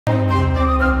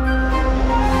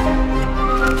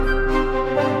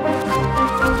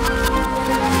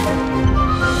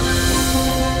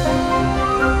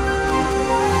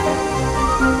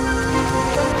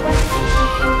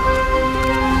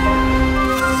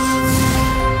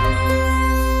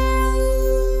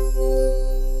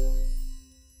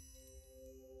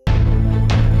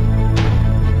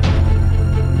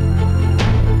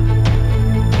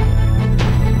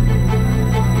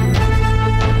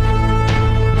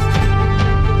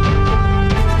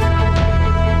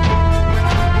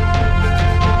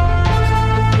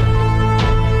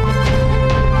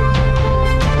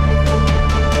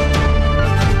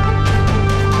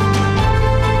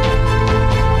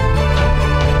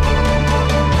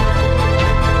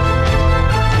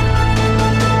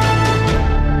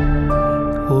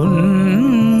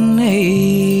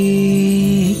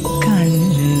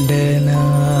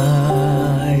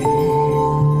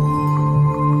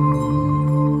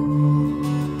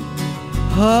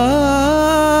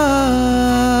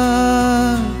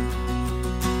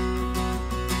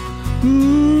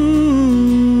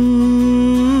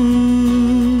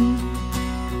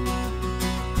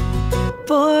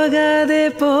போகாதே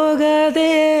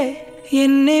போகாதே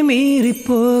என்னை மீறி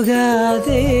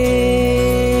போகாதே,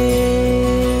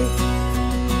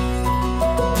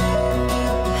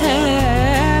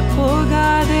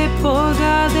 போகாதே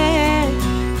போகாதே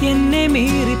என்னை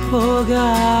மீறி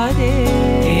போகாதே,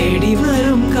 தேடி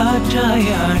வரும்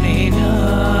காற்றாயானே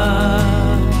நான்,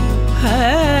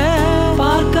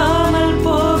 பார்க்காமல்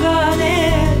போகாதே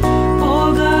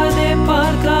போகாதே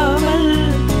பார்க்காமல்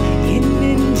என்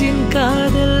நெஞ்சின்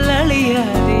காதல்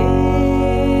அழியாதே.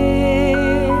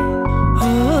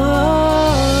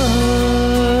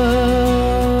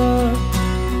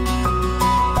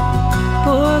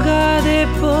 போகாதே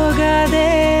போகாதே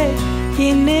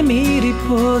என்னை மீறி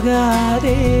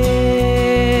போகாதே,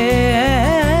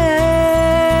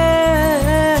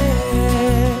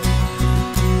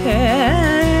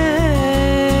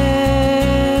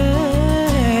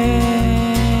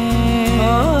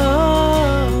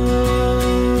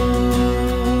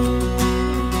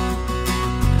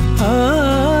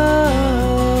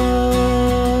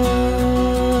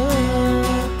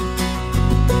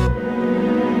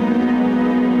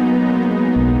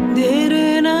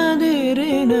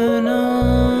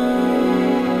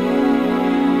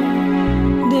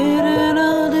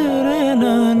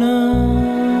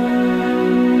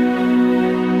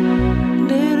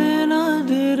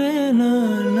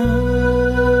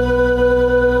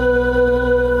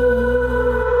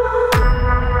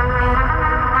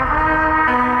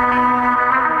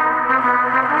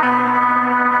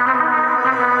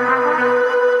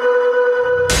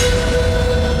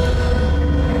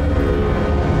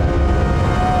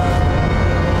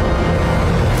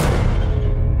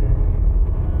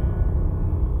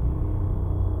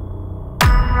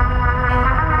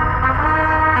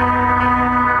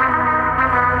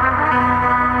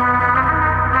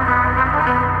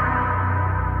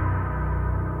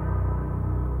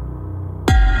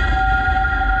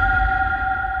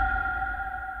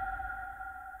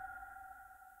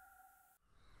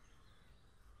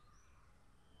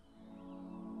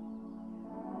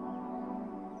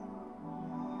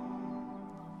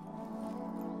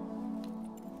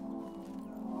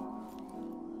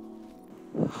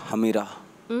 அமீரா,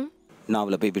 நான்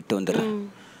அவளை போய் விட்டு வந்துடுறேன்.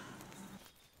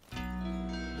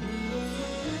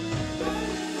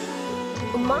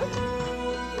 உம்மா,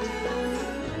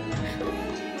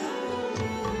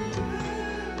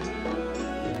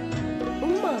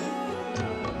 உம்மா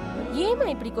ஏமா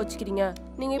இப்படி கோச்சிக்கிறீங்க?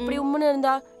 நீங்க இப்படி உம்முன்னு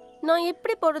இருந்தா நான்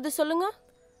எப்படி போறது சொல்லுங்க?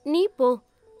 நீ போ,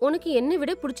 உனக்கு என்ன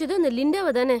விட பிடிச்சது அந்த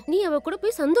லிண்டாவை தானே, நீ அவ கூட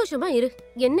போய் சந்தோஷமா இரு.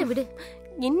 என்ன விடு.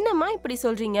 என்னம்மா இப்படி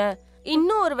சொல்றீங்க?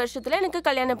 இன்னும் ஒரு வருஷத்துல எனக்கு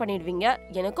கல்யாணம் பண்ணிடுவீங்க.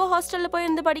 எனக்கும் ஹாஸ்டல்ல போய்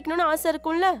இருந்து படிக்கணும்னு ஆசை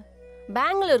இருக்கும்ல.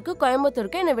 பெங்களூருக்கு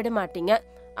கோயம்புத்தூருக்கு என்னை விட மாட்டீங்க.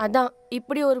 அதான்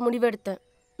இப்படி ஒரு முடிவெடுத்தேன்.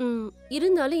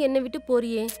 இருந்தாலும் என்னை விட்டு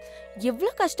போறியே.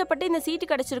 எவ்வளவு கஷ்டப்பட்டு இந்த சீட்டு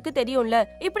கிடைச்சிருக்கு தெரியும்ல.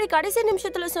 இப்படி கடைசி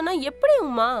நிமிஷத்துல சொன்னா எப்படி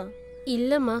உமா?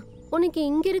 இல்லம்மா, உனக்கு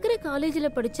இங்க இருக்கிற காலேஜ்ல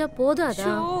படிச்சா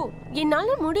போதாதா?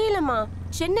 என்னால முடியலம்மா.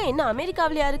 சென்னை என்ன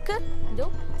அமெரிக்காவிலயா இருக்கு? இதோ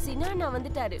சினா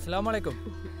வந்துட்டாரு. அஸ்ஸலாமு அலைக்கும்.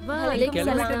 வலைக்கும்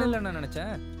சலாம். நான்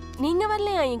நினைச்சேன் நீங்க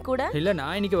வரலையா என் கூட? இல்ல,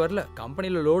 நான் இன்னைக்கு வரல.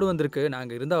 கம்பெனில லோடு வந்திருக்கு,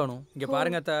 நாங்க இருந்தாகணும். இங்க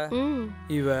பாருங்க அத்தா,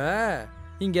 இவ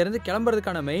இங்க இருந்து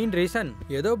கிளம்புறதுக்கான மெயின் ரீசன்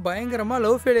ஏதோ பயங்கரமா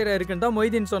லவ் ஃபெயிலியர் இருக்குன்னு தான்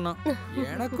மொய்தீன் சொன்னான்.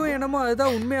 எனக்கும் என்னமோ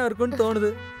அதுதான் உண்மையா இருக்குன்னு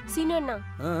தோணுது. சீனா,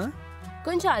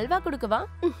 கொஞ்சம் அல்வா கொடுக்கவா?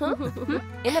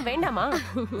 என்ன வேண்டாமா?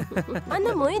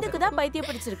 அந்த மொய்துக்கு தான் பைத்தியம்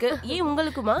பிடிச்சிருக்கு. ஏன்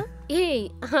உங்களுக்குமா? ஏய்,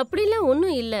 அப்படிலாம்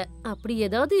ஒண்ணும் இல்ல. அப்படி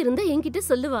ஏதாவது இருந்தா என்கிட்ட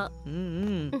சொல்லுவா.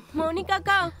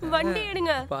 மோனிகாக்கா, வண்டி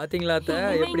எடுங்க. பாத்தீங்களா அத்தை,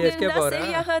 எப்படி எஸ்கேப் ஆவற?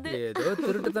 ஏதோ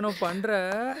திருட்டுத்தனம் பண்ற.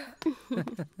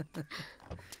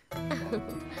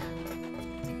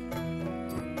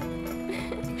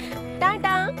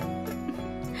 டாடா.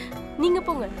 நீங்க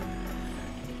போங்க.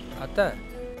 அத்தை,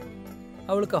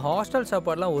 அவளுக்கு ஹாஸ்டல்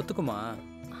சாப்பாடுலாம் ஒத்துக்குமா?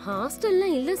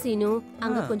 ஹாஸ்டல்லாம் இல்ல சீனு,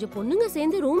 அங்க கொஞ்சம் பொண்ணுங்க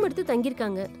சேர்ந்து ரூம் எடுத்து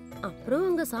தங்கிருக்காங்க. அப்புறம்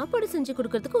அங்க சாப்பாடு செஞ்சு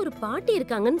கொடுக்கறதுக்கு ஒரு பாட்டி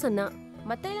இருக்காங்கன்னு சொன்னா.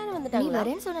 மத்த எல்லாரும் வந்துட்டாங்க. நீ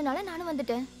வரேன்னு சொன்னனால நானும்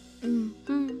வந்துட்டேன்.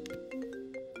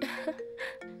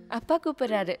 அப்பா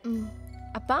கூப்பிடுறாரு.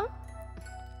 அப்பா,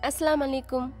 அஸ்ஸலாமு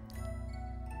அலைக்கும்.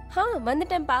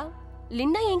 வந்துட்டேன்ப்பா.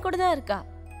 லிண்டா என் கூட தான் இருக்கா.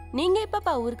 நீங்க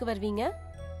எப்பப்பா ஊருக்கு வருவீங்க?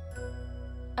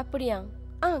 அப்படியா?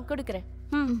 கொடுக்குறேன்.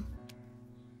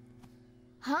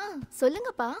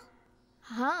 சொல்லுங்கப்பா.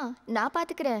 நான்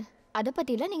பாத்துக்கிறேன். அத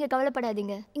பத்திலாம் நீங்க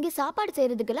கவலைப்படாதீங்க. இங்க சாப்பாடு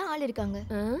செய்யறதுக்கெல்லாம் ஆள் இருக்காங்க.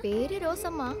 பேரு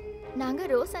ரோசம்மா. நாங்க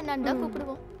ரோஸ் அண்ணான்னு தான்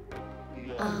கூப்பிடுவோம்.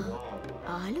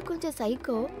 ஆளு கொஞ்சம்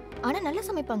சைக்கோ, ஆனா நல்லா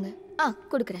சமைப்பாங்க.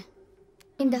 கொடுக்குறேன்.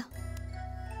 இந்தா.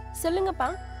 சொல்லுங்கப்பா.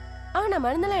 நான்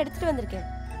மருந்தெல்லாம் எடுத்துட்டு வந்திருக்கேன்.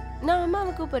 நான்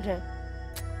அம்மாவை கூப்பிடுறேன்.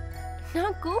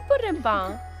 நான் கூப்பிடுறேன்ப்பா.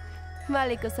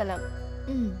 வாலைக்கும் சலாம்.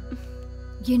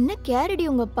 என்ன கேரடி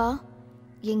உங்க அப்பா.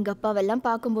 எங்க அப்பாவெல்லாம்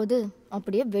பார்க்கும்போது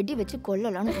அப்படியே வெடி வச்சு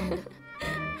கொல்லலாம்னு தோணுது.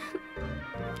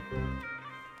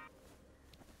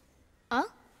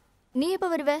 நீ எப்ப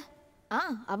வருவ?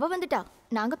 அவ வந்துட்டா.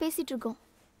 நாங்க பேசிட்டு இருக்கோம்.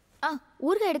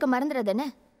 ஊறுகாய் எடுக்க மறந்துடாதானே?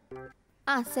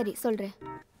 சரி சொல்றேன்.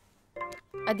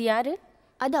 அது யாரு?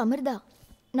 அது அமிர்தா,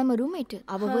 நம்ம ரூம்மேட்.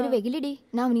 அவ ஒரு வெகிலிடி.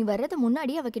 நான் நீ வர்றது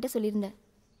முன்னாடி அவகிட்ட சொல்லியிருந்தேன்.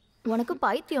 உனக்கு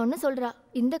பைத்தியம்னு சொல்றா.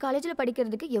 இந்த காலேஜ்ல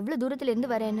படிக்கிறதுக்கு எவ்வளவு தூரத்துல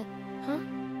இருந்து வரேன்னு.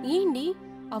 ஏண்டி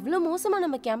அவ்வளோ மோசமா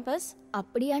நம்ம கேம்பஸ்?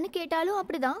 அப்படியான்னு கேட்டாலும்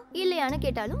அப்படிதான், இல்லையான்னு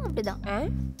கேட்டாலும் அப்படிதான்.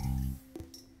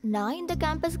 நான் இந்த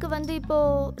கேம்பஸ்க்கு வந்து இப்போ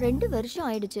 2 வருஷம்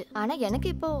ஆயிடுச்சு. ஆனா எனக்கு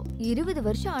இப்போ 20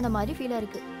 வருஷம் ஆன மாதிரி ஃபீலா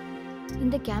இருக்கு.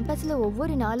 இந்த கேம்பஸ்ல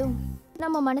ஒவ்வொரு நாளும்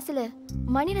நம்ம மனசுல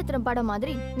மணிரத்னம் படம்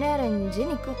மாதிரி நிறைஞ்சு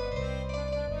நிக்கும்.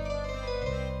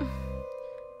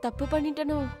 தப்பு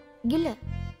பண்ணிட்டனோ? இல்ல,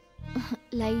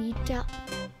 லைட்டா.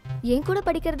 என் கூட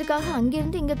படிக்கிறதுக்காக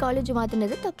அங்கிருந்து இங்க காலேஜ்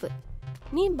மாத்தினது தப்பு.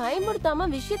 நீ பயமுறுத்தாம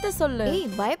விஷயத்த சொல்லு.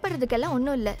 பயப்படுறதுக்கெல்லாம்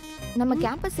ஒண்ணும் இல்ல. நம்ம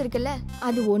கேம்பஸ் இருக்குல்ல,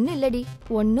 அது ஒண்ணு இல்லடி,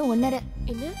 1.5.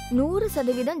 என்ன?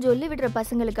 100% ஜொல்லி விடுற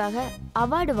பசங்களுக்காக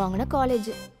அவார்டு வாங்கின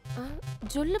காலேஜ்.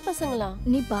 ஜொல்லு பசங்களா?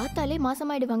 நீ பார்த்தாலே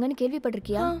மாசமாயிடுவாங்கன்னு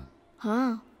கேள்விப்பட்டிருக்கியா?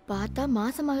 பார்த்தா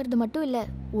மாசமாகிறது மட்டும் இல்ல,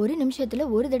 ஒரு நிமிஷத்துல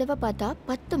ஒரு தடவை பார்த்தா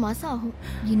 10 மாசம் ஆகும்.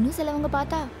 இன்னும் சிலவங்க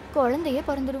பார்த்தா குழந்தையே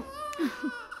பிறந்துடும்.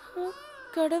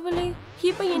 கடவுளே,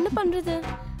 இப்ப என்ன பண்றது?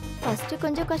 ஃபர்ஸ்ட்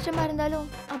கொஞ்சம் கஷ்டமா இருந்தாலும்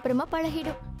அப்புறமா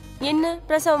பழகிடும். என்ன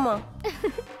பிரசவமா?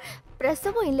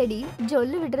 பிரசவம் இல்லடி,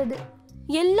 ஜொல்லு விடுறது.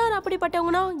 எல்லாரும்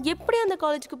அப்படிப்பட்டவங்கன்னா எப்படி அந்த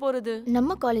காலேஜுக்கு போறது?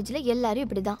 நம்ம காலேஜ்ல எல்லாரும்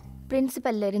இப்படிதான்,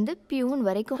 பிரின்சிபல்ல இருந்து பியூன்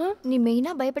வரைக்கும். நீ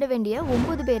மெயினா பயப்பட வேண்டிய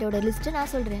 9 பேரோட லிஸ்ட்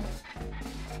நான் சொல்றேன்.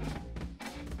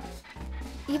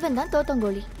 இவன் தான்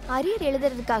தோத்தங்கோழி. அரியர்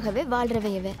எழுதுறதுக்காகவே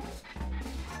வாழ்றவன் இவன்.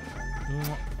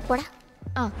 போடா.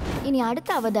 இனி அடுத்த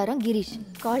அவதாரம் கிரீஷ்.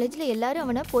 காலேஜ்ல எல்லாரும்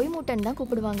அவனை பொய் மூட்டன் தான்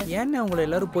கூப்பிடுவாங்க. ஏன்னா அவங்கள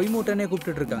எல்லாரும் பொய் மூட்டனே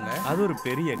கூப்பிட்டு இருக்காங்க? அது ஒரு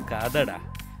பெரிய கதடா.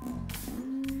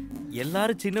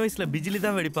 எல்லாரும் சின்ன வயசுல பிஜிலி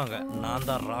தான் வெடிப்பாங்க, நான்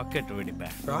தான் ராக்கெட்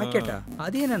வெடிப்பேன். ராக்கெட்டா?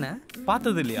 அது என்னன்னா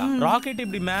பார்த்தது இல்லையா? ராக்கெட்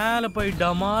இப்படி மேல போய்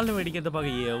டமால்னு வெடிக்கிறத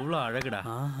பார்க்க எவ்வளவு அழகுடா.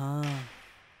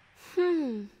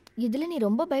 இதுல நீ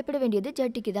ரொம்ப பயப்பட வேண்டியது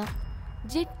ஜட்டிக்கு தான்.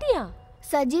 ஜெட்டியா?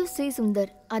 சஜீவ் சி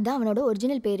சுந்தர், அதான் அவனோட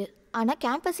ஒரிஜினல் பேரு. ஆனா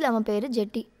கேம்பஸ்ல அவன் பேரு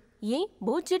ஜெட்டி. ஏன்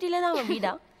போட் ஜெட்டில தான் அவன்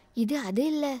வீடா? இது அது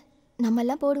இல்ல, நம்ம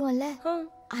எல்லாம் போடுவோம்ல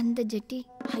அந்த ஜெட்டி.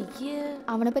 ஐயே,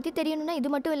 அவனை பத்தி தெரியணும்னா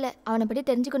இது மட்டும் இல்ல, அவனை பத்தி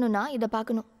தெரிஞ்சுக்கணும்னா இத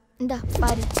பார்க்கணும். இந்தா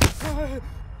பாரு.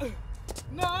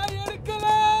 நான் எடுக்கல.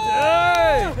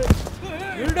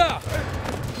 இருடா.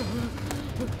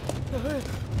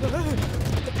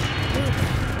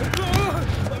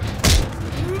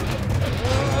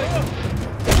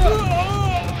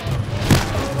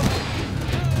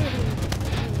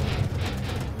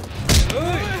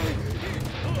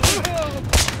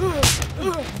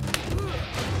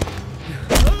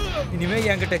 இனிமே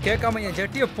என்கிட்ட கேட்காம என்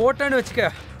ஜட்டியை போட்டான்னு வச்சுக்க,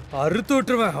 அறுத்து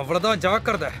விட்டுருவேன். அவ்வளவுதான்,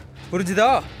 ஜாக்கிரதை. புரிஞ்சுதா?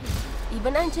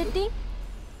 இவனா ஜெட்டி?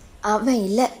 அவன்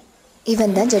இல்ல,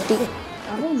 இவன் தான் ஜெட்டி.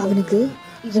 அவனுக்கு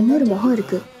இன்னொரு முகம்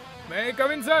இருக்கு. May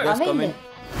come in sir.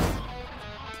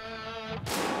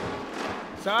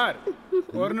 சார்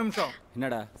ஒரு நிமிஷம்.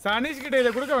 என்னடா? சனீஷ் கிட்ட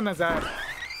இதை கொடுக்க வந்தேன் சார்.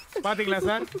 பாத்தீங்களா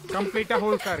சார், கம்ப்ளீட்டா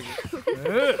ஹோல்ஸா இருக்கு.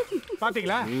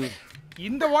 பாத்தீங்களா?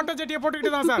 இந்த ஓட்ட ஜட்டியை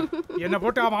போட்டுக்கிட்டு தான் சார் என்ன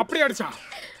போட்டு அவன் அப்படி அடிச்சான்.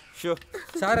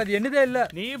 சார் அது என்னதே இல்ல.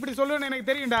 நீ இப்படி சொல்லுன்னு எனக்கு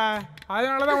தெரியும்டா,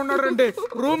 அதனாலதான் உன்னோட 2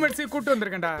 ரூம்மேட்ஸை கூட்டு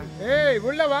வந்திருக்கேன்டா. ஏய்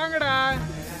உள்ள வாங்கடா.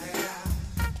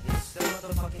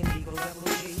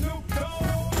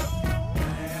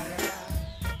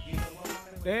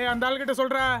 ஏய் அந்த ஆள்கிட்ட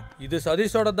சொல்றா. இது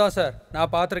சதீஷோட தான் சார்,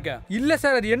 நான் பாத்திருக்கேன். இல்ல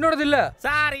சார் அது என்னோடது இல்ல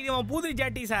சார், இது அவன் புது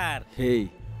ஜட்டி சார். ஹேய்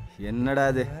என்னடா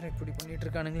இது? வேற இப்படி பண்ணிட்டு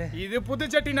இருக்கானுங்களே. இது புது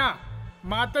ஜட்டினா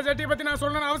மத்த ஜட்டியை பத்தி நான்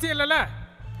சொல்லணும்னு அவசியம் இல்லைல்ல.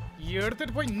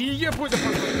 எடுத்துட்டு போய் நீயே பூஜை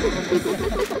பண்ண.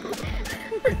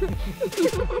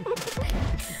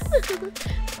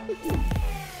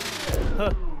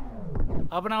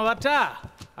 அப்ப நான் வரட்டா?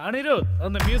 அனிருத்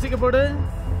அந்த மியூசிக்கை போடு.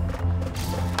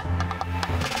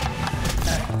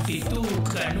 தட்டி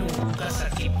தூக்கணும்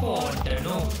கசக்கி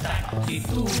போட்டணும், தட்டி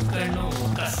தூக்கணும்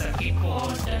கசக்கி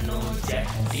போட்டணும்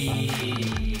ஜட்டி.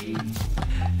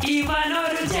 இவன்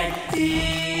ஒரு ஜட்டி.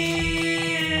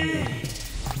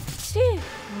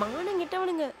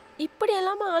 மானங்கிட்டவனுங்க, இப்படி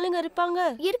எல்லாமே ஆளுங்க இருப்பாங்க.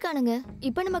 இருக்கானுங்க.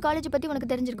 இப்ப நம்ம காலேஜ் பத்தி உனக்கு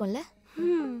தெரிஞ்சிருக்கும்ல.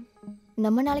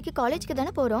 நம்ம நாளைக்கு காலேஜ்க்கு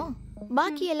தானே போறோம்.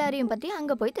 பாக்கி எல்லாரையும் பத்தி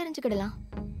அங்க போய் தெரிஞ்சுக்கிடலாம்.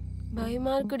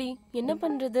 பயமா இருக்குடி, என்ன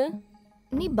பண்றது?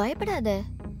 நீ பயப்படாத.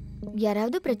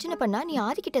 யாராவது பிரச்சனை பண்ணா நீ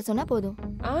ஆதி கிட்ட சொன்னா போதும்.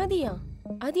 ஆதியா?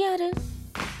 அது யாரு?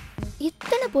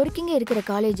 இத்தனை பொறுக்கிங்க இருக்கிற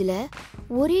காலேஜ்ல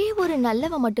ஒரே ஒரு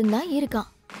நல்லவன் மட்டும்தான் இருக்கான்.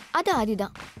 அது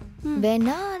ஆதிதான்.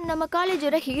 வேணா நம்ம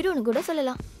காலேஜோட ஹீரோன்னு கூட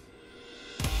சொல்லலாம்.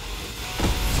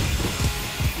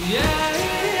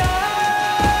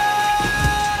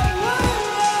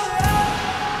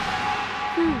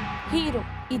 ஹீரோ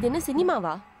இது என்ன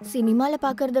சினிமாவா? சினிமால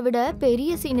பாக்குறத விட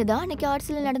பெரிய சீனு தான் அன்னைக்கு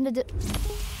ஆர்ட்ஸ்ல நடந்தது.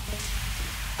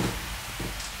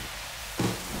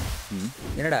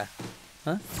 என்னடா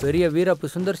பெரிய வீரப்பு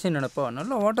சுந்தர்சின் நினைப்பா.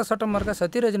 நல்லா ஓட்ட சட்டமா இருக்கா.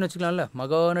 சத்யராஜன் வச்சுக்கலாம்ல,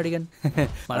 மகா நடிகன்.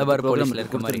 மலபார் போலீஸ்ல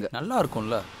இருக்க மாதிரி நல்லா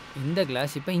இருக்கும்ல. இந்த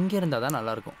கிளாஸ் இப்ப இங்க இருந்தா தான்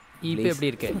நல்லா இருக்கும். இப்ப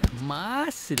எப்படி இருக்கு?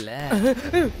 மாஸ்ல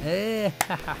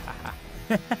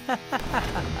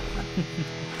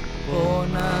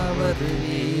போனவர்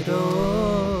வீரோ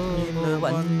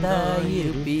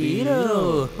வந்தாயிருப்பீரோ.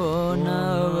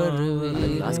 போனவர்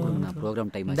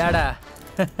ப்ரோக்ராம் டைம் தாடா.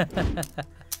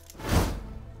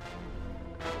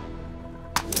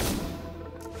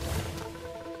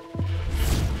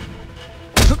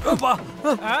 அப்பா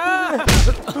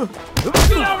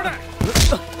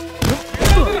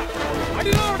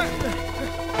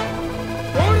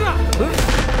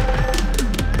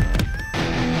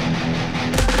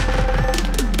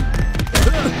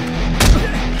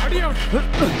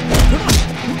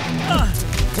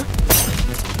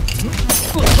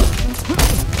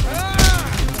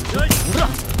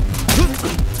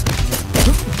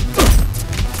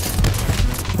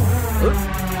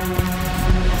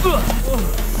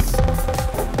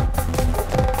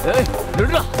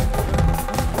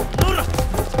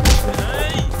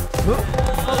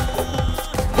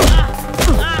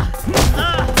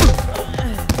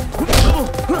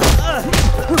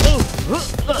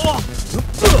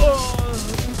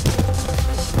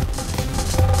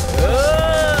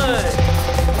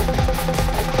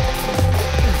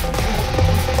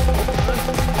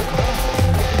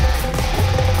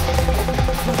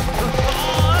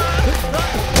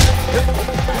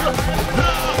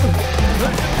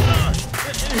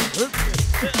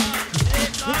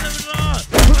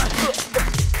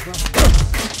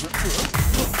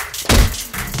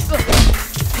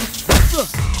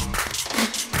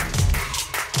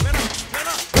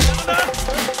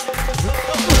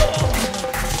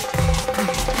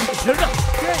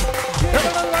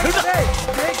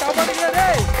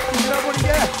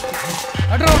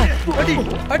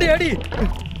அடி அடி.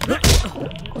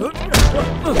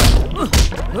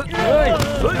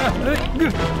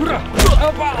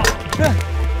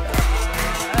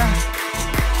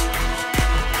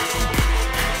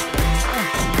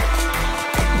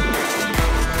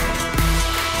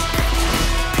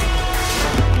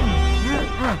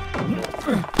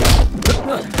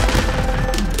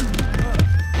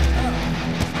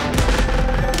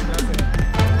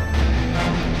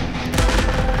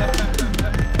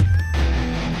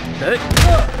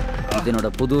 இதனோட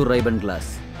புது ரைபன் கிளாஸ்.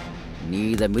 நீ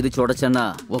இதை மிதிச்சு உடைச்சன்னா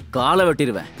உன் காலை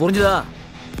வெட்டிடுவேன், புரிஞ்சுதா?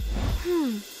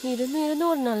 இருந்து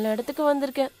ஒரு நல்ல இடத்துக்கு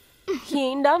வந்திருக்கேன்.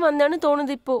 ஏண்டா வந்தேன்னு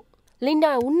தோணுது இப்போ. லிண்டா,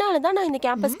 உன்னாலதான் நான் இந்த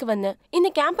கேம்பஸ்க்கு வந்தேன். இந்த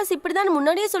கேம்பஸ் இப்படிதான்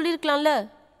முன்னாடியே சொல்லிருக்கலாம்ல.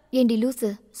 ஏண்டி லூசு,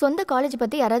 சொந்த காலேஜ்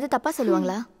பத்தி யாராவது தப்பா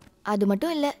சொல்லுவாங்களா? அது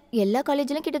மட்டும் இல்ல, எல்லா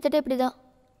காலேஜ்லயும் கிட்டத்தட்ட இப்படிதான்.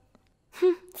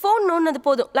 ஃபோன் நோன்னது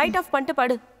போதும், லைட் ஆஃப் பண்ணிட்டு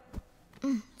படு.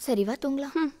 சரி வா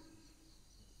தூங்கலாம்.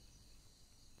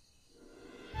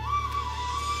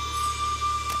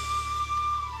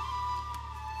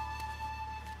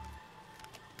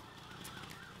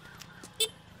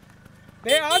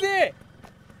 டேய் ஆதி,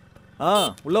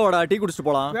 உள்ள வாடா, டீ குடிச்சிட்டு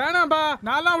போலாம். வேணாம்பா,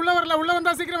 நான்லாம் உள்ள வரல. உள்ள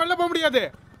வந்தா சீக்கிரம் வெளில போக முடியாது.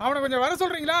 அவனை கொஞ்சம் வர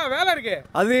சொல்றீங்களா? வேலை இருக்கு.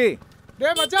 ஆதி.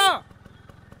 டேய் மச்சான்.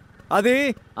 ஆதி.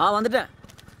 வந்துட்டேன்.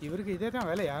 இவருக்கு இதே தான்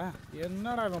வேலையா?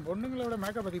 என்னடா இவன் பொண்ணுங்களோட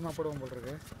மேக்கப் அதிகமா போடுவோம் போல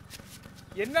இருக்கு.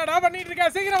 என்னடா பண்ணிட்டு இருக்க?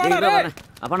 சீக்கிரம் வாடா. டேய்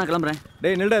அப்பா நான் கிளம்புறேன்.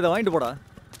 டேய் நில்டா, இதை வாங்கிட்டு போடா.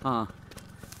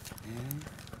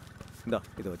 இந்தா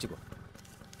இதை வச்சுக்கோ.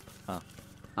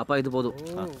 அப்பா இது போதும்.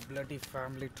 bloody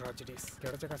family tragedies.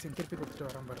 கிடைச்ச காசையும் திருப்பி கொடுத்துட்டு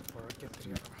வரேன் பாரு. போக்கே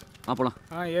தெரியாது. போலாம்.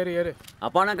 ஏறு.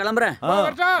 அப்பா நான் கிளம்புறேன்.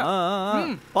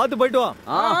 பார்த்து போயிட்டு வா.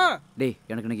 டேய்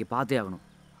எனக்கு இன்னைக்கு பார்த்தே ஆகணும்.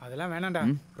 அதெல்லாம் வேணாம்டா,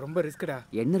 ரொம்ப ரிஸ்க்டா.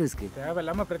 என்ன ரிஸ்க்?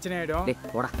 தேவையில்லாம பிரச்சனை ஆயிடும். டேய்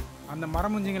போடா. அந்த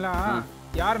மரமுஞ்சிங்கலாம்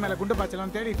யார் மேல குண்டு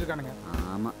பாய்ச்சலாம் தேடிட்டு இருக்கானுங்க.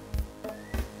 ஆமா,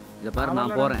 இத பாரு,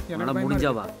 நான் போறேன். என்னால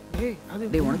முடிஞ்சா வா.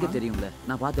 டேய் உனக்கு தெரியும்ல,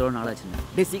 நான் பார்த்து எவ்வளவு நாள் ஆச்சுன்னு.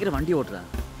 டேய் சீக்கிரம் வண்டி ஓட்டுறா.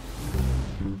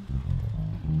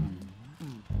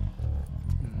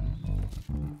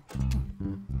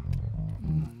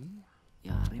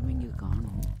 யாரையுமே இங்க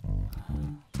காணோம்.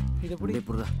 இத புடி. டேய்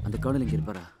புடுடா, அந்த கவுனல் இங்க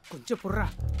இருப்பாரா? கொஞ்சம் புடுறா.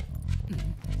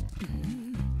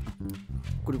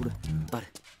 குடி பாரு.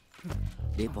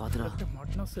 டேய் பாத்துடா.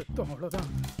 மாட்டணும், செத்து அவ்வளவுதான்.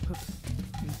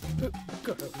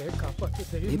 கடவுளே காப்பாத்து.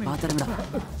 டேய் பாத்துறங்கடா.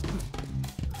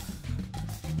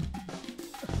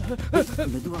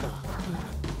 மெதுவாடா.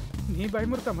 நீ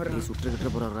பயமுறுத்த மாதிரி நீ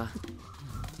சுட்டு போறாரா?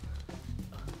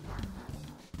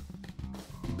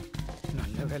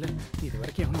 நல்ல வேலை இது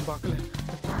வரைக்கும் அவனும் பார்க்கல.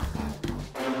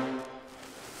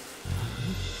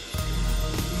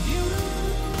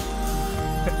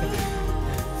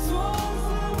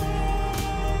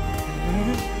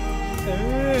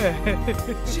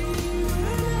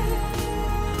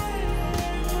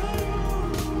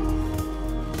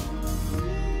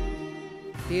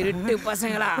 திருட்டு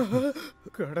பசங்களா!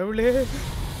 கடவுளே,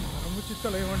 ஆரம்பிச்சு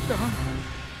தலைவன்ட்டான்.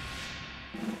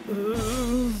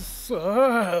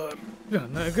 சார்,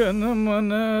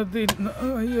 ஜனகணமனதி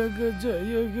நாயக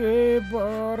ஜெயகே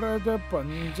பாரத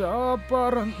பஞ்சாப்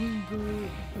பறந்து.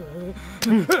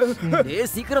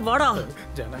 டேய் சீக்கிரம் வாடா.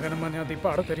 ஜனகணமனதி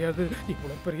பாட தெரியாது,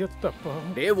 இவ்வளவு பெரிய தப்பா?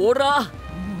 டேய் ஓடுடா.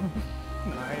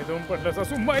 நான் எதுவும் பண்ணல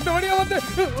சார், சும்மா இந்த வழியா வந்து.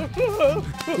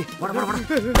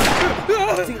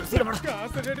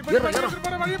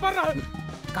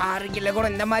 காருங்கில கூட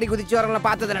இந்த மாதிரி குதிச்சு வரவங்கள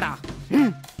பார்த்ததில்லடா.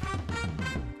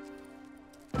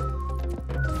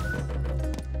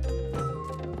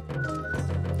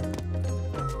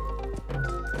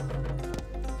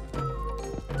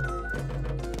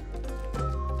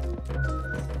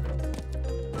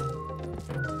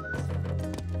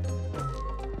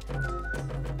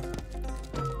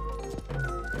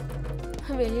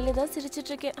 வெளியில தான் சிரிச்சிட்டு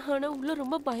இருக்கேன், ஆனா உள்ள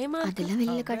ரொம்ப பயமா இருக்கு. அதெல்லாம்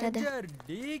வெளியில காட்டாத.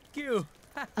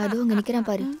 அதுவும் அங்க நிக்கிறான்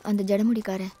பாரு, அந்த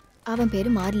ஜடமுடிக்காரன். அவன் பேரு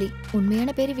மார்லி,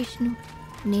 உண்மையான பேரு விஷ்ணு.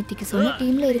 நேத்திக்கு சொன்ன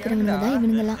டீம்ல இருக்கிறவங்க தான்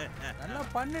இவனுங்கலாம். நல்லா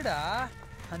பண்ணுடா.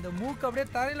 அந்த மூக்கு அப்படியே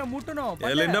தரையில முட்டணும்.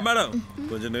 ஏலண்டா மேடம்,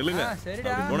 கொஞ்சம் நில்லுங்க.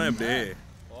 அப்படி போனா எப்படி?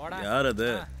 யார் அது?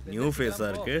 நியூ ஃபேஸா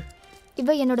இருக்கு.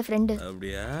 இவ என்னோட ஃப்ரெண்ட்.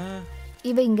 அப்படியா?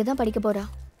 இவ இங்க தான் படிக்க போறா.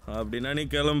 அப்படினா நீ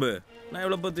கிளம்பு, நான்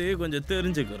இவளை பத்தி கொஞ்சம்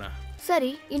தெரிஞ்சுக்கிறேன். சரி,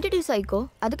 இன்ட்ரோடியூஸ் ஆயிக்கோ.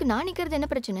 அதுக்கு நான் நிக்கிறது என்ன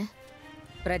பிரச்சனை?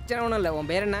 பிரச்சனை ஒண்ணும் இல்ல. உன்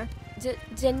பேர் என்ன?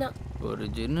 ஜென்னா. ஒரு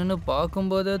ஜின்னுன்னு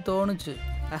பாக்கும்போதே தோணுச்சு.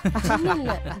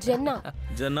 ஜென்னா.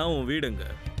 ஜென்னா, உன் வீடுங்க?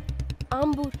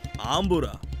 ஆம்பூர்.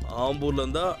 ஆம்பூரா? ஆம்பூர்ல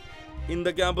இருந்தா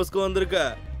இந்த கேம்பஸ்க்கு வந்திருக்க?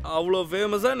 அவ்வளோ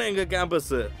ஃபேமஸா எங்க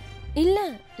கேம்பஸ்? இல்ல,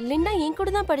 லிண்டா என்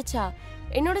கூட தான் படிச்சா,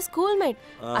 என்னோட ஸ்கூல்மேட்.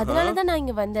 அதனால தான் நான்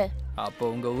இங்க வந்தேன். அப்போ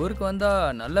உங்க ஊருக்கு வந்தா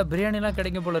நல்ல பிரியாணி எல்லாம்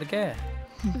கிடைக்கும் போல இருக்கே.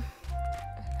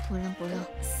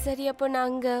 போலாம். சரி, அப்போ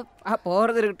நாங்க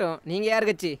போறது இருக்கட்டும். நீங்க யார்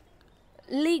கட்சி?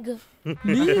 லீக்.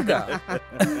 லீகா?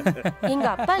 எங்க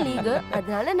அப்பா லீக்,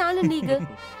 அதனால நானும் லீக்.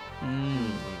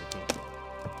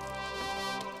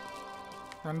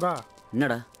 நண்பா,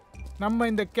 என்னடா? நம்ம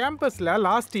இந்த கேம்பஸ்ல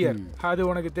லாஸ்ட் இயர், அது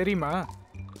உனக்கு தெரியுமா?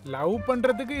 லவ்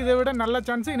பண்றதுக்கு இதை விட நல்ல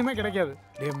சான்ஸ் இனிமே கிடைக்காது.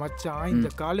 டேய் மச்சான், இந்த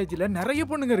காலேஜ்ல நிறைய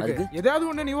பொண்ணுங்க இருக்கு. ஏதாவது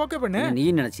ஒண்ணு நீ ஓகே பண்ணு. நீ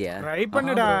நினைச்சியா? ட்ரை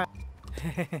பண்ணுடா.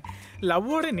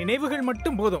 லவ்வோட நினைவுகள்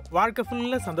மட்டும் போதும், வாழ்க்கை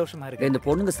ஃபுல்லா சந்தோஷமா இருக்கு. இந்த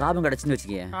பொண்ணுங்க சாபம் கிடைச்சுன்னு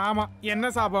வச்சுக்கீங்க. ஆமா,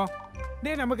 என்ன சாபம்?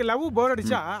 டேய், நமக்கு லவ் போர்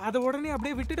அடிச்சா அதை உடனே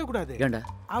அப்படியே விட்டுட கூடாது. ஏண்டா?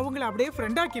 அவங்கள அப்படியே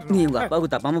ஃப்ரெண்ட் ஆக்கிரணும். நீ உங்க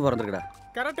அப்பாவுக்கு தப்பாம பிறந்திருக்கடா.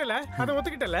 கரெக்ட் இல்ல? அதை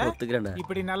ஒத்துக்கிட்டல? ஒத்துக்கிறேன்டா.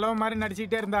 இப்படி நல்லவன் மாதிரி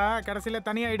நடிச்சிட்டே இருந்தா கடைசியில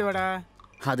தனியாயிடுவாடா.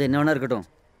 அது என்ன வேணா இருக்கட்டும்,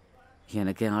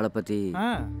 எனக்கு ஆளை பத்தி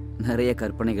நிறைய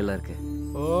கற்பனைகள்லாம் இருக்கு.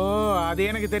 ஓ, அது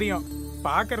எனக்கு தெரியும்.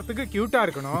 பாக்குறதுக்கு கியூட்டா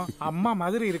இருக்கணும், அம்மா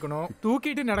மாதிரி இருக்கணும்,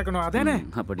 தூக்கிட்டு நடக்கணும், அதானே?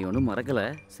 அப்படி ஒண்ணும் மறக்கல.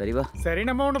 சரிவா? சரி,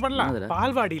 நம்ம ஒண்ணு பண்ணலாம்.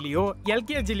 பால்வாடியிலயோ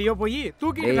எல்கேஜிலயோ போய்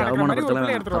தூக்கிட்டு நடக்கிற மாதிரி ஒரு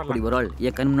பிள்ளை எடுத்துட்டு அப்படி ஒரு ஆள்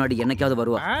என் கண் முன்னாடி என்னைக்காவது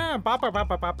வருவா?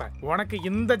 பாப்பா. உனக்கு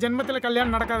இந்த ஜென்மத்துல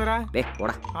கல்யாணம் நடக்காதடா. டேய்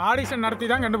போடா. ஆடிஷன் நடத்தி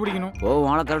தான் கண்டுபிடிக்கணும். ஓ,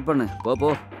 ஆளை கரெக்ட் பண்ணு.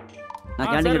 போ.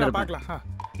 நான் கேண்டீன்ல பார்க்கலாம்.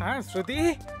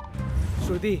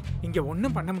 ஸ்ருதி, இங்க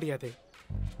ஒண்ணும் பண்ண முடியாது.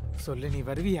 சொல்லு, நீ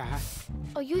வருவியா?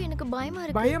 ஐயோ, எனக்கு பயமா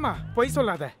இருக்கு. பயமா? பொய்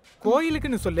சொல்லாத.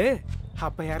 கோயிலுக்குன்னு சொல்லு,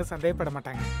 அப்ப யாரும் சந்தேகப்பட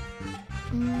மாட்டாங்க.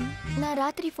 நான்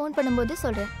ராத்திரி ஃபோன் பண்ணும்போது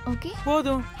சொல்றேன். ஓகே?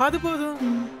 போதும், அது போதும்.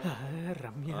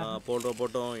 ரம்யா,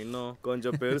 போட்டோம். இன்னும்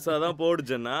கொஞ்சம் பெருசா தான்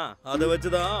போடுச்சுன்னா அதை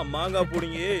வச்சுதான் மாங்காய்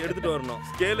புடிங்கி எடுத்துட்டு வரணும்.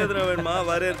 ஸ்கேல் எதுனா வேணுமா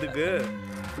வரையறதுக்கு?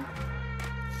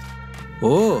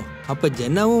 ஓ, அப்ப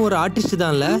ஜென்னாவும் ஒரு ஆர்டிஸ்ட்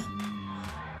தான்ல?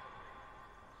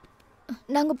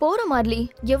 நாங்க போறோம் மார்லி.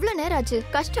 எவ்வளவு நேரம் ஆச்சு?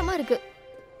 கஷ்டமா இருக்கு.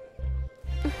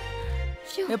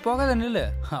 போகாத நில்லு.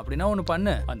 அப்படின்னா ஒண்ணு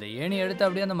பண்ணு, அந்த ஏணி எடுத்து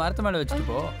அப்படியே அந்த மரத்து மேல வச்சுட்டு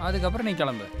போ. அதுக்கப்புறம் நீ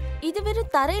கிளம்பு. இது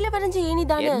வெறும் தரையில வரைஞ்ச ஏணி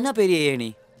தானே. என்ன பெரிய ஏணி?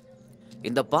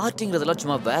 இந்த பார்ட்டிங்கிறதெல்லாம்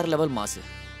சும்மா வேற லெவல் மாசு.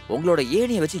 உங்களோட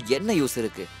ஏணியை வச்சு என்ன யூஸ்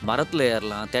இருக்கு? மரத்துல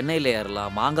ஏறலாம், தென்னையில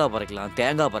ஏறலாம், மாங்காய் பறிக்கலாம்,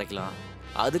 தேங்காய் பறிக்கலாம்.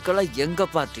 அதுக்கெல்லாம் எங்க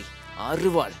பார்ட்டி?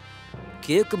 அருவாள்.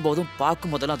 கேட்கும் போதும்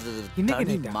பார்க்கும் போதெல்லாம்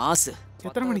அது மாசு.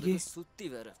 எத்தனை மணிக்கு? சுத்தி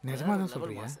வேற. நிஜமாதான்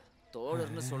சொல்றியா?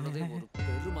 தோழர்னு சொல்றதே ஒரு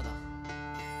பெருமைதான்.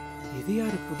 இது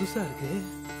யாரு புதுசா இருக்கு?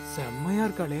 செம்மையா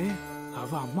இருக்காளே.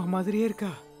 அவ அம்மா மாதிரியே இருக்கா.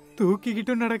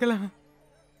 தூக்கிக்கிட்டும் நடக்கலாம்.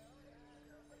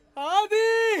 ஆதி,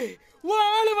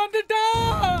 ஆளு வந்துட்டா.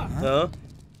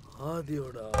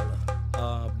 ஆதியோட ஆளா?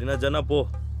 அப்படின்னா ஜனா போ.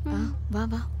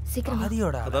 வா சீக்கிரம்.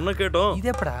 ஆதியோட அதானே கேட்டோம்.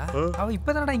 இது எப்படா? அவ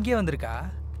இப்பதானடா இங்கே வந்திருக்கா.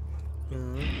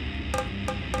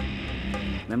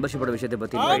 மெம்பர்ஷிப்போட விஷயத்தை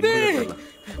பத்தி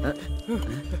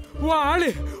ஆளு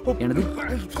என்னது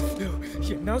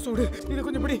என்ன சூடு இது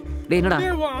கொஞ்சம் பிடி. டேய் என்னடா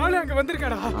ஆளு அங்க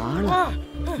வந்திருக்காடா.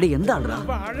 டேய் எந்த ஆளுடா?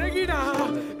 அழகிடா.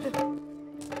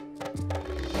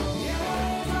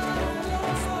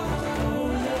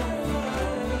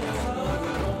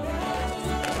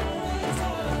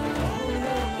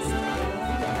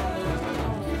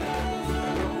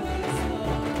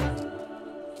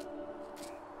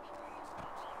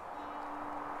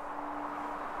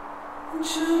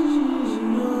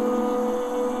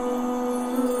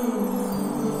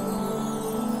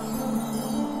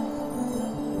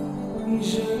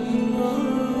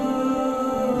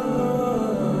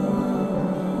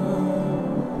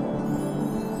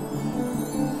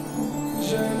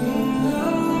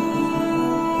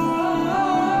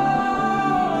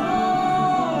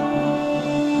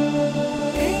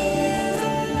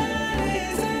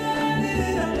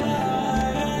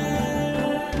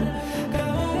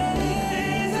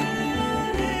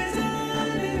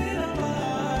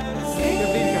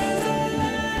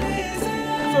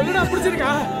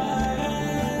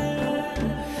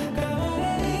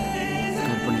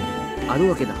 அது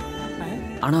ஓகேதான்.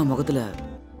 ஆனா முகத்துல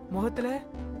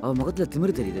அவ முகத்துல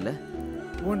திமிரு தெரியுதுல்ல?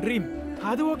 உன் ட்ரீம்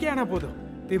அது ஓகே ஆனா போதும்.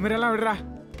 திமிரெல்லாம் விடுறா,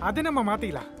 அது நம்ம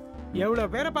மாத்திக்கலாம்.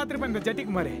 எவ்வளவு பேரை பார்த்திருப்பேன் இந்த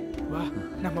ஜட்டிக்குமாரே. வா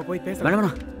நம்ம போய் பேசலாம்.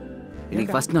 வேணாம்,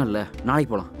 இன்னைக்கு ஃபர்ஸ்ட் நாள்ல,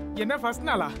 நாளைக்கு போலாம். என்ன ஃபர்ஸ்ட்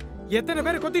நாளா? எத்தனை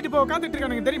பேரை கொத்திட்டு போக காத்துட்டு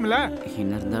இருக்கானுங்க தெரியுமில்ல?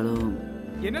 என்ன இருந்தாலும்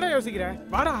என்னடா யோசிக்கிற?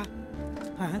 வாடா.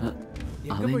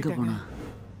 எங்க போனா?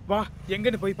 வா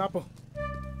எங்கன்னு போய் பாப்போம்.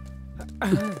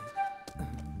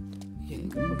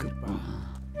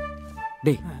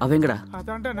 டேய் அவ எங்கடா?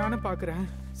 அதான்டா நானும் பாக்குறேன்.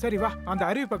 சரி வா அந்த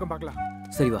அருவி பக்கம் பார்க்கலாம்.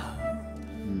 சரி வா.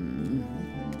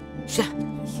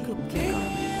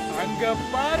 அங்க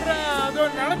பாரு, அதோ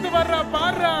நடந்து வர்றா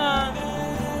பாரு.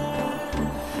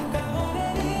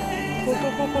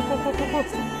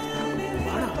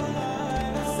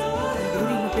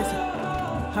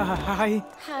 Hi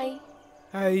hi.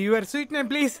 Your sweet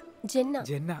name please? ஜென்னா.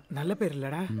 ஜென்னா நல்ல பேர்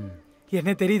இல்லடா.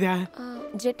 என்ன தெரியுதா?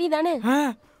 ஜெட்டி தானே?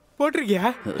 போட்டிருக்கியா?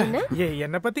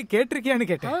 என்ன பத்தி கேட்டிருக்கியான்னு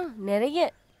கேட்டேன். நிறைய.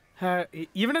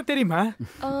 இவனை தெரியுமா?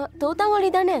 தோத்தாங்கோலி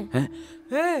தானே?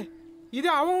 இது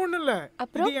அவன் ஒண்ணும் இல்ல,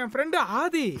 இது என் ஃப்ரெண்ட்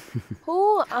ஆதி. ஓ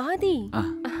ஆதி,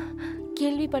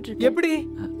 கேள்விப்பட்டிருக்கேன். எப்படி?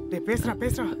 பேசுறா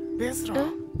பேசுறா பேசுறா.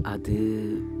 அது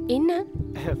என்ன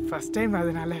ஃபர்ஸ்ட் டைம்,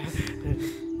 அதனால.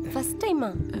 ஃபர்ஸ்ட்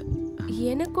டைமா?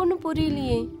 எனக்கு ஒன்றும்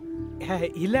புரியலையே.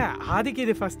 இல்ல ஆதிக்கு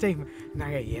இது ஃபர்ஸ்ட் டைம்.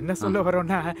 நாங்க என்ன சொல்ல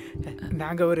வரோம்னா,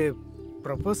 நாங்க ஒரு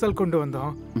ப்ரொபோசல் கொண்டு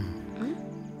வந்தோம்.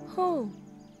 ஓ,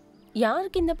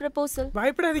 யாருக்கு இந்த ப்ரொபோசல்?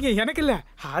 பயப்படாதீங்க, எனக்கு இல்ல,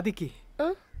 ஆதிக்கு.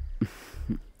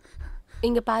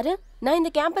 இங்க பாரு, நான்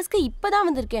இந்த கேம்பஸ்க்கு இப்பதான்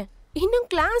வந்திருக்கேன். இன்னும்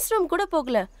கிளாஸ் ரூம் கூட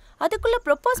போகல, அதுக்குள்ள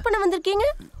ப்ரொபோஸ் பண்ண வந்திருக்கீங்க.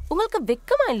 உங்களுக்கு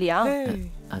வெக்கமா இல்லையா?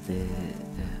 அது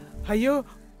ஐயோ,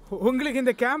 உங்களுக்கு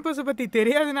இந்த கேம்பஸ் பத்தி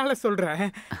தெரியாதனால சொல்றேன்.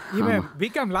 இவன்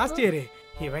பிகாம் லாஸ்ட் இயர்.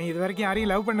 இவன் இது வரைக்கும்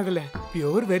யாரையும் லவ் பண்ணதில்ல,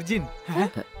 பியூர் வெர்ஜின்.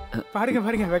 பாருங்க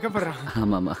பாருங்க, வெக்கப்படுறான்.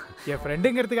 ஆமாமா, என்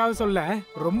ஃப்ரெண்டுங்கிறதுக்காக சொல்ல,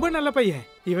 ரொம்ப நல்ல பையன்.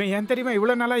 இவன் ஏன் தெரியுமா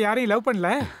இவ்வளவு நாளா யாரையும் லவ் பண்ணல?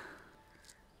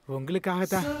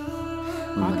 உங்களுக்காகத்தான்.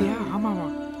 பாத்தியா? ஆமாமா.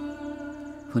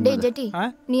 டேய் ஜெட்டி,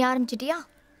 நீ ஆரம்பிச்சிட்டியா?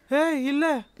 இல்ல.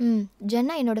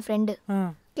 ஜென்னா என்னோட ஃப்ரெண்டு,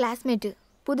 கிளாஸ்மேட்,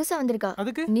 புதுசா வந்திருக்கா.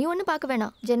 அதுக்கு நீ ஒன்னும் பார்க்க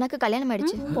வேணாம். ஜென்னாக்கு கல்யாணம்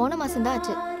ஆயிடுச்சு, போன மாசம் தான்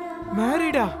ஆச்சு.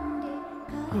 மேரிடா?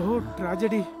 ஓ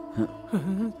ட்ராஜடி.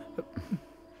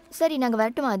 சரி நாங்க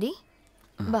வரட்டுமா ஆதி?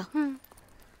 வா.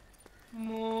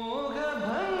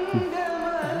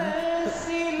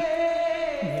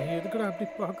 எதுக்குடா அப்படி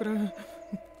பாக்குறேன்?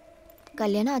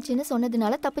 கல்யாணம் ஆச்சுன்னு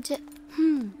சொன்னதுனால தப்பிச்சு.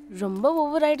 ரொம்ப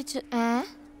ஓவர் ஆயிடுச்சு.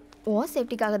 ஓ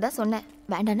சேஃப்டிக்காக தான் சொன்னேன்,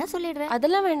 வேண்டாம்னா சொல்லிடுறேன்.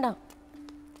 அதெல்லாம் வேண்டாம்.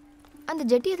 அந்த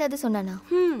ஜெட்டி ஏதாவது சொன்னானா?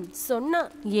 சொன்னா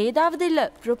ஏதாவது இல்ல,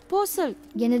 ப்ரொபோசல்.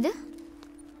 என்னது?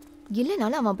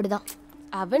 இல்லனாலும் அவன் அப்படிதான்.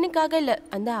 அவனுக்காக இல்ல,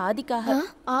 அந்த ஆதிக்காக.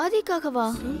 ஆதிக்காகவா?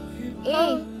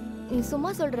 ஏய் நீ சும்மா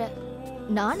சொல்ற,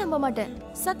 நான் நம்ப மாட்டேன்.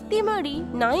 சத்தியமாடி,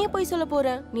 நான் ஏன் போய் சொல்ல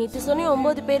போறேன்? நேத்து சொன்ன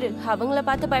 9 பேரு, அவங்கள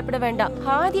பார்த்து பயப்பட வேண்டாம்,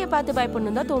 ஆதியை பார்த்து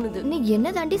பயப்படணும் தான் தோணுது. நீ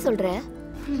என்ன தாண்டி சொல்ற?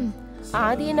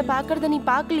 ஆதி என்ன பாக்குறத நீ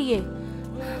பாக்கலையே,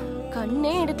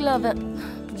 கண்ணே எடுக்கல. அவன்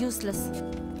யூஸ்லெஸ்.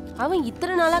 அவன்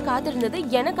இத்தனை நாளா காத்திருந்தது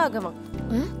எனக்காகவான்.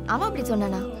 அவன் அப்படி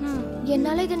சொன்னானா?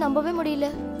 என்னால இதை நம்பவே முடியல.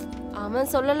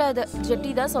 அவன் சொல்லல, அத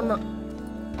ஜெட்டி தான் சொன்னான்.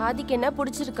 ஆதிக்கு என்ன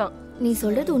பிடிச்சிருக்கான். நீ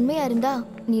சொல்றது உண்மையா இருந்தா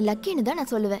நீ லக்கின்னு தான்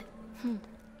நான் சொல்லுவேன்.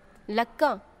 லக்கா?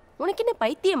 உனக்கு என்ன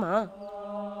பைத்தியமா?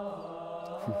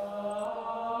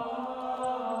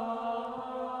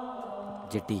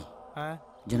 ஜெட்டி,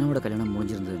 ஜனாவோட கல்யாணம்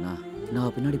முடிஞ்சிருந்ததுன்னா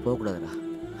நான் பின்னாடி போக கூடாதுடா.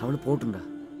 அவளை போட்டுண்டா.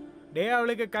 டே,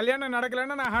 அவளுக்கு கல்யாணம்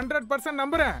நடக்கலன்னா நான் 100%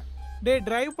 நம்புறேன். டேய்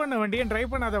டிரைவ் பண்ண வண்டியும்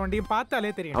டிரைவ் பண்ணாத வண்டியும் பார்த்தாலே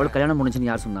தெரியும். அவளுக்கு கல்யாணம் முடிஞ்சுன்னு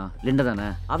யார் சொன்னா? லிண்டா தானே.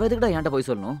 அவ எதுக்குடா என்கிட்ட போய்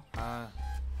சொல்லணும்?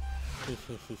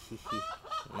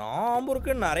 நான்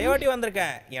ஊருக்கு நிறைய வாட்டி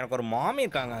வந்திருக்கேன். எனக்கு ஒரு மாமி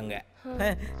இருக்காங்க அங்கே.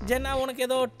 ஜென்னா உனக்கு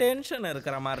ஏதோ டென்ஷன்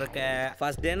இருக்கிற மாதிரி இருக்க.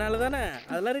 ஃபர்ஸ்ட் டேனால தானே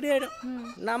அதெல்லாம் ரெடி ஆகிடும்.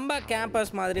 நம்ம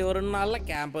கேம்பஸ் மாதிரி ஒரு நல்ல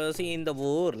கேம்பஸ் இந்த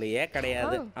ஊர்லயே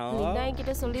கிடையாது.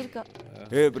 கிட்ட சொல்லியிருக்கா.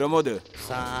 ஏய் பிரமோத்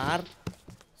சார்,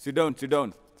 சிட்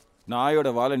டவுன். நாயோட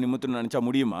வாழை நிமித்தம் நினைச்சா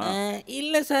முடியுமா?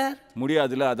 இல்ல சார்,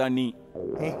 முடியாதுல. அதான் நீ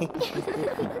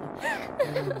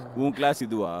உன் கிளாஸ்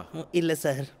இதுவா? இல்ல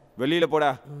சார். வெளியில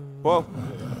போடா போ.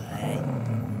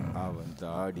 அவன்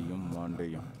தாடியும்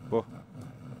மாண்டையும் போ.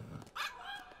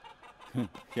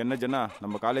 என்ன ஜன்னா,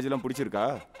 நம்ம காலேஜ்லாம் பிடிச்சிருக்கா?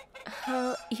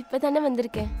 இப்பதானே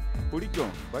வந்திருக்கேன்.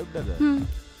 பிடிக்கும், பயப்படாத.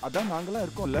 அதான் நாங்களாம்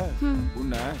இருக்கோம்ல.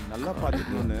 உன்னை நல்லா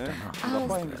பார்த்துக்கணும்னு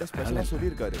அப்பா என்கிட்ட ஸ்பெஷலா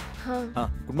சொல்லியிருக்காரு.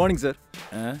 Good morning sir.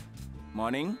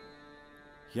 மார்னிங்.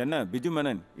 என்ன பிஜு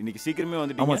மேனன், இன்னைக்கு சீக்கிரமே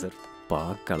வந்துட்டீங்க? ஆமாம் சார்.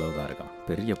 பார்க்க அளவு தான் இருக்கான்.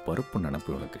 பெரிய பருப்பு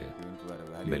நினப்பு உனக்கு.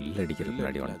 பெல் அடிக்கிறதுக்கு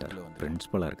முன்னாடி வந்துட்டார்.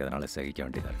 பிரின்ஸ்பலாக இருக்கிறதுனால சகிக்க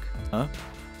வேண்டியதாக இருக்கு.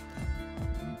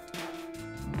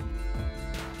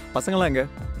 பசங்களாம் எங்க?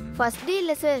 ஃபர்ஸ்ட் டே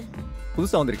இல்ல சார்.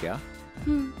 புதுசா வந்திருக்கியா?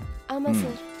 ஆமா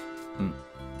சார்.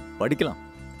 படிக்கலாம்.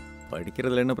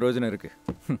 படிக்கிறதுல என்ன பிரயோஜனம் இருக்கு?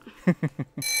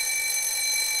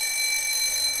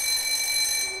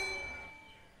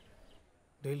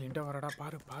 டேய் லிண்டா வரடா,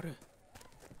 பாரு.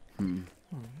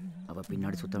 அவ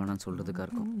பின்னாடி சுத்த வேணாம்னு சொல்றதுக்கா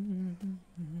இருக்கும்.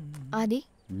 ஆதி,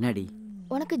 என்னடி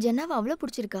உனக்கு ஜென்னாவை அவ்வளோ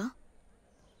பிடிச்சிருக்கா?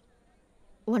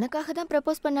 உனக்காக தான்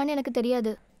ப்ரப்போஸ் பண்ணான்னு எனக்கு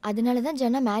தெரியாது. அதனால தான்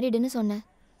ஜென்னா மேரிடுன்னு சொன்னேன்.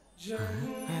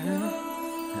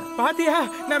 பாத்தியா,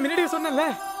 நான் முன்னாடியே சொன்னேன்ல.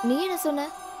 நீ என்ன சொன்ன?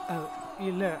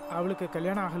 இல்ல, அவளுக்கு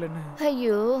கல்யாணம் ஆகலன்னு.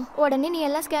 ஐயோ, உடனே நீ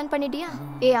எல்லாம் ஸ்கேன் பண்ணிட்டியா?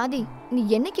 ஆதி, நீ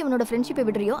என்னைக்கு இவனோட ஃப்ரெண்ட்ஷிப்பை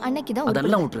விடுறியோ அன்னைக்கு தான்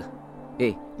அதெல்லாம் விட்டுரு.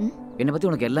 ஏய், என்னை பத்தி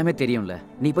உனக்கு எல்லாமே தெரியும்ல.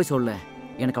 நீ போய் சொல்ல,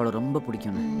 எனக்கு அவளை ரொம்ப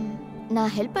பிடிக்கும்.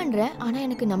 நான் ஹெல்ப் பண்றேன், ஆனா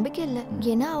எனக்கு நம்பிக்கை இல்லை.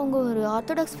 ஏன்னா அவங்க ஒரு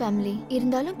ஆர்த்தடாக்ஸ் ஃபேமிலி.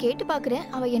 இருந்தாலும் கேட்டு பாக்குறேன்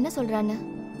அவ என்ன சொல்றான்னு.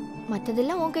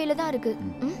 மத்ததெல்லாம் உன் கையில தான் இருக்கு.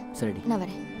 சரிடி, நான்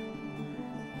வரேன்.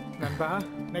 நண்பா,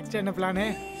 நெக்ஸ்ட் என்ன பிளானு?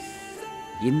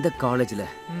 இந்த காலேஜ்ல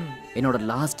என்னோட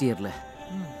லாஸ்ட் இயர்ல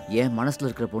என் மனசுல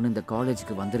இருக்கிற பொண்ணு இந்த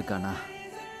காலேஜுக்கு வந்திருக்கானா,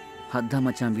 அதான்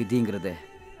மச்சான் விதிங்கிறத.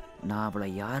 நான் அவளை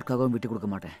யாருக்காகவும் விட்டு கொடுக்க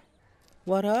மாட்டேன்.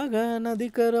 வராக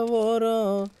நதிக்கர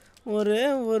ஓரம் ஒரே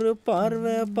ஒரு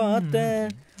பார்வை பார்த்தேன்.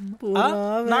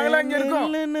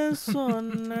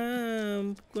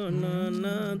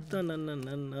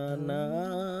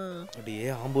 அப்படியே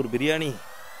ஆம்பூர் பிரியாணி.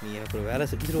 நீ எனக்கு ஒரு வேலை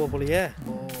செஞ்சிருவா போலயே.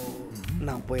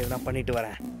 நான் போய் எதனா பண்ணிட்டு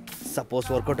வரேன்.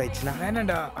 சப்போஸ் ஒர்க் அவுட் ஆயிடுச்சுன்னா.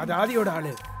 வேணாண்டா, அது ஆதியோட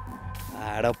ஆளு.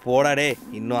 அட போடாடே,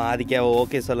 இன்னும் ஆதிக்காவை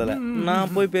ஓகே சொல்லலை.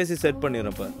 நான் போய் பேசி செட்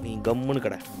பண்ணிடுறப்ப நீ கம்முன்னு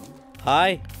கடை.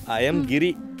 ஹாய், ஐ எம்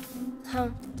கிரி.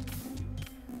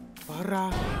 பாரா,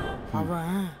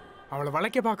 அவன் அவளை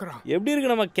வளைக்க பார்க்கறான். எப்படி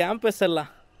இருக்கு நம்ம கேம்பஸ் எல்லாம்?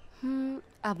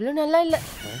 அவ்வளோ நல்லா இல்லை.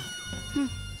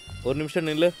 ஒரு நிமிஷம்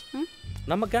நில்லு.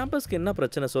 நம்ம கேம்பஸ்க்கு என்ன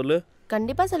பிரச்சனை சொல்லு.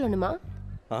 கண்டிப்பா சொல்லணுமா?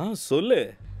 சொல்லு.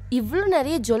 இவ்வளோ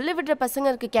நிறைய ஜொல்ல விடுற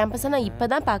பசங்க இருக்க கேம்பஸை நான்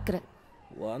இப்பதான் பார்க்குறேன்.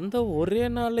 வந்த ஒரே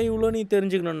நாளில் இவ்வளோ நீ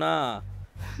தெரிஞ்சுக்கணும்னா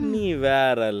நீ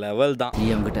வேற லெவல் தான். நீ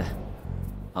அவங்கிட்ட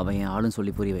அவன் என் ஆளுன்னு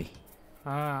சொல்லி புரிய வை.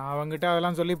 அவங்கிட்ட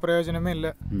அதெல்லாம் சொல்லி பிரயோஜனமே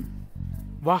இல்லை.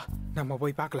 வா, நம்ம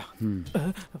போய் பார்க்கலாம்.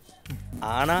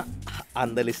 ஆனா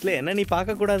அந்த லிஸ்ட்ல என்ன நீ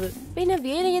பார்க்க கூடாது. பின்ன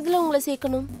வேற எதுல உங்களை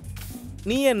சேர்க்கணும்?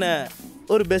 நீ என்ன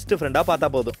ஒரு பெஸ்ட் ஃப்ரெண்டா பார்த்தா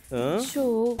போதும். ஷோ,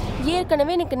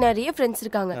 ஏற்கனவே எனக்கு நிறைய ஃப்ரெண்ட்ஸ்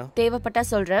இருக்காங்க. தேவைப்பட்டா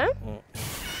சொல்றேன்.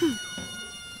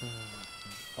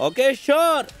 Okay,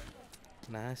 sure.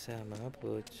 நாசமா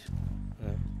போச்சு.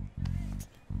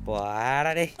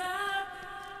 போடா.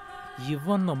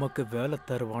 இவன் நமக்கு வேலை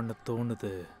தருவான்னு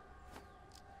தோணுது.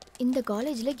 இந்த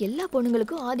காலேஜ்ல எல்லா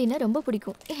பொண்ணுங்களுக்கும் ஆதினா ரொம்ப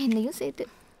பிடிக்கும், என்னையும் சேர்த்து.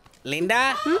 லிண்டா,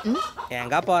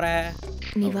 எங்க போற?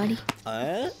 நீ வாடி.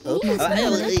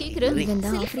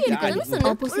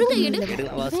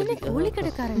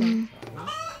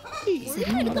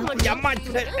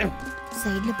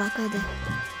 சைட்ல பாக்காத,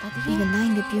 இவன் தான்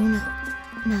இங்க பியூனா.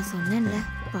 நான் சொன்னேன்ல,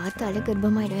 பார்த்தாலே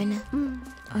கர்ப்பமாயிடுவேன்னு.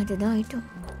 அதுதான் ஆயிட்டோம்.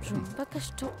 ரொம்ப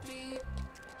கஷ்டம்.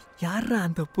 யாரா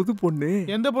அந்த புது பொண்ணு?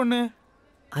 எந்த பொண்ணு?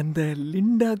 அந்த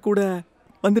லிண்டா கூட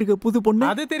வந்திருக்க புது பொண்ணு.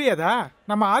 அது தெரியாதா?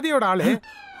 நம்ம ஆதியோட ஆளு.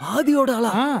 ஆதியோட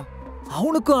ஆளா?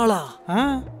 அவனுக்கும் ஆளா?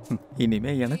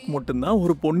 இனிமே எனக்கு மட்டும்தான்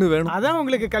ஒரு பொண்ணு வேணும். அதான்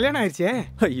உங்களுக்கு கல்யாணம் ஆயிடுச்சே.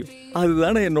 ஐயோ,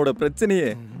 அதுதானே என்னோட பிரச்சனையே.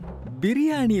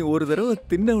 பிரியாணி ஒரு தடவை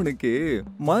தின்னவனுக்கு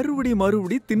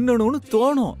மறுபடி தின்னணும்னு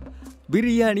தோணும்.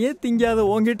 பிரியாணியே திங்காத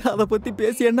உங்ககிட்ட அதை பத்தி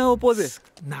பேசி என்ன போகுது?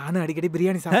 நானும் அடிக்கடி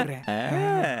பிரியாணி சாப்பிடுறேன்.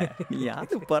 நீ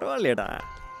அது பரவாயில்லையடா.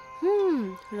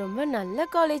 ரொம்ப நல்ல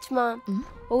காலேஜ்மா.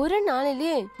 ஒரு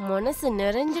நாளிலே மனசு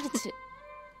நிறைஞ்சிடுச்சு.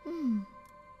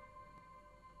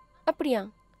 அப்படியா?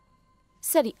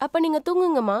 சரி, அப்ப நீங்க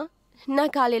தூங்குங்கம்மா.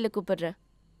 நான் காலையில கூப்பிடுறேன்.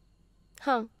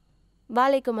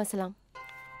 வாலைக்கும் அஸ்ஸலாம்.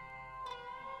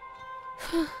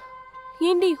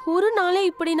 ஏண்டி ஒரு நாளே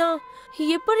இப்படினா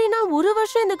எப்படினா ஒரு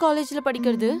வருஷம் இந்த காலேஜ்ல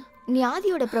படிக்கிறது? நீ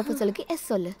ஆதியோட ப்ரொபோசலுக்கு எஸ்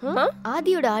சொல்லு.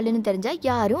 ஆதியோட ஆளுன்னு தெரிஞ்சா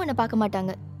யாரும் உன்னை பார்க்க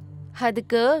மாட்டாங்க.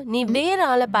 அதுக்கு நீ வேற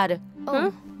ஆளை பாரு.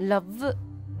 லவ்.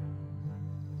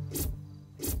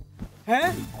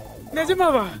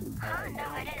 நிஜமாவா?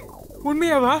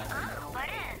 உண்மையாவா?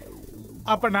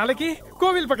 அப்ப நாளைக்கு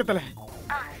கோவில் பக்கத்துல.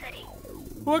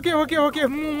 Okay okay okay.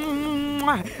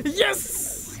 எஸ்.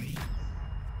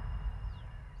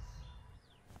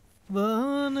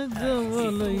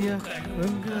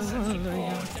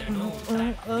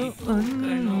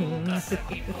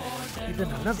 இதை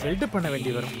நல்லா வெல்ட் பண்ண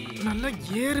வேண்டி வரும். நல்லா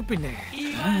ஏறு பின்ன.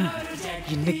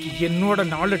 இன்னைக்கு என்னோட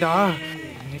நாளுடா.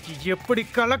 இன்னைக்கு எப்படி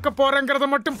கலக்க போறேங்கிறத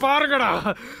மட்டும் பாருங்கடா.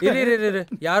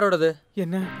 யாரோடது?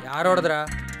 என்ன யாரோடதுடா?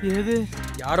 ஏது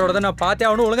யாரோடது? நான் பார்த்தே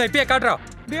அவனு. ஒழுங்கா இப்பயே காட்டுறா.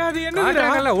 அது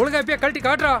என்ன? ஒழுங்கா இப்பயே கழட்டி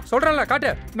காட்டுறா. சொல்றேன்ல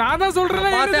காட்டு. நான் தான்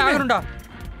சொல்றேன். பார்த்தே ஆகணும்டா.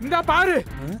 இந்தா பாரு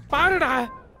பாருடா.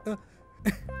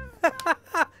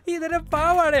 இதென்ன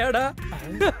பாவாடையாடா?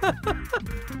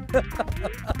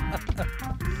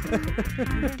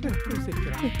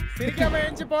 சிரிக்காம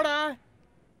ஏஞ்சி போடா.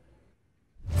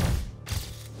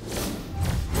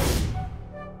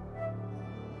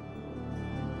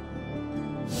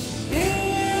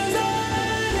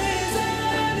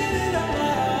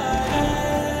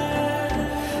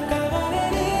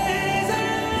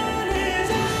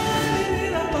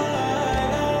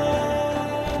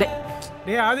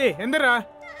 டேய் ஆதி எந்திரா.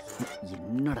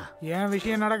 என்னடா ஏன்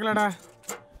விஷயம் நடக்கலடா?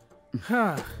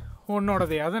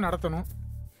 உன்னோடதையாவது நடத்தணும்.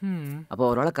 அப்போ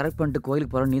ஒரு ஆளை கரெக்ட் பண்ணிட்டு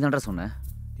கோயிலுக்கு போறோம். நீ தான்டா சொன்ன.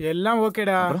 எல்லாம்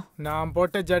ஓகேடா. நான்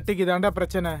போட்ட ஜட்டிக்கு தாண்டா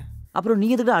பிரச்சனை. அப்புறம் நீ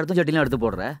எதுக்கு அடுத்த ஜட்டிலாம் எடுத்து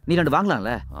போடுற? நீ ரெண்டு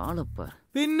வாங்கலாம்ல. ஆளப்பா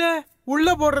பின்ன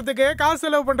உள்ள போடுறதுக்கு காசு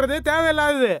செலவு பண்றது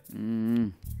தேவையில்லாதது.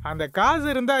 அந்த காசு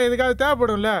இருந்தா எதுக்காவது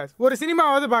தேவைப்படும்ல. ஒரு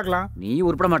சினிமாவது பார்க்கலாம். நீ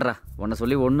உருப்பட மாட்டா. உன்னை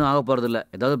சொல்லி ஒன்றும் ஆக போறது இல்ல.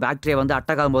 ஏதாவது பாக்டீரியா வந்து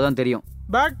அட்டாக் ஆகும் போதுதான் தெரியும்.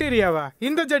 பாக்டீரியாவா?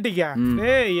 இந்த ஜட்டிக்கா?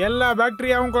 ஏய் எல்லா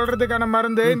பாக்டீரியாவும் கொல்றதுக்கான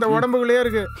மருந்து இந்த உடம்புக்குள்ளே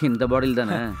இருக்கு. இந்த பாடியில்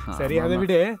தானே. சரி அதை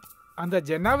விடு. அந்த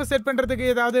ஜென்னாவை செட் பண்றதுக்கு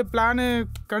ஏதாவது பிளான்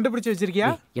கண்டுபிடிச்சு வச்சிருக்கியா?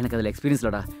 எனக்கு அதுல எக்ஸ்பீரியன்ஸ்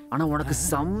இல்லடா. ஆனா உனக்கு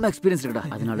செம்ம எக்ஸ்பீரியன்ஸ் இருக்குடா.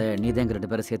 அதனால நீ தான் ரெண்டு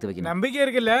பேரை சேர்த்து வைக்கணும். நம்பிக்கை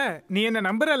இருக்குல்ல? நீ என்ன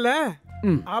நம்புறல்ல?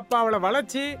 அப்ப அவளை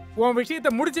வளைச்சி உன்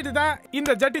விஷயத்தை முடிச்சிட்டு தான்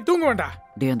இந்த ஜட்டி தூங்க வேண்டாம்.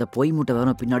 டேய் அந்த பொய் மூட்டை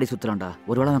வேற பின்னாடி சுத்துறான்டா.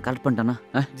 ஒருவேளை அவன் கரெக்ட் பண்ணிட்டானா?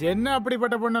 ஜென்னா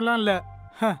அப்படிப்பட்ட பொண்ணெல்லாம் இல்ல.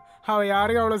 அவ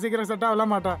யாருக்கும் அவ்வளவு சீக்கிரம் செட் ஆகல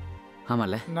மாட்டா.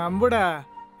 ஆமால நம்புடா.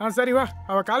 சரி வா.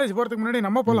 அவ காலேஜ் போறதுக்கு முன்னாடி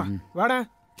நம்ம போலாம். வாடா.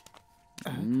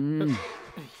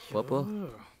 போ.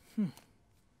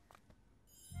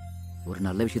 ஒரு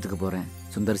நல்ல விஷயத்துக்கு போறேன்.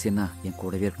 சுந்தர்சின்னா என்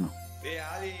கூடவே இருக்கணும்.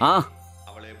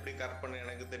 அவளை எப்படி கரெக்ட் பண்ண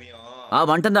எனக்கு தெரியும்.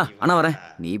 வந்துட்டா. ஆனா வரேன்.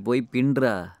 நீ போய்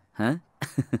பின்றா.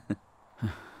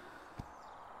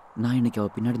 நான் இன்னைக்கு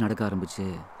அவ பின்னாடி நடக்க ஆரம்பிச்சு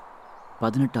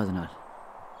 18வது நாள்.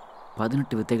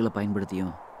 18 வித்தைகளை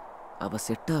பயன்படுத்தியும் அவ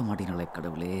செட் ஆக மாட்டேங்கிறாளே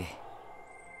கடவுளே.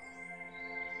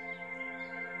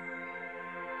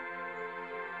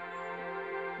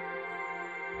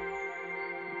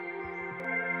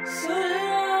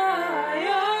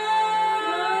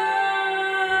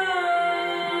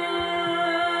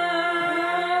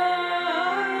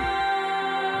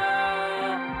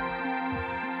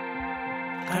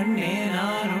 கண்ணே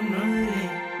நாருன்னுள்ளே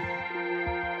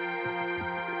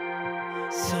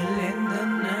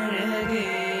சொல்லெந்தன் அழகே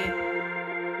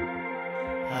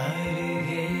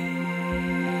அருகே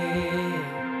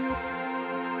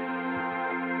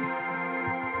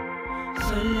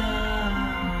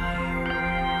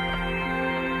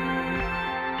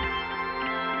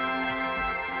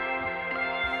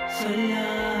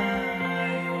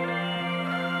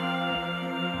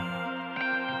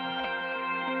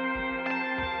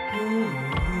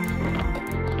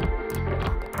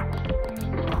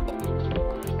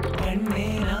கண்ணே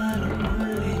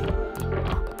நாருன்னுள்ளே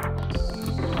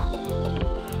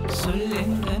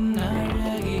சொல்லெந்தன்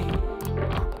அழகே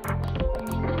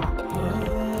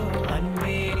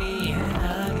அன்பே நீ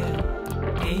எனதாக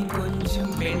ஏன்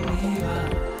கொஞ்சம் பெண்ணே வா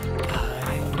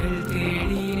காலங்கள்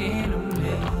தேடினேன்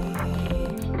உன்னை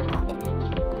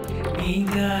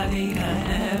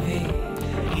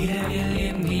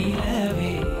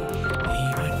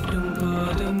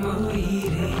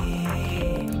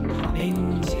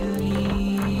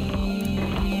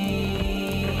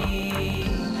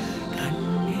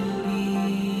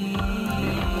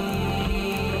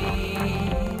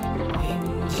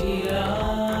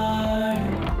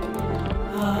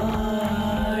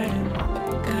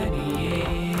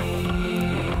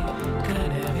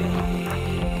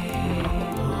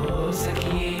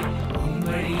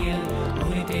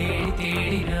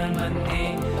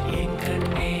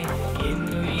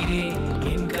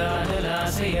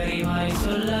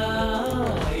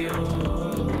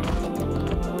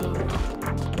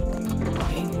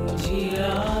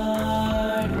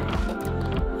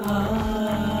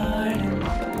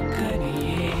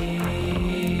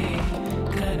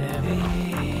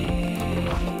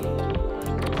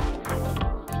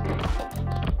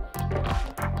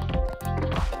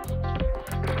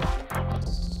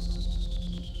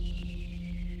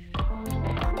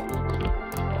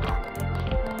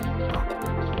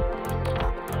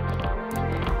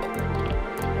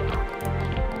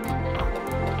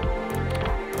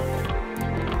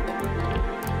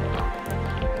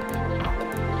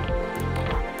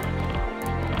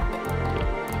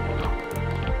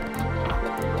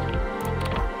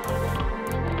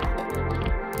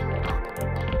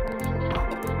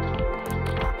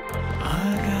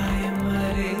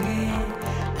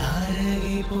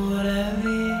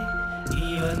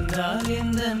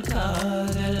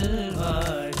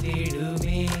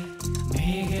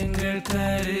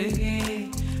அருகே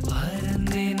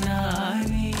பறந்தேன்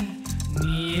நானே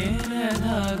நீ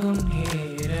எனதாகும்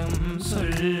நேரம்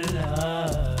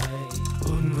சொல்லாய்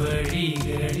உன்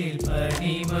வழிகளில்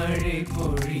பனிமழை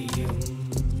பொழியும்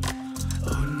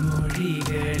உன்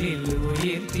மொழிகளில்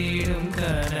உயிர் தேடும்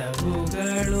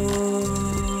கனவுகளோ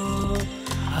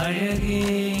அழகே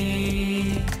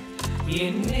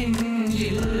என்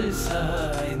நெஞ்சில்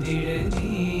சாய்ந்திடு நீ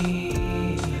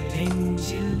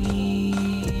நெஞ்சில் நீ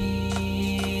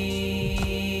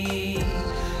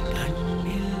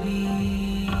கண்ணில் நீ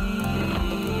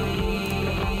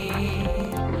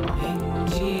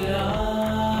நெஞ்சில்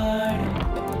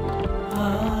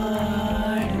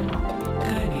ஆடும்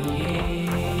கனியே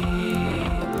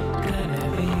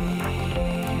கனவே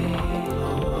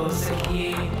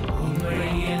ஓசையே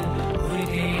உம்மையில் ஒரு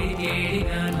தேடி தேடி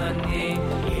நான் வந்தேன்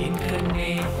என்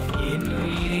கண்ணே என்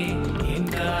உயிரே என்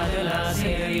காதல்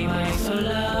ஆசை அறிவாய்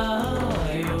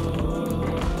சொல்லாயோ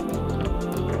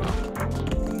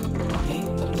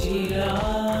நெஞ்சில்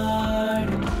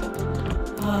ஆடும்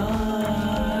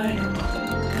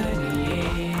கனியே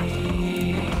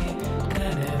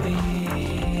கனவே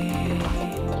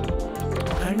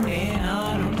கண்ணே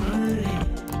நானும் உள்ளே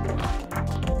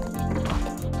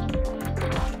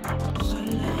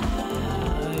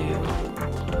சொல்லாயோ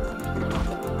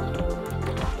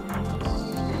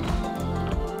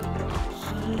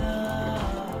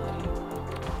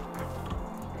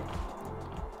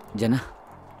ஜனா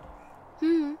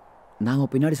நான் உன்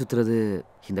பின்னாடி சுற்றுறது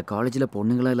இந்த காலேஜில்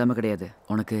பொண்ணுங்களாம் இல்லாமல் கிடையாது.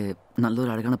 உனக்கு நல்ல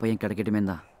ஒரு அழகான பையன் கிடைக்கட்டுமே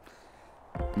தான்.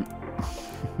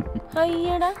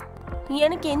 ஐயடா,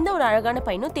 எனக்கு எந்த ஒரு அழகான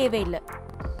பையனும் தேவையில்லை.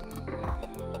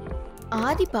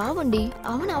 ஆதி பாவண்டி,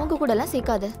 அவன் அவங்க கூட எல்லாம்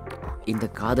சேர்க்காத. இந்த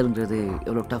காதல்ங்கிறது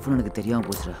எவ்வளோ டஃப்னு எனக்கு தெரியாமல்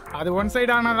போச்சுடா. அது ஒன்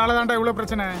சைடு ஆனதால தான்டா இவ்வளவு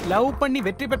பிரச்சனை. லவ் பண்ணி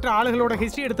வெற்றி பெற்ற ஆளுகளோட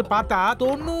ஹிஸ்டரி எடுத்து பார்த்தா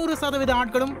 90%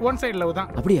 ஆட்களும் ஒன் சைடு லவ்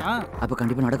தான். அப்படியா? அப்போ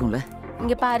கண்டிப்பாக நடக்கும்ல.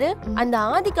 இங்க பாரு, அந்த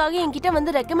ஆதிக்காக என்கிட்ட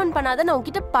வந்து ரெக்கமெண்ட் பண்ணாத நான்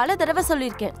உன்கிட்ட பல தடவை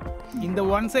சொல்லியிருக்கேன். இந்த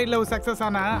ஒன் சைடு லவ் சக்சஸ்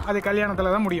ஆனா அது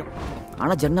கல்யாணத்துல தான் முடியும்.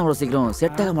 ஆனா ஜன்னா அவ்வளவு சீக்கிரம்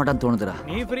செட் ஆக மாட்டான்னு தோணுதுடா.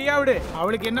 நீ ஃப்ரீயா விடு,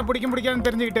 அவளுக்கு என்ன பிடிக்கும் பிடிக்காதுன்னு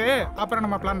தெரிஞ்சுக்கிட்டு அப்புறம்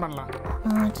நம்ம பிளான் பண்ணலாம்.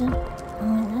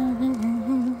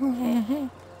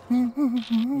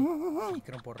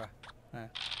 சீக்கிரம் போடுறா.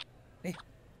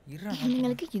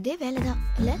 இவங்களுக்கு இதே வேலைதான்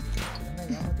இல்ல?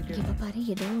 இப்ப பாரு,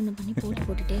 ஏதோ ஒண்ணு பண்ணி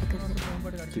போட்டுட்டே இருக்கிறது.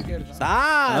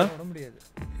 சார்,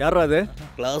 யாரா அது?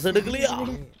 கிளாஸ் எடுக்கலையா?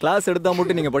 கிளாஸ் எடுத்தா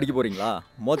மட்டும் நீங்க படிக்க போறீங்களா?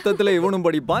 மொத்தத்துல இவனும்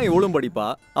படிப்பான் இவளும் படிப்பா.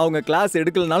 அவங்க கிளாஸ்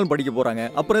எடுக்கலனாலும் படிக்க போறாங்க.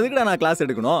 அப்புறம் எதுக்குடா நான் கிளாஸ்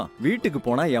எடுக்கணும்? வீட்டுக்கு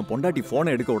போனா என் பொண்டாட்டி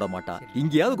போனை எடுக்க விட மாட்டா.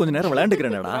 இங்கேயாவது கொஞ்ச நேரம்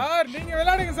விளையாண்டுக்கிறேன்டா. சார், நீங்க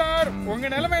விளையாடுங்க சார், உங்க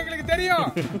நிலைமை எங்களுக்கு தெரியும்.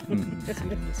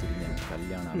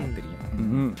 கல்யாணம் தெரியும்.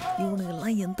 இவனுங்க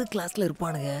எல்லாம் எந்த கிளாஸ்ல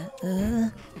இருப்பானுங்க?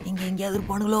 இங்க எங்கேயாவது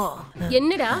இருப்பானுங்களோ?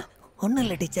 என்னடா? ஒண்ணும்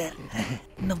இல்ல டீச்சர்,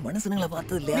 இந்த மனுஷனுங்களை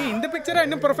பார்த்தது இல்லையா? நீ இந்த பிக்சரை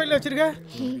இன்னும் ப்ரொஃபைல்ல வச்சிருக்க?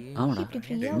 ஆமாடா.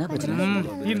 என்ன பிரச்சனை?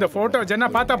 இந்த போட்டோ ஜன்னா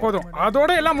பார்த்தா போதும், அதோட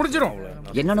எல்லாம் முடிஞ்சிரும்.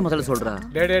 என்னன்னு முதல்ல சொல்றா.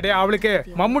 டே அவளுக்கு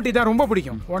மம்முட்டி தான் ரொம்ப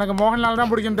பிடிக்கும். உனக்கு மோகன்லால்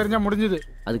தான் பிடிக்கும் தெரிஞ்சா முடிஞ்சது.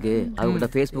 அதுக்கு அவங்ககிட்ட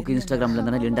ஃபேஸ்புக் இன்ஸ்டாகிராம்ல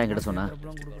இருந்தானே லிண்டா என்கிட்ட சொன்னா.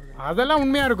 அதெல்லாம்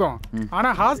உண்மையா இருக்கும். ஆனா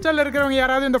ஹாஸ்டல்ல இருக்கிறவங்க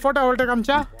யாராவது இந்த போட்டோ அவள்கிட்ட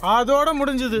காமிச்சா அதோட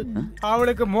முடிஞ்சது.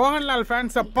 அவளுக்கு மோகன்லால்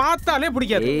ஃபேன்ஸ பார்த்தாலே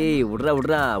பிடிக்காது. ஏய்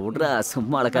விட்றா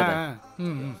சும்மா அழகாத.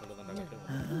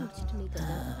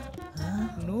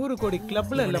 100 கோடி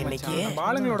கிளப்ல இல்ல மச்சான்,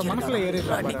 பாலங்களோட மனசுல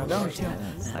ஏறிடுறாங்க. அதான்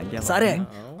விஷயம். சாரே,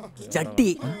 ஜட்டி.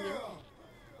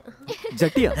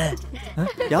 ஜட்டியா?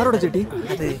 யாரோட ஜட்டி?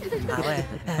 அது அவன்.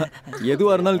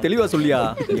 எதுவா இருந்தாலும் தெளிவா சொல்லியா.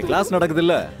 இங்க கிளாஸ் நடக்குது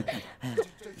இல்ல?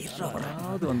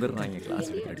 வந்துடுறாங்க கிளாஸ்.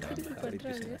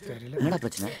 என்னடா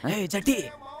பிரச்சனை? ஏய் ஜட்டி,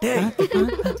 டேய்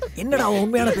என்னடா உன்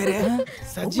உண்மையான பேரு?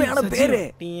 உண்மையான பேரு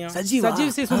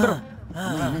சஜீவ் சி சுந்தரம்.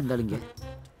 என்ன இருந்தாலுங்க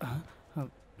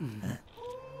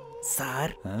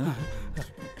சார்,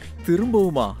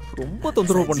 திரும்பவுமா? ரொம்ப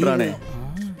தொந்தரவு பண்றானே.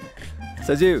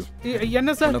 சஜீவ்,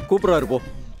 என்ன சார் கூப்பிடுறாரு போ.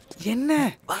 என்ன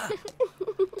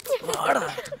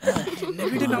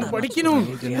வீடு நான் படிக்கணும்.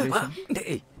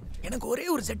 எனக்கு ஒரே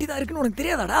ஒரு சட்டி தான் இருக்குன்னு உனக்கு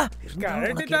தெரியாதாடா?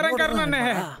 கரெக்ட் தரேன் கர்ணனே.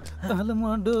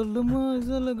 தலமா டோலுமா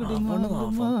சலகுடிமா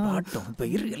பாட்டம். இப்ப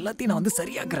இரு, எல்லாத்தையும் நான் வந்து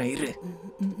சரியாக்குறேன் இரு.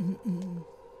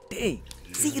 டேய்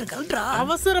சீக்கிரம் கல்ட்ரா.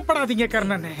 அவசரப்படாதீங்க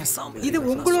கர்ணனே, இது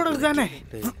உங்களோடது தானே.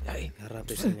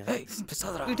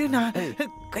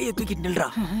 கையை தூக்கிட்டு நில்றா.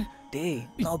 டேய்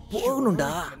நான்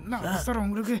போகணும்டா. என்ன அவசரம்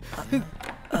உங்களுக்கு?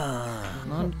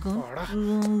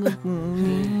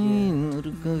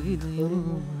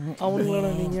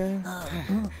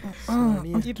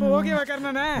 இப்போ ஓகேவா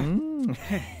கர்ணனே?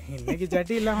 இன்னைக்கு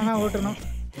ஜட்டி இல்லாம தான் ஓட்டணும்.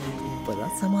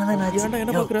 இப்பதான் சமாதானம் ஆச்சு.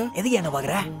 என்ன பாக்குற? எதுக்கு என்ன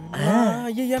பாக்குற?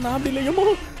 ஐயா நான் அப்படி இல்லையமோ.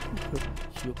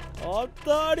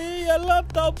 அத்தாடி எல்லாம்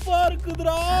தப்பா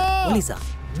இருக்குதுடா. போலீஸா?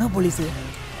 என்ன போலீஸ்?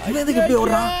 இவன் எதுக்கு இப்படி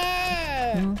ஓடுறான்?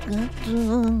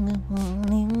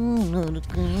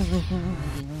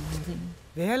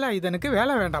 வேலை இதனுக்கு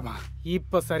வேலை வேண்டாமா?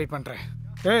 இப்ப சரி பண்றேன்.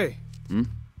 ஏய்,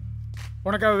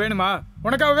 உனக்கு அவ வேணுமா?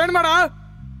 உனக்கு அவ வேணுமாடா?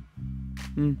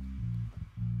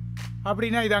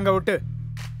 அப்படின்னா இது அங்க ஒட்டு.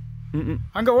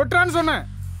 அங்க ஒட்டுறான்னு சொன்னேன்.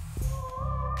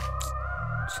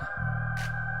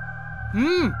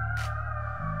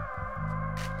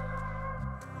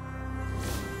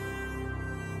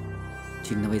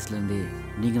 சின்ன வயசுல இருந்தே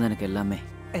நீங்க தான் எனக்கு எல்லாமே.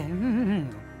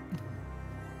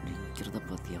 நிக்கிறத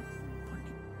பாத்தியா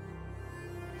பண்ணி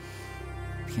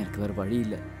எனக்கு வேற வழி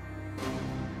இல்லை.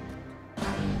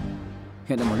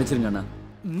 என்ன மன்னிச்சிருங்கண்ணா.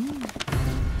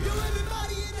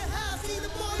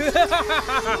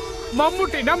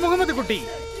 மம்முட்டினா முகமது குட்டி,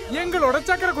 எங்களோட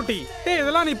சக்கர குட்டி.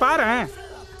 இதெல்லாம் நீ பாரு,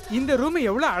 இந்த ரூம்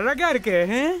எவ்வளவு அழகா இருக்கு.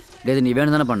 டேய் நீ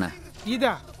வேணும் தானே பண்ண.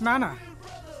 இதா நானா?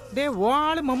 டே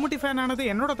ஆளு மம்முட்டி ஃபேன் ஆனது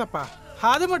என்னோட தப்பா?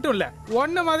 அது மட்டும் இல்ல,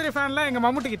 ஒன்ன மாதிரி ஃபேன்லாம் எங்க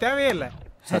மம்முட்டிக்கு தேவையே இல்ல.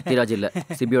 சத்யராஜ் இல்ல,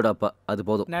 சிபியோட அப்பா, அது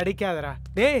போதும். நடிக்காதடா.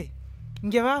 டேய்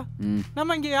இங்க வா,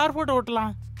 நம்ம இங்க யார் போட்டோ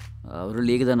ஓட்டலாம்? அவரு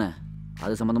லீக் தானே,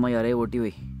 அது சம்பந்தமா யாரையே ஓட்டி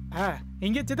வை.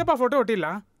 இங்க சித்தப்பா போட்டோ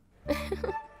ஓட்டிடலாம்.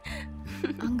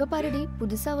 அங்க பாருடி,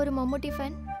 புதுசா ஒரு மம்முட்டி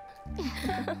ஃபேன்.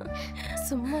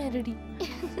 சும்மா இருடி.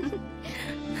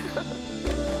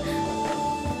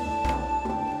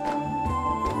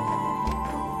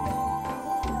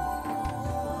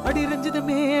 அடி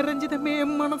ரஞ்சிதமே ரஞ்சிதமே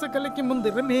மனச கலைக்கு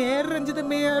முந்திரமே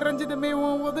ரஞ்சிதமே ரஞ்சிதமே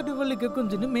உதடு வலிக்கு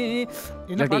கொஞ்சமே.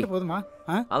 என்ன பாட்டு போதுமா?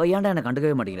 அவ ஏன்டா என்ன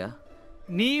கண்டுக்கவே மாட்டேங்கிறா?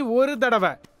 நீ ஒரு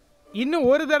தடவை, இன்னும்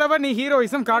ஒரு தடவை நீ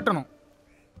ஹீரோயிசம் காட்டணும்.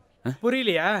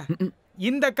 புரியலையா?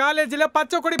 இந்த காலேஜ்ல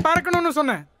பச்சை கொடி பறக்கணும்னு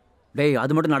சொன்னேன். டேய்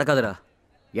அது மட்டும் நடக்காதுடா.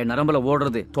 என் நரம்புல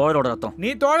ஓடுறது தோழரோட ரத்தம்.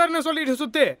 நீ தோழர்னு சொல்லிட்டு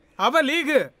சுத்து. அவ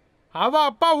லீகு, அவ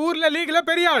அப்பா ஊர்ல லீக்ல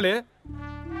பெரிய ஆளு.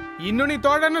 இன்னும் நீ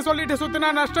தோழர்னு சொல்லிட்டு சுத்தினா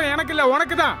நஷ்டம் எனக்கு இல்ல,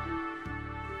 உனக்கு தான்.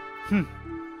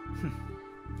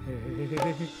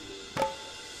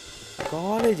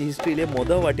 காலேஜ் ஹிஸ்டரியிலே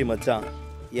வாட்டி மச்சான்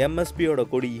எம்எஸ்பியோட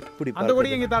கொடி இப்படி அந்த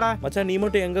கொடி எங்க தாடா? மச்சான் நீ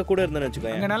மட்டும் எங்க கூட இருந்தேன்னு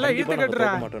வெச்சுக்கோ. அங்க நல்லா ஈட்டு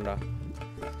கட்டறா. மாட்டேன்டா.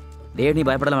 டேய் நீ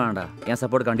பயப்படல வேண்டாம்டா, என்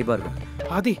சப்போர்ட் கண்டிப்பா இருக்கும்.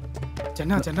 ஆதி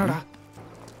சென்னடா.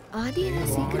 ஆதி என்ன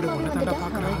சீக்கிரமா வந்துடா?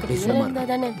 இதுல இருந்தா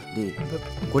தானே. டேய்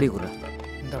கொடி குறா.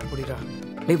 இந்த புடிடா.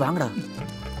 டேய் வாங்கடா.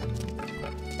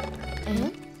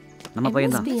 நம்ம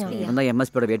பையன் தான். இவன் தான்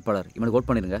எம்எஸ்பியோட வேட்பாளர். இவனுக்கு ஓட்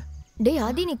பண்ணிருங்க. டேய்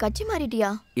ஆதி நீ கட்சி மாறிட்டியா?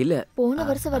 இல்ல, போன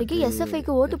வருஷம் வரைக்கும்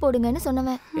எஸ்எஃப்ஐக்கு ஓட்டு போடுங்கன்னு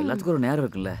சொன்னவன். எல்லாத்துக்கும் ஒரு நேரம்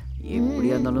இருக்குல்ல.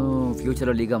 எப்படியா இருந்தாலும்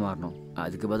ஃபியூச்சர்ல லீகா மாறணும்.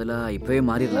 அதுக்கு பதிலா இப்பவே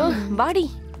மாறிடலாம். வாடி.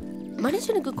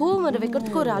 மனுஷனுக்கு கோவம் வர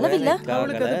வைக்கிறதுக்கு ஒரு அளவு இல்ல.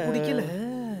 அவளுக்கு அது பிடிக்கல.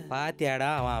 பாத்தியாடா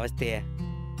அவன் அவஸ்தைய.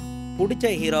 பிடிச்ச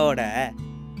ஹீரோவோட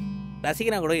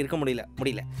ரசிகனா கூட இருக்க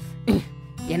முடியல.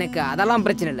 எனக்கு அதெல்லாம்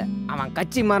பிரச்சனை இல்லை. அவன்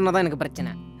கட்சி மாறினதான் எனக்கு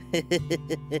பிரச்சனை.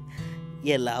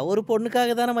 எல்லாம் ஒரு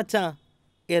பொண்ணுக்காக தானே மச்சான்.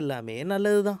 எல்லாமே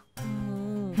நல்லதுதான்.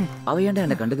 அவ ஏன்டா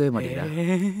என்ன கண்டுக்கவே மாட்டேங்கிறா?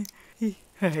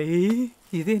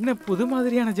 இது என்ன புது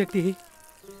மாதிரியான ஜட்டி?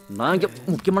 நான் இங்க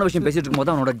முக்கியமான விஷயம் பேசிட்டு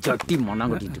இருக்கும்போது அவனோட ஜட்டி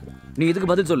மண்ணாங்கட்டிட்டு. நீ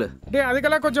இதுக்கு பதில் சொல்லு. டேய்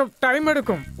அதுக்கெல்லாம் கொஞ்சம் டைம்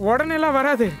எடுக்கும், உடனே எல்லாம்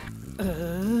வராது.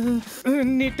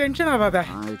 நீ டென்ஷன் ஆகாத.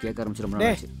 அது கேட்க ஆரம்பிச்சிடும்.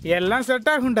 எல்லாம்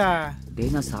செட் ஆகும்டா.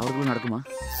 டேய் நான் சாவறதுக்குள்ள நடக்குமா?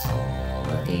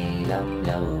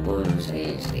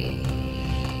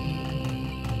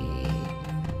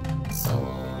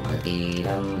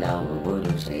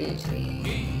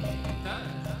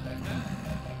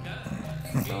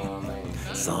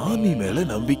 சாமி மேல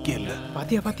நம்பிக்கை இல்ல,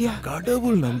 பாத்தியா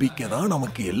கடவுள் நம்பிக்கை தான்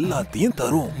நமக்கு எல்லாத்தையும்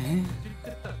தரும்.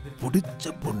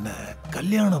 பிடிச்ச பொண்ண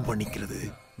கல்யாணம் பண்ணிக்கிறது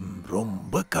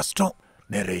ரொம்ப கஷ்டம்.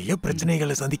 நிறைய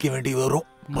பிரச்சனைகளை சந்திக்க வேண்டி வரும்.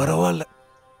 பரவாயில்ல,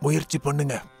 முயற்சி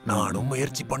பண்ணுங்க. நானும்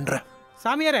முயற்சி பண்றேன்.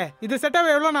 சாமியாரே இது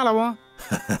செட்டாக எவ்வளவு நாள் ஆகும்?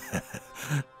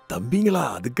 தம்பிங்களா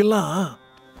அதுக்கெல்லாம்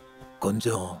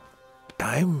கொஞ்சம்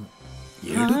டைம்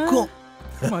எடுக்கும்.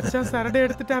 மச்சான் சரடை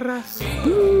எடுத்துட்டாரா?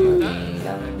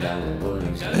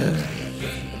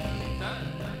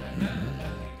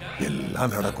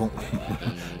 எல்லாம் நடக்கும்.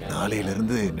 நாளையில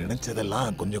இருந்து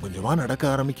நினைச்சதெல்லாம் கொஞ்சம் கொஞ்சமா நடக்க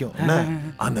ஆரம்பிக்கும்.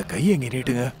 அந்த கையை எங்க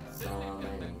நீட்டுங்க.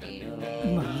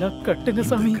 நல்லா கட்டுங்க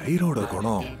சாமி. கயிறோட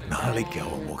குணம் நாளைக்கு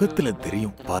அவன் முகத்துல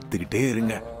தெரியும். பார்த்துக்கிட்டே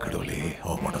இருங்க. கடவுளே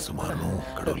அவ மனசு மாறணும்.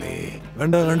 கடவுளே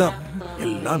வேண்டாம்,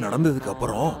 எல்லாம் நடந்ததுக்கு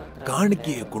அப்புறம்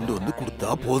காணிக்கையை கொண்டு வந்து கொடுத்தா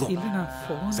போதும்.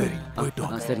 சரி போயிட்டு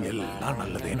வாங்க. சரி எல்லாம்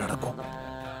நல்லதே நடக்கும்.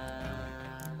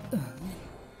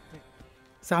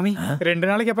 சாமி 2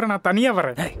 நாளைக்கு அப்புறம் நான் தனியா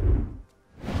வரேன்.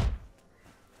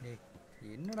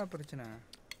 என்னடா பிரச்சனை?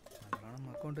 நம்ம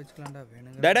அக்கவுண்ட் வச்சுக்கலாம்டா.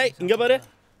 வேணுங்க. டேய் இங்க பாரு.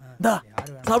 டா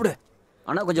சாப்பிடு.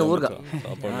 அண்ணா கொஞ்சம் ஊர்கா.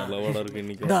 சாப்பாடு நல்லவாடா இருக்கு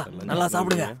இன்னைக்கு. டா நல்லா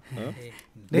சாப்பிடுங்க.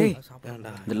 டேய்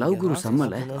இந்த லவ் குரு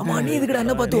சம்மல. அம்மா நீ இதுக்குடா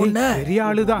என்ன பார்த்து ஒண்ணே? பெரிய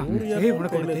ஆளுதான். ஏய்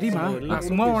உனக்கு ஒண்ணு தெரியுமா? நான்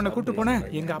சும்மா உன்னை கூட்டி போனேன்.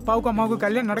 எங்க அப்பாவுக்கும் அம்மாவுக்கும்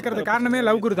கல்யாணம் நடக்கிறது காரணமே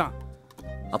லவ் குரு தான்.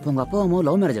 அப்ப உங்க அப்பா அம்மா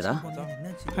லவ் மேரேஜடா?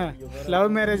 லவ்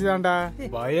மேரேஜ் தான்டா.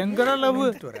 பயங்கர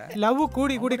லவ்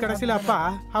கூடி கூடி கடைசியில அப்பா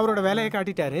அவரோட வேலையை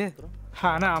காட்டிட்டாரு.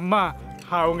 ஆனா அம்மா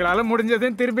அவங்களால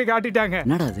முடிஞ்சதையும் திருப்பி காட்டிட்டாங்க.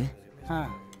 என்னடா அது?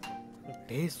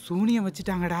 டேய் சூனியம்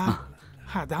வச்சுட்டாங்கடா.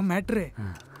 அதான் மேட்ரு.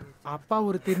 அப்பா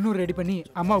ஒரு திருநூறு ரெடி பண்ணி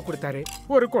அம்மாவுக்கு கொடுத்தாரு,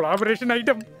 ஒரு கொலாபரேஷன்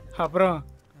ஐட்டம். அப்புறம்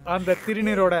அந்த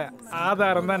திருநீரோட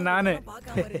ஆதாரம் தான் நானு.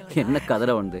 என்ன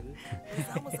கதற வந்து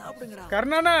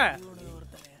கர்ணாண்ணா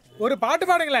ஒரு பாட்டு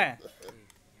பாடுங்களேன்.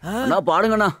 நான்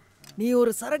பாடுங்கண்ணா. நீ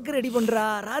ஒரு சரக்கு ரெடி பண்றா,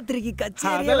 ராத்திரிக்கு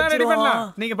கச்சேரி அதெல்லாம் ரெடி பண்ணலாம்.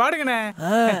 நீங்க பாடுங்கண்ணே.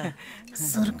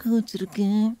 சரக்கு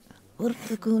வச்சிருக்கேன்,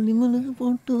 ஒருத்த கோழி மிளகு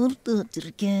போட்டு ஒருத்த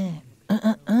வச்சிருக்கேன்.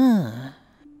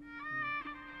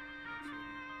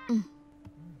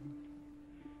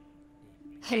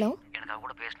 ஹலோ, எனக்கு அவ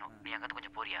கூட பேசணும். நீ அங்க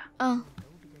கொஞ்சம் போறியா?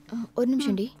 ஒரு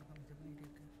நிமிஷம் டி.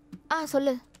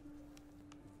 சொல்லு.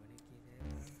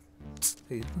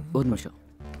 ஒரு நிமிஷம்,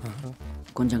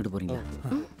 கொஞ்சம் அங்கிட்டு போறீங்களா?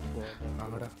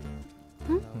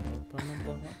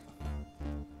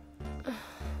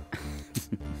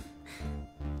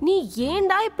 நீ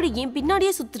ஏன்டா இப்படி என்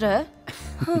பின்னாடியே சுத்துற?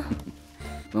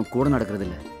 உன் கூட நடக்கிறது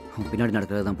இல்ல, உன் பின்னாடி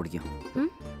நடக்கிறது தான் பிடிக்கும்.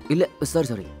 இல்ல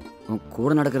சாரி, உன்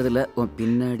கூட நடக்கிறது இல்ல, உன்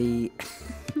பின்னாடி.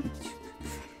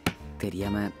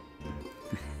 தெரியாம.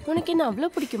 உனக்கு என்ன அவ்வளோ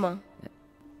பிடிக்குமா?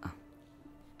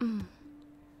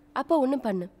 அப்போ ஒன்று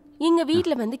பண்ணு, எங்க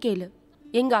வீட்டில் வந்து கேளு.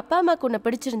 எங்க அப்பா அம்மாக்கு உன்னை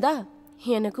பிடிச்சிருந்தா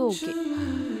எனக்கு ஓகே.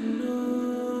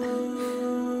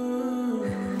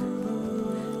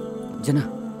 ஜனா,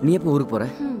 நீ எப்போ ஊருக்கு போற?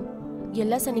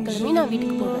 எல்லா சனிக்கிழமையும் நான்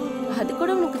வீட்டுக்கு போவேன். அது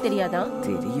கூட உனக்கு தெரியாதா?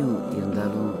 தெரியும்,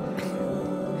 இருந்தாலும்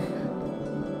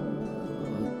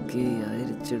ஓகே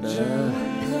ஆயிருச்சுடா.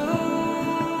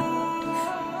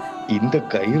 இந்த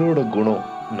கயிறோட குணம்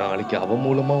நாளைக்கு அவ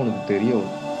மூலமா உனக்கு தெரியும்.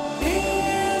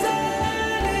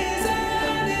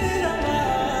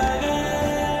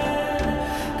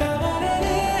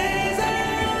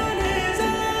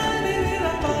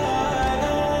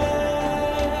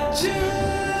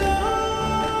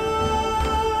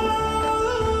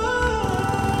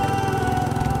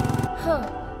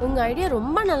 உங்க ஐடியா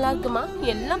ரொம்ப நல்லா இருக்குமா?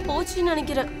 எல்லாம் போச்சுன்னு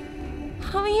நினைக்கிறேன்.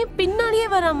 அவன் ஏன் பின்னாடியே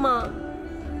வராமா?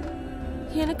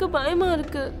 எனக்கு பயமா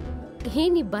இருக்கு.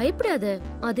 நீ பயப்படாத.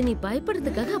 அது நீ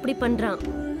பயப்படுறதுக்காக அப்படி பண்றான்.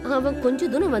 அவன் கொஞ்ச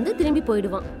தூரம் வந்து திரும்பி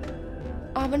போயிடுவான்.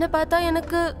 அவனை பார்த்தா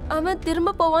எனக்கு அவன்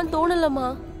திரும்ப போவான்னு தோணலமா.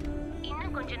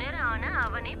 இன்னும் கொஞ்ச நேரம் ஆனா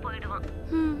அவனே போயிடுவான்.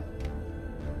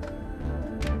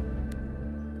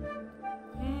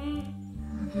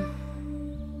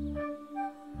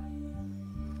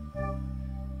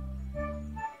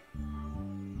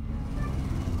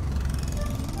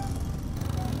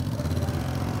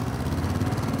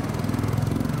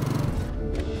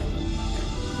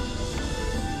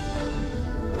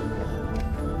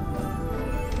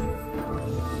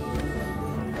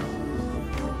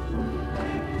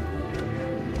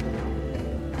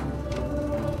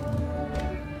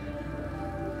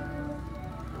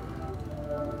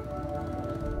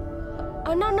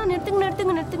 அண்ணா அண்ணா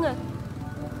நிறுத்துங்க.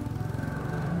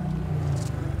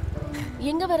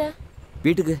 எங்க வர?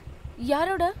 வீட்டுக்கு.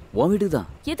 யாரோட? உன் வீட்டுக்கு தான்.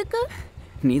 எதுக்கு?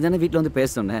 நீ தானே வீட்டில் வந்து பேச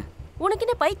சொன்ன. உனக்கு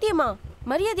என்ன பைத்தியமா?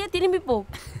 மரியாதையா திரும்பி போ.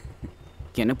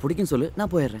 என்ன பிடிக்கும் சொல்லு,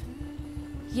 நான் போயிடுறேன்.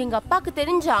 எங்க அப்பாக்கு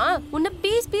தெரிஞ்சா உன்னை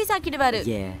பீஸ் ஆக்கிடுவாரு.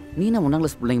 நீ நான் 1ஆம்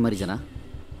கிளாஸ் பிள்ளைங்க மாதிரி ஜனா.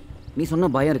 நீ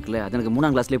சொன்ன பயம் இருக்குல்ல, அது எனக்கு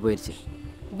 3ஆம் கிளாஸ்லேயே போயிடுச்சு.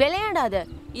 விளையாடாத,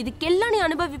 இதுக்கெல்லாம் நீ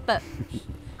அனுபவிப்ப.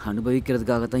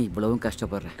 அனுபவிக்கிறதுக்காகத்தான் இவ்வளவும்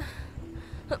கஷ்டப்படுறேன்.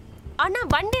 அண்ணா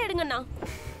வண்டி எடுங்கண்ணா.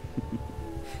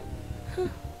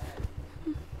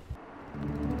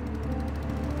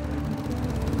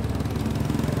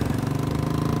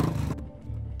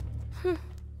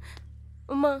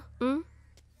 அம்மா,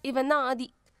 இவன் தான் ஆதி.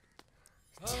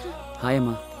 ஹாய்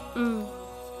அம்மா.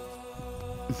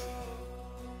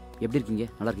 எப்படி இருக்கீங்க?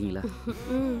 நல்லா இருக்கீங்களா?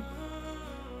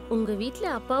 உங்க வீட்ல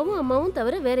அப்பாவும் அம்மாவும்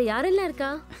தவிர வேற யாரெல்லாம் இருக்கா?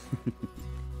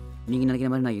 நீங்க நினைக்கிற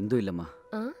மாதிரி நான் இந்து இல்லம்மா.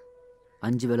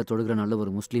 5 வேளை தொழுகிற நல்ல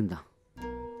ஒரு முஸ்லீம் தான்.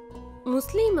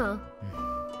 முஸ்லீமா?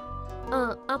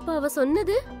 அப்ப அவ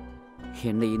சொன்னது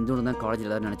என்ன இந்துன்னு தான் காலேஜில்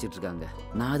எல்லாரும் நினைச்சிட்டு இருக்காங்க.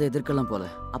 நான் அதை எதிர்க்கலாம் போல.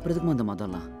 அப்புறம் எதுக்குமா அந்த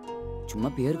மதம்லாம்? சும்மா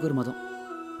பேருக்கு ஒரு மதம்.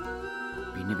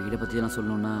 பின்ன வீடை பற்றி நான்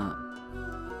சொல்லணும்னா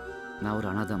நான் ஒரு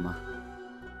அனாதம்மா.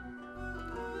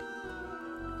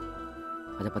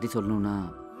 அதை பற்றி சொல்லணும்னா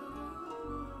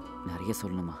நிறைய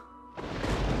சொல்லணுமா.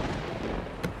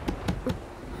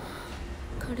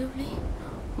 கடவுளே,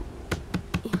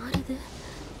 யார் இது?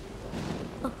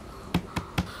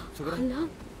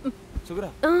 சுகரா,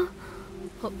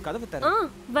 கதவு தர.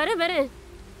 வரேன்.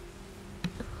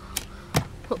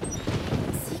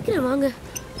 சீக்கிரம் வாங்க.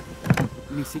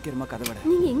 நீ சீக்கிரமா கதவட.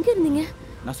 நீங்க எங்க இருந்தீங்க?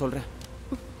 நான் சொல்றேன்.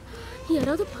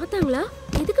 யாராவது பார்த்தாங்களா?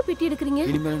 எதுக்கு பெட்டி எடுக்கிறீங்க?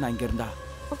 இனிமேல் நான் இங்க இருந்தா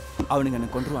அவனுங்க என்ன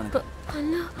கொன்றுவானுங்க.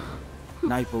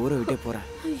 நான் இப்போ ஊரை விட்டே போறேன்.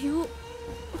 ஐயோ,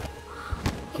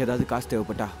 ஏதாவது காசு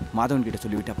தேவைப்பட்டா மாதவன் கிட்ட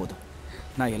சொல்லிவிட்டா போதும்.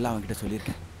 நான் எல்லாம் அவன்கிட்ட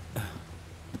சொல்லியிருக்கேன்.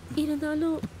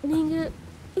 இருந்தாலும் நீங்க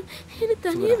என்ன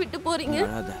தனியா விட்டு போறீங்க.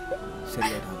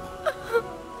 சரியாடா.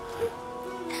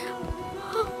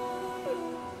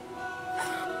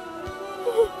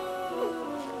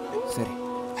 சரி,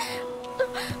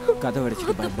 கதை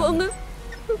வடிச்சுட்டு போங்க.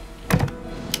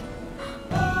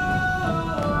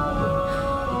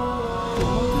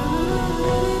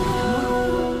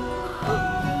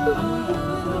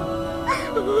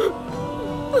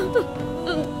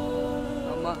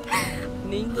 அம்மா,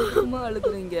 நீங்க சும்மா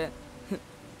அழுகுறீங்க.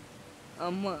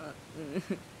 அம்மா,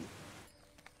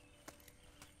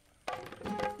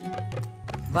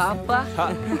 பாப்பா.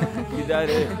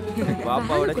 இதாரு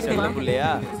பாப்பாவோட செல்ல பிள்ளையா?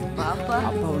 பாப்பா,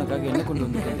 அப்பா உனக்காக என்ன கொண்டு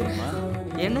வந்திருக்கேன் தெரியுமா?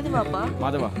 என்னது பாப்பா?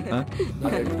 மாதவா,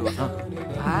 அதை எடுத்துட்டு வா.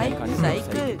 Hi,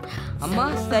 cycle. அம்மா,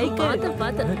 சைக்கிள்.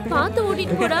 பார்த்து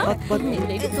ஓட்டிட்டு போடா.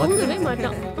 இன்னைக்கு தூங்கவே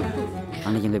மாட்டான்.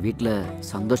 அன்னைக்கு எங்க வீட்டுல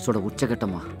சந்தோஷத்தோட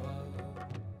உச்சகட்டமா.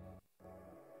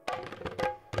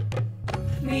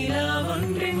 நிலா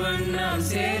ஒன்றின் வண்ணம்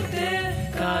சேர்த்து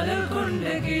காதல்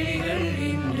கொண்ட கிளிகள்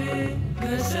இன்று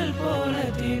கசல்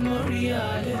போலத்தின்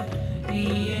மொழியால நீ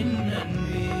என்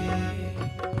அன்பே.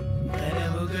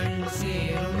 கனவுகள்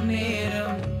சேரும்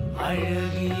நேரம்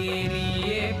அழகியே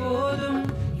நீயே போதும்.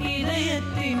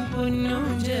 இதயத்தின்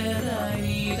பொன்னும் ஜலாய்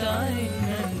நீதாரின்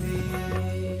அன்பே,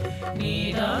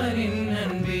 நீதாரின்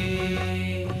அன்பே,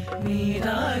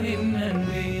 நீதாரின்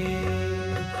அன்பே.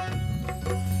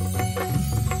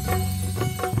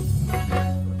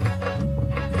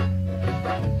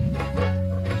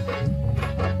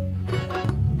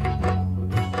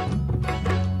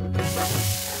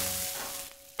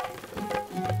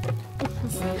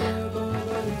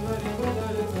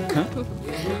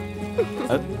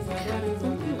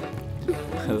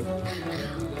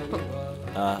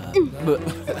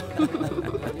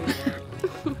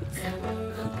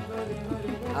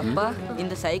 அப்பா,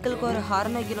 இந்த சைக்கிளுக்கு ஒரு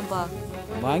ஹார்ன் வைக்கணும்பா.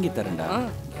 வாங்கி தரேன்டா.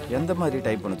 எந்த மாதிரி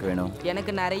டைப் உனக்கு வேணும்?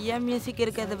 எனக்கு நிறைய மியூசிக்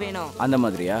இருக்கிறது வேணும். அந்த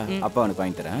மாதிரியா? அப்பா உனக்கு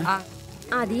வாங்கி தரேன்.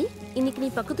 ஆதி, இன்னைக்கு நீ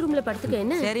பக்கத்து ரூம்ல படுத்துக்க.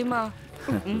 என்ன? சரிம்மா.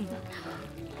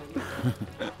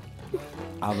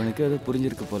 அவனுக்கு அது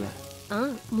புரிஞ்சிருக்கு போல.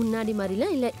 முன்னாடி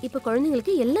மாதிரிலாம் இல்ல. இப்ப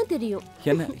குழந்தைங்களுக்கு எல்லாம் தெரியும்.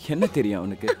 என்ன தெரியும்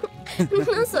அவனுக்கு?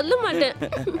 நான் சொல்ல மாட்டேன்.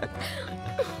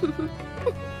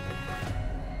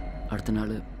 அடுத்த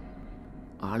நாள்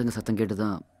ஆளுங்க சத்தம்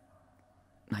கேட்டுதான்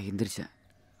நான் எந்திரிச்சேன்.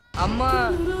 அம்மா,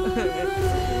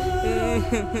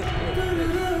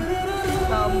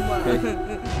 அம்மா.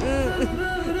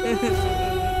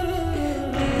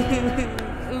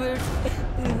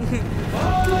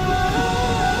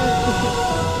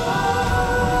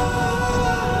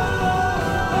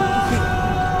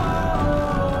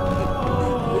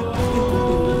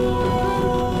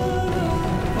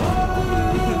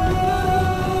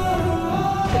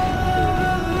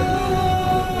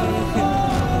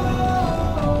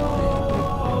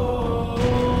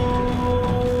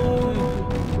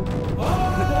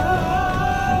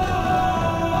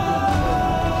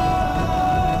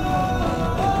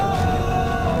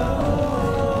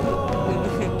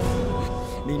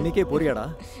 இன்னைக்கே போறியாடா?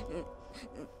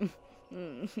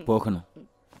 போகணும்.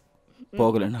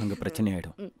 போகலன்னு அங்க பிரச்சனை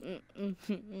ஆயிடும்.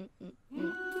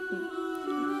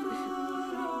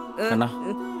 அண்ணா,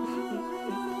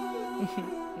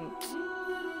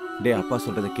 டே அப்பா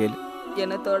சொல்றத கேளு.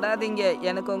 என்ன தொடாதீங்க,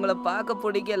 எனக்கு உங்களை பார்க்க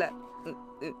பிடிக்கல.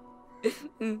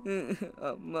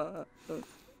 அம்மா.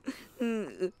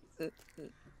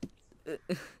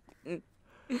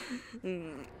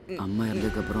 அம்மா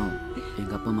இறந்ததுக்கப்புறம்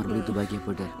எங்கள் அப்பா மறுபடியும் துபாய்க்கே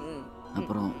போயிட்டார்.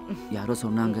 அப்புறம் யாரோ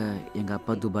சொன்னாங்க எங்கள்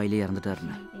அப்பா துபாயிலே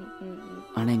இறந்துட்டாருன்னு.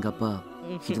 ஆனால் எங்கள் அப்பா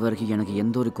இது வரைக்கும் எனக்கு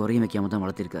எந்த ஒரு குறையும் வைக்காம தான்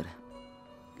வளர்த்திருக்காரு.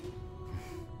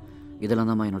 இதெல்லாம்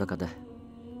தான்மா என்னோட கதை.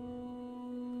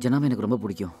 ஜனாவை எனக்கு ரொம்ப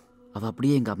பிடிக்கும். அவள்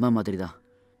அப்படியே எங்கள் அம்மா மாதிரி தான்.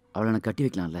 அவளை எனக்கு கட்டி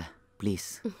வைக்கலாம்ல ப்ளீஸ்.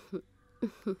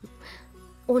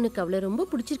 உனக்கு அவளை ரொம்ப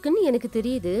பிடிச்சிருக்குன்னு எனக்கு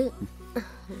தெரியுது.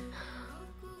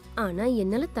 ஆனா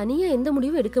என்னால தனியா எந்த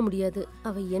முடிவும் எடுக்க முடியாது.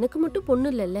 அவ எனக்கு மட்டும் பொண்ணு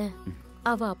இல்லல்ல.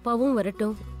 அவ அப்பாவும்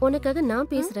வரட்டும், உனக்காக நான்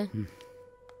பேசுறேன்.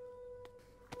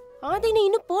 ஆதி, நீ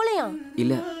இன்னும் போலையா?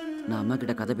 இல்ல, நான் அம்மா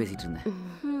கிட்ட கதை பேசிட்டு இருந்தேன்.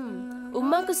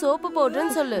 உமாக்கு சோப்பு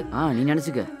போடுறேன்னு சொல்லு. நீ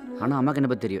நினைச்சுக்க. ஆனா அம்மாக்கு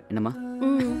என்ன பத்தி தெரியும். என்னம்மா?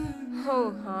 ஓ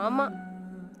ஆமா.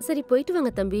 சரி, போயிட்டு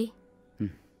வாங்க தம்பி.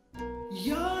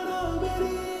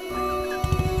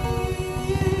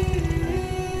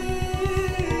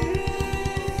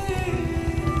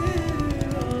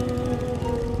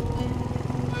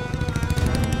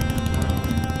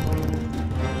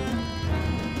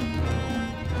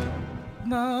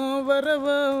 நான் வரவ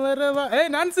வரவா.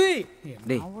 ஏய் நான்சி.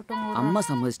 டேய் அம்மா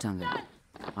சம்மதிச்சிட்டாங்க.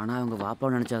 ஆனா அவங்க வாப்பா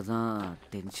நினைச்சாதான்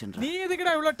டென்ஷன். நீ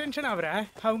எதுக்குடா இவ்வளோ டென்ஷன் ஆகுற?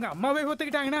 அவங்க அம்மாவே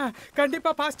ஒத்துக்கிட்டாங்கன்னா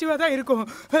கண்டிப்பா பாசிட்டிவா தான் இருக்கும்.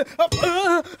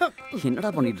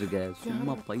 என்னடா பண்ணிட்டு இருக்க?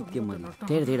 சும்மா பைத்தியம்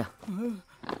மாதிரி. தேடா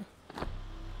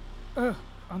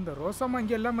அந்த ரோசம்மா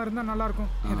இங்கே எல்லாம் இருந்தால் நல்லா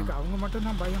இருக்கும். எனக்கு அவங்க மட்டும்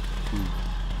தான் பயம்.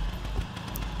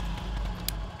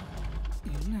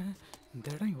 என்ன இந்த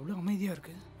இடம் எவ்வளோ அமைதியாக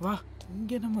இருக்கு. வா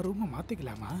இங்கே நம்ம ரூமை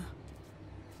மாற்றிக்கலாமா?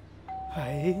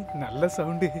 ஹாய் நல்ல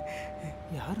சவுண்டு.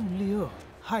 யாரும் இல்லையோ?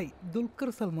 ஹாய்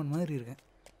துல்கர் சல்மான் மாதிரி இருக்கேன்.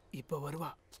 இப்போ வருவா.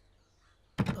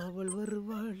 அவள்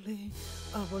வருவாளே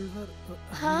அவள்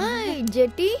ஹாய்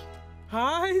ஜெட்டி.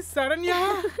 ஹாய் சரண்யா.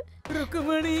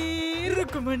 ருக்குமணி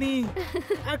ருக்குமணி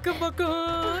அக்கம்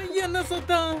பக்கம் என்ன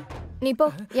சத்தம்? நீ போ,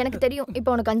 எனக்கு தெரியும். இப்போ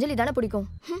உனக்கு அஞ்சலி தானே பிடிக்கும்.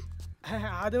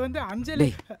 அது வந்து அஞ்சலி.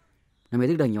 நம்ம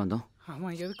எதுக்குடா இங்கே வந்தோம்?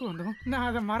 ஆமாம் எதுக்கு வந்தோம்? நான்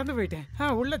அதை மறந்து போயிட்டேன்.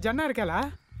 உள்ள ஜன்னா இருக்காளா?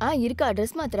 இருக்கா.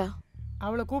 ட்ரெஸ் மாத்திரா.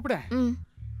 அவளை கூப்பிட.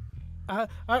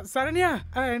 சரண்யா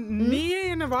நீயே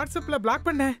என்ன வாட்ஸ்அப்ல பிளாக்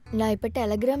பண்ண. நான் இப்ப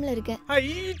டெலிகிராம்ல இருக்கேன்.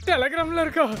 டெலிகிராம்ல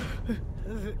இருக்கா?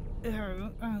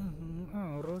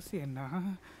 ரோசி என்ன?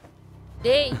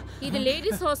 டேய் இது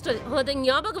லேடிஸ் ஹாஸ்டல், அத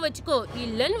ஞாபகம் வச்சுக்கோ.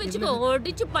 இல்லன்னு வச்சுக்கோ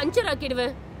ஒடிச்சு பஞ்சர்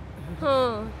ஆக்கிடுவேன்.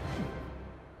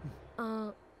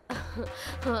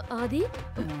 ஆதி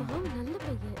நல்ல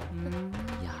பையன்.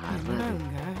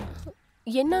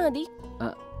 என்ன ஆதி?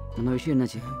 நம்ம விஷயம்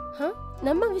என்னாச்சு?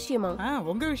 நம்ம விஷயமா?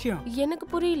 உங்க விஷயம் எனக்கு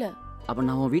புரியல. அப்ப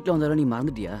நான் உன் வீட்ல வந்தால நீ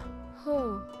மறந்துட்டியா?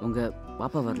 உங்க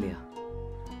பாப்பா வரலையா?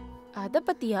 அத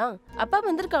பத்தியா? அப்பா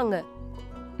வந்திருக்காங்க.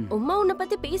 உம்மா உன்னை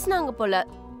பத்தி பேசினாங்க போல.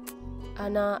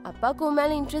 ஆனா அப்பாக்கு உன்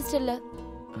மேல இன்ட்ரெஸ்ட் இல்ல.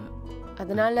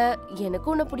 அதனால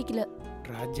எனக்கு உன்னை பிடிக்கல.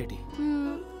 ட்ராஜடி.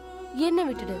 என்ன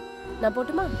விட்டுடு. நான்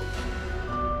போட்டுமா?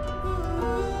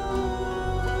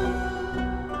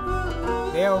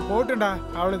 அவ போட்டுடா.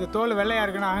 அவளுக்கு தோல் வெள்ளையா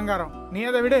இருக்குன்னு அகங்காரம். நீ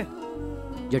அதை விடு.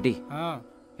 ஜட்டி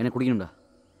எனக்கு குடிக்கணும்டா.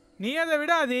 நீ அதை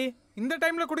விடாதி. இந்த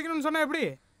டைம்ல குடிக்கணும்னு சொன்னா எப்படி?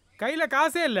 கையில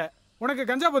காசே இல்ல. உனக்கு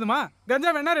கஞ்சா போதுமா?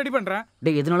 கஞ்சா வேணா ரெடி பண்றேன்.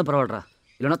 டேய் எதுனாலும் பரவாயில்லடா,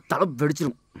 இல்லைன்னா தலை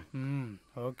வெடிச்சிடும்.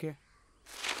 ஓகே.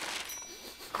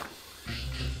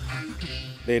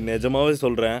 டேய் நிஜமாவே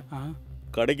சொல்றேன்,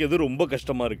 கிடைக்கிறது ரொம்ப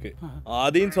கஷ்டமா இருக்கு.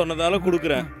 ஆதின்னு சொன்னதால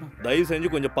கொடுக்குறேன். தயவு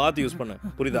செஞ்சு கொஞ்சம் பார்த்து யூஸ் பண்ண,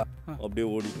 புரியுதா? அப்படியே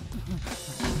ஓடி.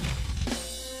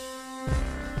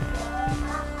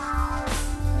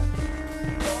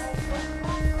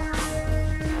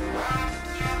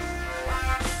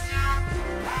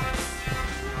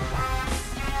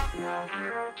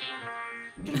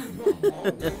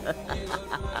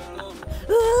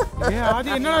 ஆதி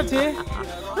என்னடாச்சு?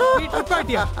 நீ ட்ரிப்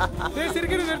ஆட்டியா?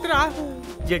 சிரிக்கிறது நிறுத்துடா.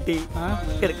 ஜெட்டி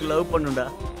எனக்கு லவ் பண்ணுடா.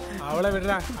 அவளை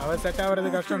விடுறா, அவ செட் ஆகிறது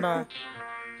கஷ்டம்டா.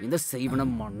 இந்த செய்வன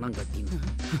மண்ணம் கட்டி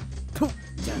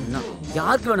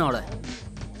யாருக்கு வேணும் அவளை?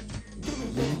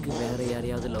 எனக்கு வேற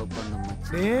யாரையாவது லவ் பண்ணணும்.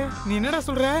 நீ என்னடா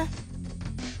சொல்ற?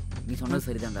 நீ சொன்னது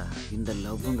சரிதான்டா. இந்த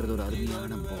லவ்ங்கிறது ஒரு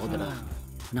அருமையான போதடா.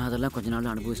 நான் அதெல்லாம் கொஞ்ச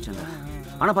நாள் அனுபவிச்சிட்டேன்டா.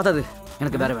 ஆனா பார்த்தாது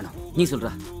எனக்கு வேற வேணும். நீ சொல்ற,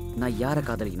 நான் யாரை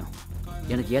காதலிக்கணும்?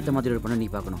 எனக்கு ஏத்த மாதிரி ஒரு பொண்ணை நீ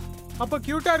பார்க்கணும். அப்ப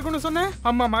கியூட்டா இருக்கணும் சொன்ன,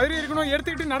 அம்மா மாதிரி இருக்கணும்,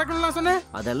 எடுத்துக்கிட்டு நடக்கணும்லாம் சொன்ன.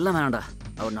 அதெல்லாம் வேணாம்டா.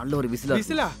 அவ நல்ல ஒரு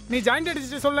விசிலா. நீ ஜாயிண்ட்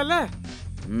அடிச்சுட்டு சொல்லல.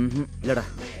 இல்லடா,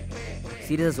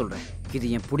 சீரியஸா சொல்றேன்.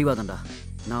 இது என் புடிவாதம்டா.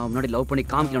 நான் முன்னாடி லவ் பண்ணி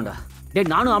காமிக்கணும்டா.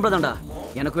 டேய் நானும் ஆம்பளை தான்டா,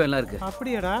 எனக்கும் எல்லாம் இருக்கு.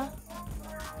 அப்படியாடா?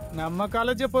 நம்ம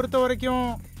காலேஜை பொறுத்த வரைக்கும்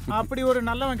அப்படி ஒரு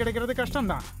நல்லவன் கிடைக்கிறது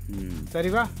கஷ்டம்தான்.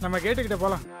 சரி வா, நம்ம கேட்டுக்கிட்ட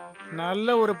போலாம்.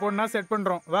 நல்ல ஒரு பொண்ணா செட்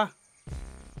பண்றோம், வா.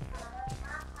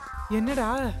 என்னடா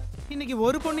இன்னைக்கு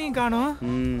ஒரு பொண்ணையும் காணோம்?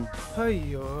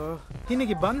 ஐயோ,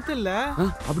 இன்னைக்கு பந்த் இல்ல,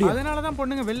 அதனாலதான்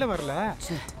பொண்ணுங்க வெளில வரல.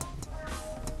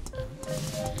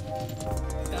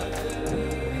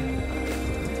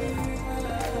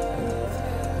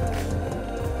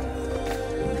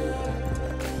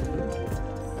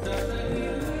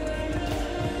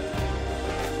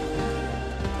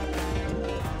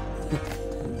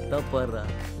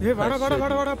 வாடா வாடா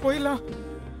வாடா வாடா போயிடலாம்.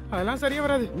 அதெல்லாம் சரியா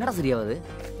வராது. என்னடா சரியா வருது?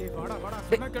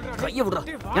 கைய விடுறா.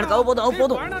 எனக்கு அவ போதும், அவ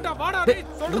போதும்.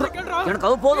 எனக்கு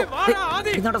அவ போதும்.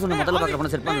 என்னடா சொன்ன? முதல்ல பார்க்கற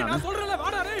பொண்ணு செட் பண்ணலாம். நான் சொல்றேன்ல,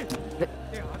 வாடா டேய்.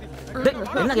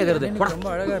 என்ன கேக்குறது? ரொம்ப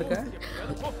அழகா இருக்க.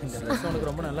 இந்த ட்ரெஸ் உனக்கு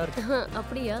ரொம்ப நல்லா இருக்கு.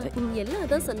 அப்படியே எல்லாம்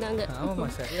அதான் சொன்னாங்க. ஆமாமா,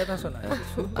 சரியா தான் சொன்னாங்க.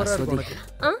 சூப்பரா இருக்கு உனக்கு.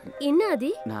 என்ன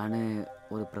ஆதி? நான்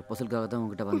ஒரு ப்ரொபோசலுக்காக தான்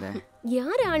உன்கிட்ட வந்தேன்.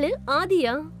 யார் ஆளு?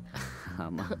 ஆதியா?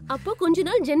 ஆமா. அப்போ கொஞ்ச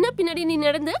நாள் ஜென்னா பின்னாடி நீ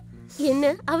நடந்த என்ன?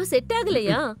 அவ செட்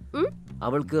ஆகலையா?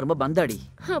 அவளுக்கு ரொம்ப பந்தாடி.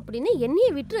 அப்படின்னா என்னைய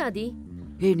விட்டுரு ஆதி.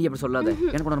 ஏய் நீ அப்படி சொல்லாத,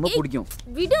 எனக்கு ரொம்ப பிடிக்கும்.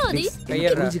 விடு ஆதி.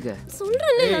 புரிஞ்சுக்க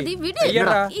சொல்றேன்ல ஆதி, விடு.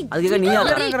 அதுக்கு நீ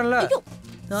ஆகறங்கறல.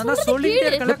 நான் தான் சொல்லிட்டே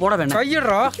இருக்கேன். போட வேணாம்.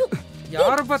 கையறா.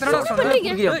 யார பத்தறடா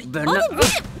சொன்னீங்க?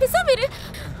 பிசாமிரு.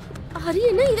 ஹரி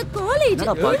என்ன இது காலேஜ்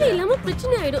இது இல்லாம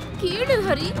பிரச்சனை ஆயிடும். கேளு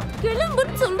ஹரி,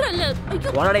 கிளம்புன்னு சொல்றல்ல.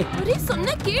 ஐயோ ஹரி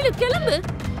சொன்னா கேளு, கிளம்பு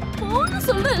போன்னு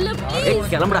சொல்றல்ல.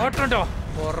 ப்ளீஸ் கிளம்புடா. ஓட்டறடா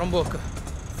போறம்போக்கு.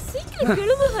 சீக்கிரம்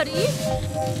கிளம்பு ஹரி.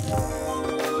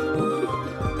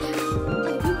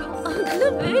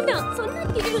 அதெல்லாம் வேண்டாம், சொன்னா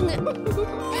கேளுங்க.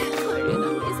 அழகா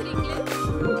பேசுறீங்களே.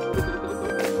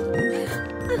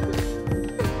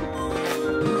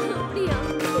 அப்படியா?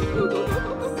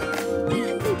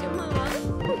 நிஜமாவா?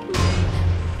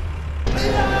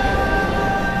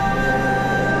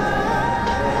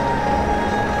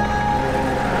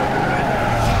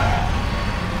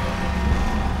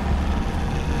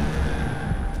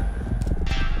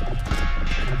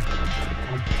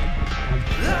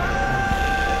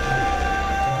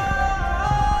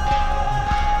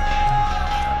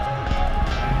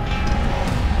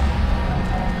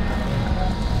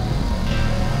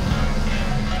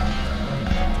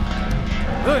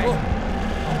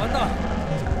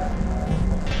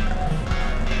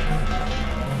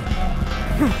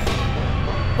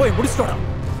 போய் முடிச்சுடா.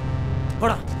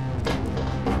 போடா.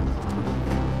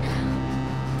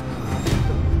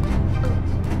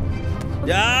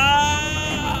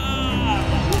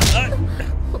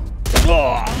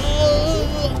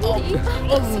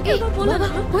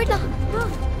 போயிடலாம்.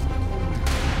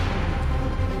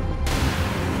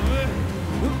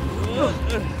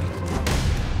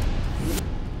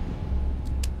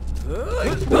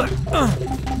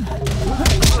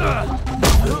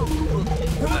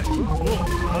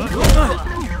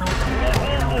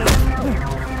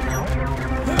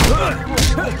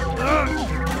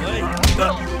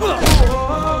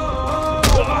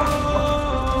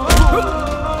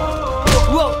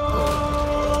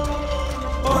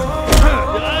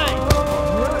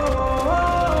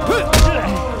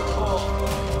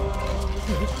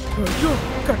 ஐயோ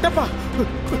கட்டப்பா.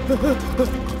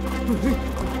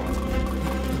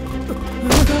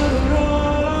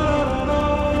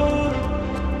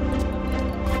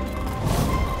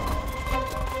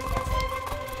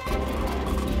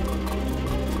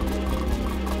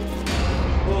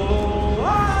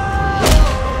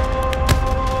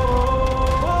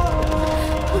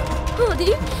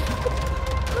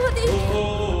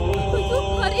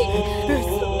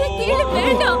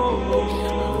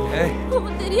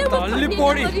 தள்ளி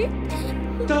போடி.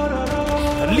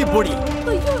 தள்ளி போடி.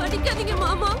 ஐயோ அடிக்காதீங்க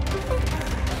மாமா.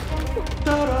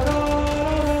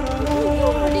 ஐயோ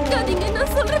அடிக்காதீங்க,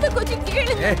 நான் சொல்றத கொஞ்சம்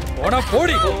கேளுங்க. போடா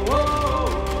போடி.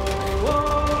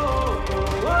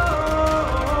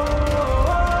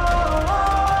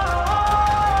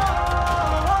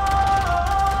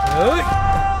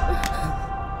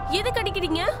 எதுக்கு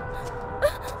அடிக்கிறீங்க?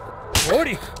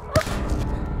 ஓடி.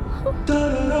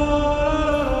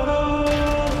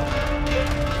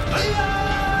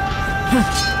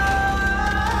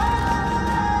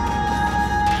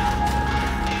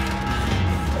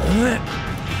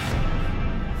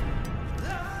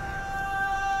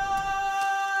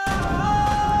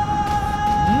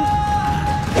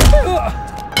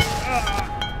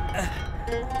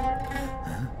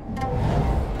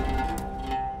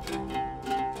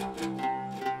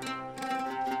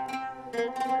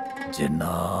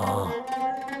 ஜென்னா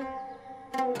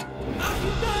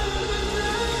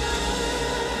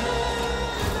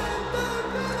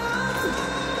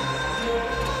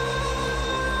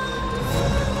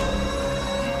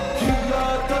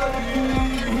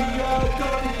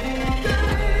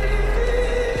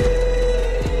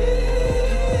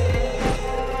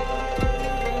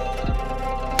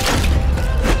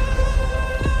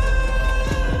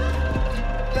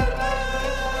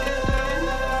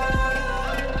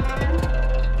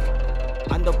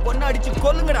அந்த பொண்ணை அடிச்சு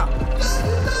கொல்லுங்கடா.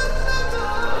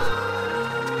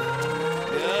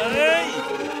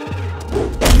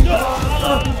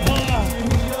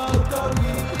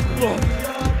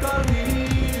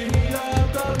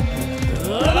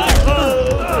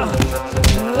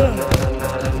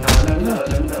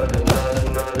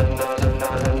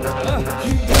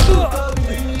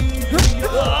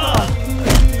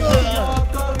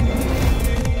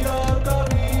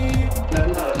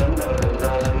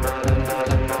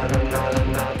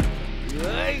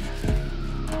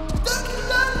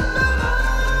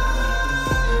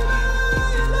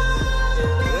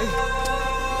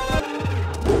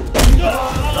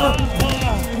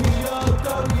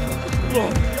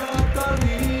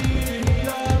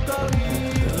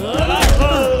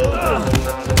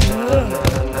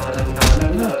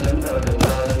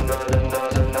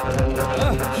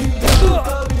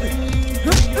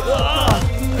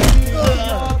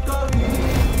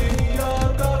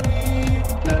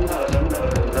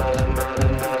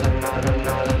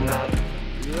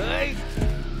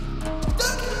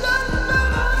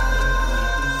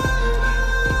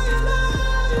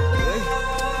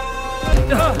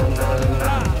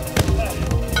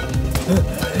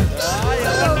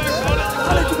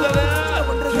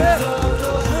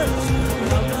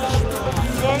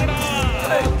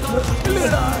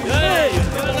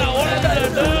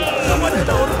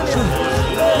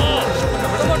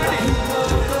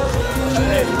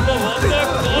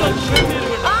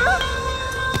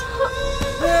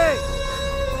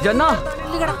 ஜன்னா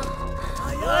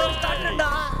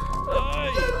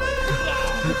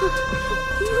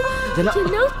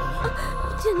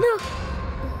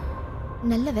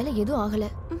நல்ல வேலை எதுவும் ஆகல.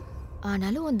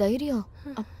 ஆனாலும் உன் தைரியம்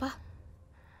அப்பா.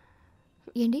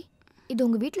 ஏண்டி இது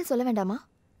உங்க வீட்டுல சொல்ல வேண்டாமா?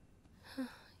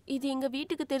 இது எங்க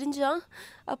வீட்டுக்கு தெரிஞ்சா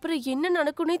அப்புறம் என்ன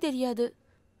நடக்கும்னே தெரியாது.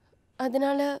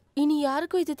 அதனால இனி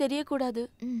யாருக்கும் இது தெரியக்கூடாது.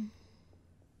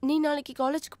 நீ நாளைக்கு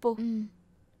காலேஜுக்கு போ.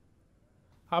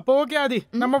 அப்போ ஓகே ஆதி,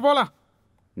 நம்ம போலாம்.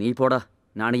 நீ போடா,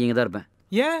 நாளைக்கு இங்கே தான் இருப்பேன்.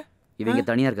 ஏன் இவங்க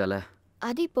தனியா இருக்கால?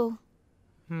 ஆதி போ.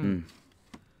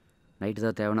 நைட்டு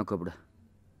தான் தேவைன்னா கூப்பிடு.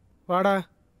 வாடா.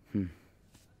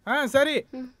 சரி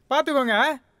பார்த்துக்கோங்க.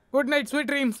 Good night, sweet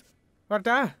dreams.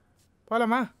 வரட்டா?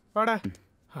 போலாமா? வாடா.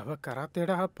 அவ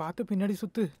கராத்தேடா, பார்த்து பின்னாடி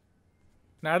சுத்து.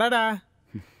 நடடா.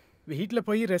 வீட்டில்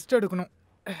போய் ரெஸ்ட் எடுக்கணும்.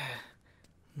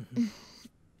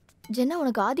 ஜென்னா,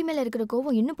 உனக்கு ஆதி மேல இருக்கிற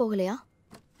கோவம் இன்னும் போகலையா?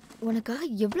 உனக்காக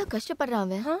எவ்வளவு கஷ்டப்படுறான்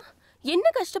அவன். என்ன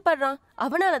கஷ்டப்படுறான்?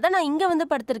 அவனால தான் நான் இங்க வந்து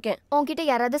படுத்திருக்கேன். உன்கிட்ட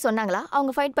யாராவது சொன்னாங்களா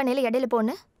அவங்க ஃபைட் பண்ணையில இடையில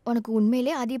போன்னு? உனக்கு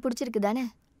உண்மையிலே ஆதியை பிடிச்சிருக்கு தானே?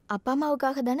 அப்பா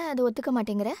அம்மாவுக்காக தானே அதை ஒத்துக்க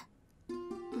மாட்டேங்கிற?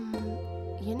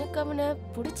 எனக்கு அவனை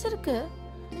பிடிச்சிருக்கு,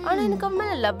 ஆனா எனக்கு அவன்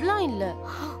மேல லவ்லாம் இல்ல.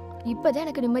 இப்பதான்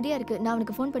எனக்கு நிம்மதியா இருக்கு. நான்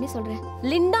அவனுக்கு ஃபோன் பண்ணி சொல்றேன்.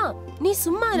 லிண்டா, நீ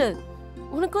சும்மா இரு.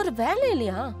 உனக்கு ஒரு வேலை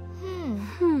இல்லையா?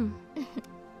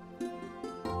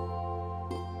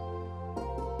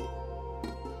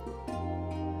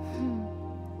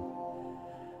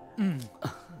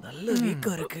 நல்ல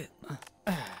வீக்கம் இருக்கு.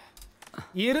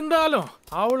 இருந்தாலும்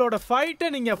அவளோட ஃபைட்டை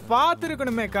நீங்க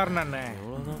பார்த்துருக்கணுமே காரணம்.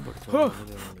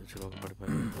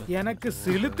 எனக்கு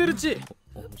சிலுத்திருச்சு.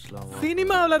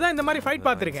 சினிமாவில தான் இந்த மாதிரி ஃபைட்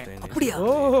பார்த்திருக்கேன். அப்படியா?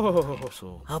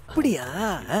 அப்படியா?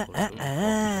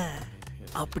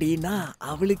 அப்படின்னா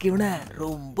அவளுக்கு இவனை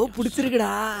ரொம்ப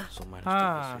பிடிச்சிருக்குடா.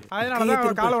 அதனாலதான்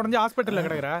அவ காலை உடைஞ்சு ஹாஸ்பிட்டல்ல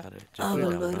கிடக்குறா.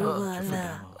 அவள் வருவாள,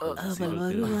 அவள்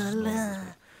வருவாள,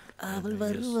 அவள்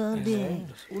வருவாளே,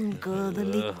 உன்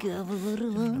காதலிக்கு அவள்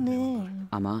வருவாளே.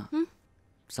 ஆமா,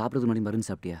 சாப்பிட்றதுக்கு முன்னாடி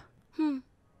மருந்து சாப்பிட்டியா?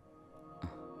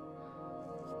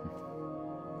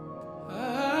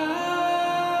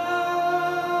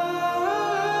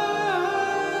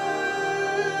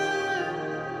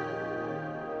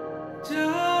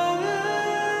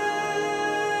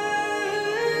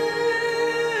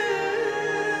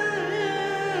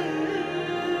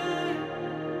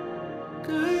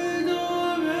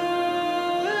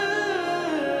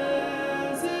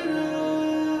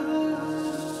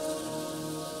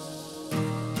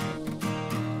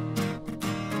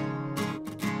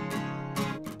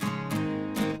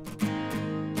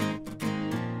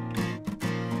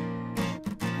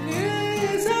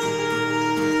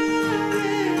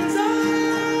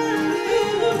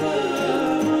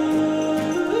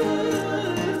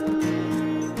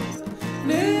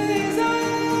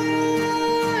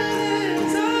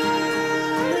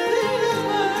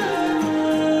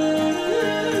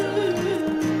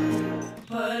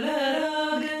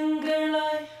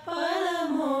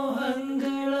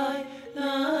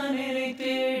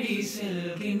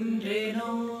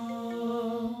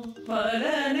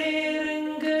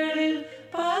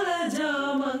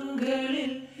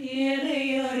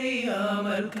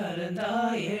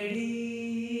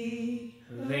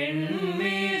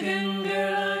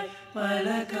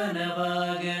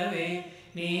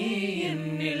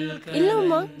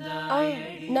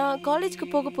 நான் காலேஜ்க்கு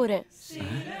போக போறேன்.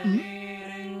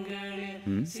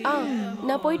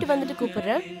 நான் போயிட்டு வந்துட்டு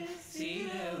கூப்பிடுறேன்.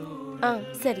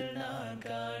 சரி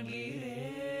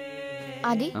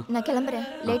ஆதி, நான் கிளம்புறேன்.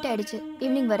 லேட் ஆயிடுச்சு.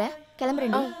 ஈவினிங் வரேன்.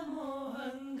 கிளம்புறேன்.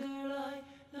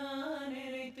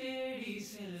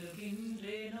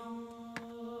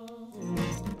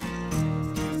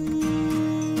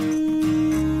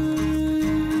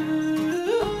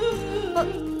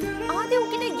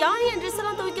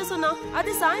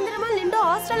 அது சாயந்தரமா லிண்டா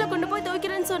ஹாஸ்டல்ல கொண்டு போய்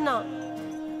துவைக்கிறேன்னு சொன்னா.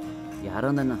 யாரா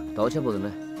இருந்தா துவைச்சா போதும்ல.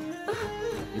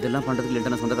 இதெல்லாம் பண்றதுக்கு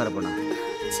லிண்டா சொந்தக்கார போனா.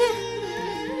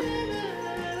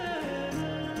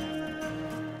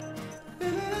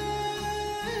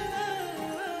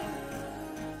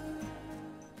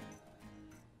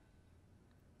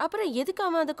 அப்புறம் எதுக்கு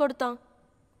அவன் அதை கொடுத்தான்?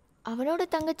 அவனோட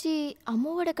தங்கச்சி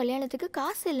அம்மாவோட கல்யாணத்துக்கு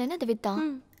காசு இல்லைன்னு அதை வித்தான்.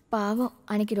 பாவம்,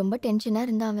 அன்னைக்கு ரொம்ப டென்ஷனா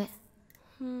இருந்தான் அவன்.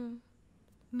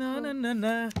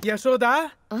 யசோதா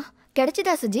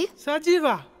கிடைச்சதா? சஜீவ்.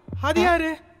 சஜீவா? அது யாரு?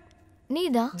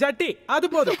 நீதான். ஜட்டி அது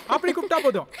போதும், அப்படி கூப்பிட்டா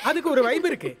போதும். அதுக்கு ஒரு வைப்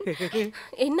இருக்கு.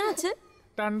 என்னாச்சு?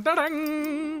 டன் டடங்.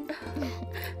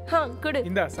 குடு.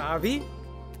 இந்த சாவி,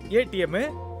 ஏடிஎம்.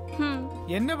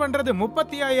 என்ன பண்றது,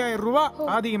 35,000 ரூபாய்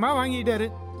அதிகமா வாங்கிட்டாரு.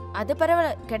 அது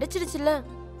பரவாயில்ல, கிடைச்சிடுச்சுல.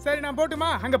 சரி நான் போட்டுமா,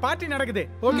 அங்க பார்ட்டி நடக்குது.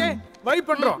 ஓகே வைப்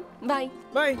பண்றோம். By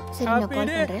by. சரி நான் கால்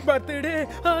பண்றேன். பர்த்டே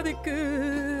அதுக்கு.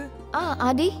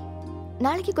 ஆதி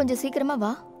நாளைக்கு கொஞ்சம் சீக்கிரமா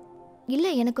வா. இல்ல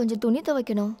எனக்கு கொஞ்சம் துணி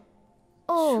துவைக்கணும்.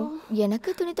 ஓ எனக்கு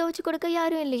துணி துவைச்சு கொடுக்க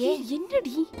யாரும் இல்லையே.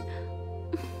 என்னடி?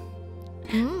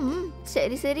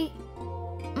 சரி சரி.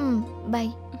 பை.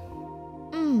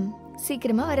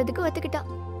 சீக்கிரமா வரதுக்கு ஒத்துக்கிட்டா.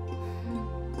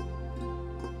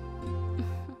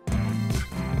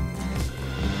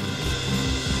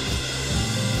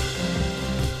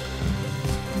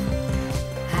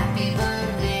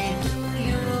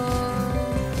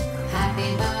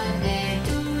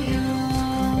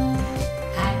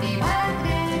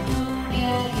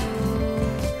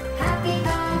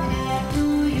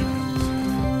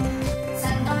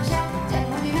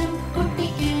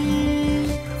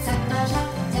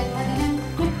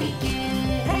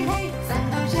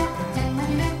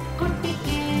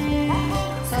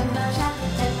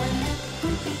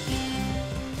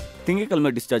 திங்கக்கிழமை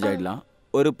டிஸ்சார்ஜ் ஆயிடலாம்.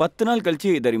 ஒரு 10 நாள் கழிச்சு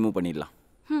இதை ரிமூவ் பண்ணிடலாம்.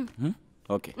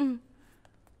 ஓகே.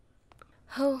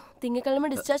 திங்கக்கிழமை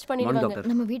டிஸ்சார்ஜ் பண்ணிடுவாங்க.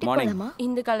 நம்ம வீட்டுக்கு போலாமா?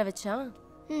 இந்த கால வச்சா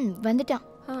வந்துட்டான்.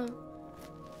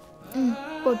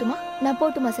 போட்டுமா? நான்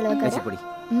போட்டுமா செலவுக்கார?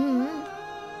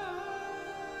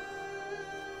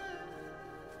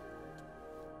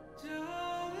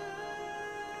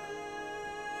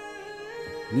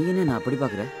 நீ என்ன நான் அப்படி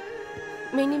பாக்குற?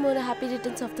 Many more happy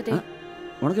returns of the டே.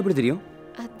 உனக்கு எப்படி தெரியும்?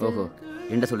 ஓஹோ,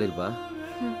 என்ன சொல்லிருப்பா?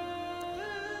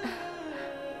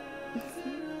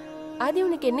 ஆதி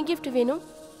உனக்கு என்ன gift வேணும்?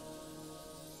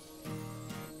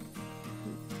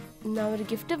 நான் ஒரு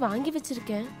gift வாங்கி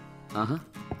வச்சிருக்கேன். ஆஹா,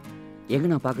 எங்க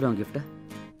நான் பார்க்குறேன் gift?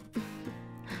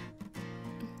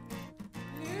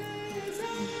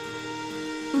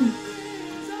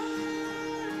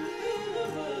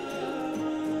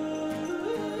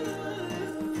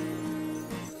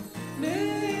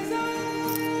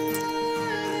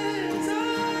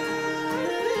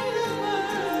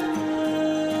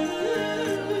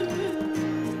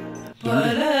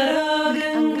 பல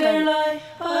ராகங்களாய்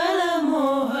பல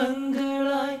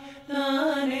மோகங்களாய்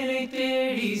நான் என்னை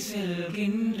தேடி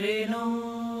செல்கின்றேனோ.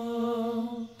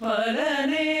 பல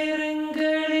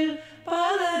நேரங்களில்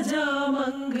பல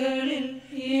ஜாமங்களில்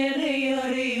என்னை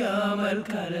அறியாமல்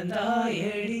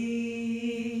கலந்தாயடி.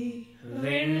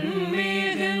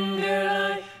 வெண்மேகங்களாய்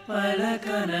பல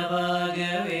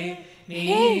கனவாகவே நீ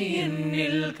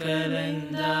என்னில்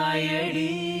கலந்தாயடி.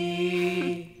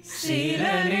 சில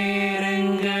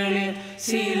நேரங்களில்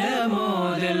சில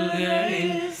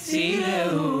மோதல்களில் சில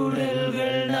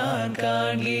ஊடல்கள் நான்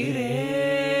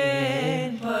காண்கிறேன்.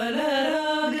 பல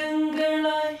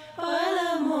ராகங்களாய் பல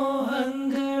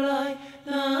மோகங்களாய்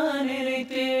நான் என்னை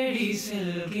தேடி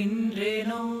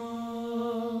செல்கின்றேனோ.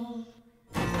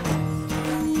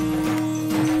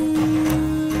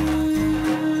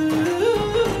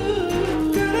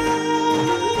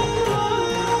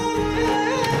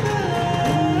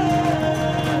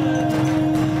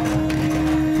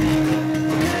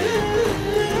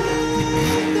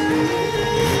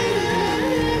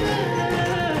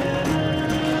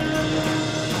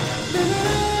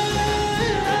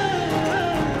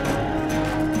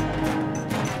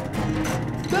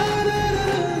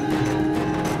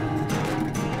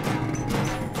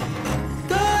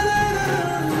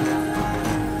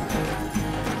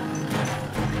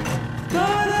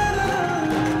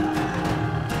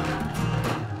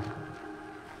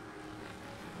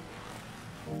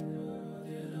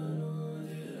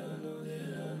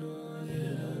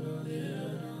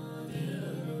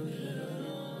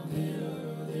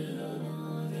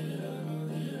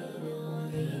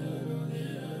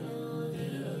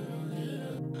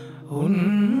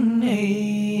 உன்னை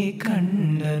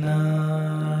கண்ட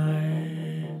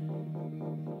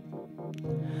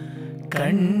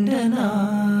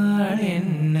நாள்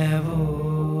என்னவோ.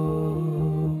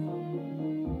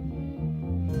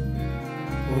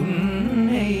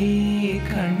 உன்னை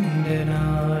கண்ட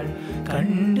நாள்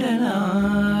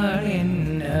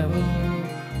என்னவோ.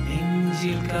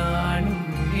 நெஞ்சில் காணும்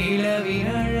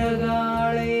நிலவின்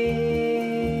அழகாளே,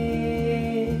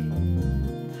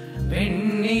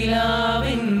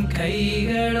 வெண்ணிலாவின்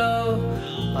கைகளோ,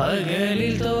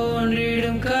 பகலில்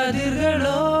தோன்றிடும்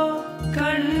கதிர்களோ.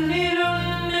 கண்ணில்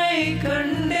உன்னை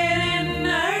கண்டேன்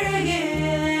அழகே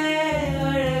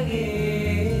அழகே.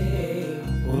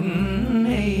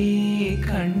 உன்னை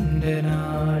கண்ட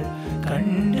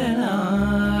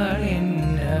நாள்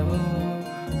என்னவோ.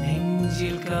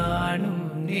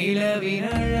 நிலவின்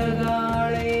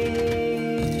அழகாளே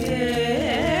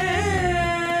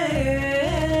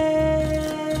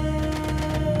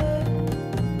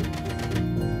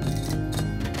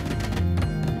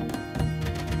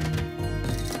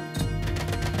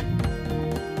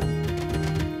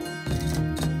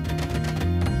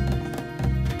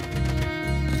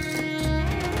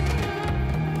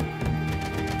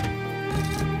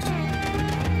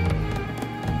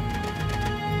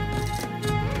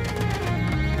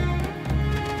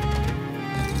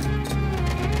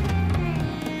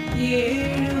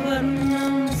ஏழு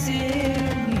வண்ணம்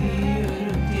சேரும்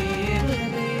நீயொரு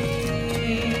தேவதை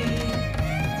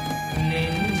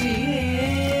நெஞ்சிலே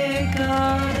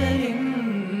காதலின்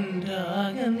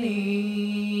ராகமே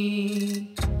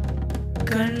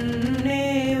கண்ணே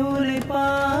உரை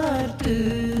பார்த்து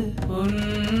உன்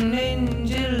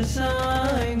நெஞ்சில்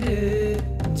சாய்ந்து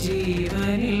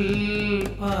ஜீவனில்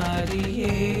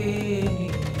பாதியே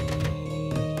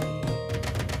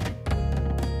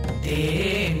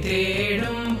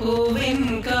தேடும் பூவின்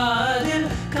காதில்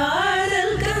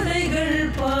காதல் கதைகள்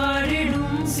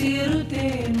பாடிடும் சிறு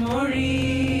தேன்மொழி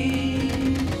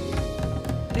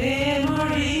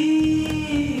தேன்மொழி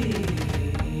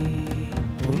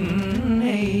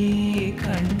உன்னை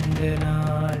கண்ட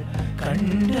நாள்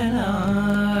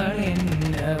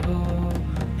என்னவோ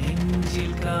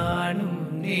நெஞ்சில் காணும்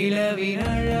நிலவின்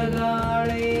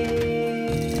அழகாளே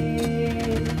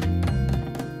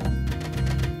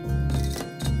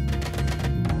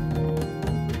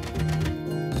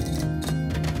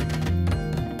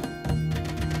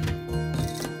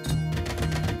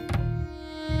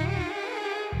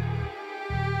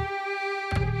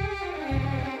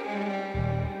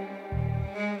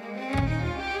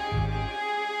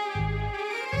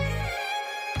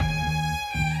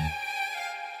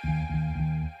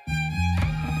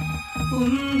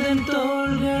உந்தன்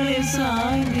தோள்களில்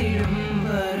சாய்ந்திடும்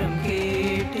வரம்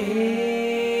கேட்டே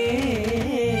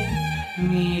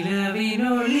நிலவின்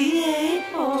ஒளியை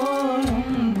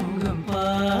போலும் முகம்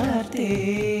பார்த்தே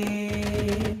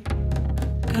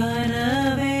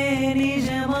கனவே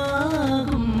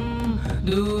நிஜமாகும்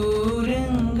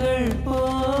தூரங்கள்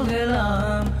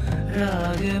போகலாம்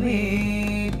ராகமே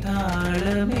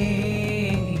தாளமே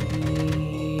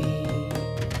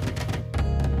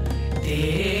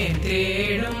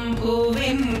தேடும்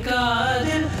பூவின்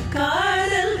காதில்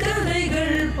காதல்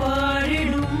கதைகள்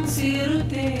பாடிடும் சிறு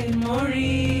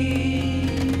தேன்மொழி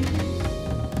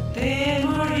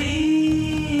தேன்மொழி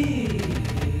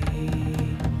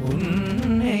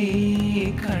உன்னை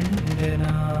கண்ட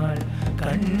நாள்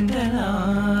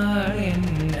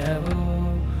என்னவோ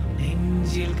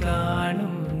நெஞ்சில்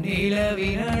காணும்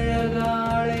நிலவின்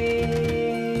அழகாளே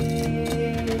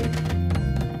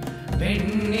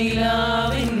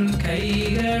பெண்ணிலாவின்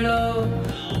கைகளோ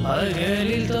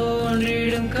பகலில்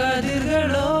தோன்றிடும்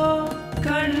கதிர்களோ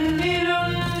கண்ணில்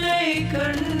உன்னை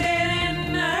கண்டேன்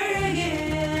அழகே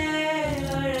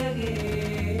அழகே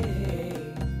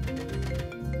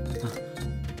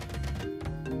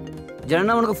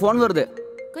ஜனனா உனக்கு ஃபோன் வருது.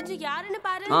 கொஞ்சம் யாருன்னு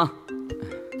பாரு.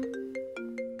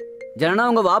 ஜனனா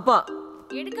உங்க வாப்பா.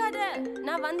 எடுக்காத,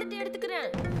 நான் வந்துட்டு எடுத்துக்கிறேன்.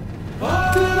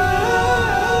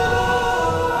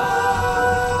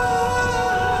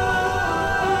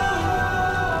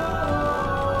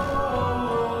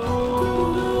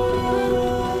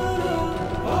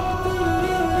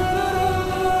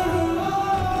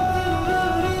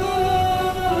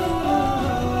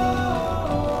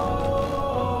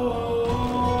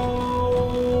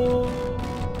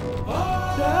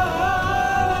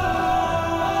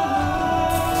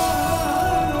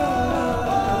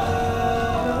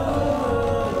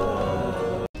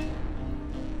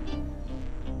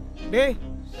 டேய்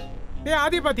டேய்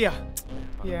ஆதிய பாத்தியா?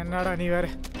 என்னடா நீ வேற.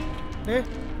 டேய்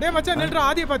டேய் மச்சான் நில்றா,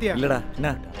 ஆதிய பாத்தியா? இல்லடா.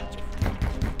 என்ன?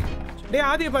 டேய்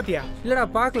ஆதிய பாத்தியா? இல்லடா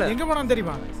பார்க்கல. எங்க போனான்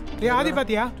தெரியுமா? டேய் ஆதிய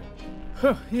பாத்தியா?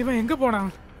 இவன் எங்க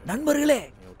போனான்? நண்பர்களே,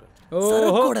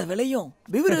 சரக்கோட விலையும்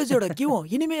பிவரேஜோட கியூவும்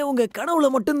இனிமே உங்க கனவுல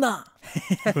மட்டும்தான்.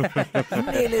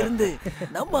 இன்னையில இருந்து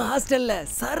நம்ம ஹாஸ்டல்ல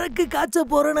சரக்கு காய்ச்ச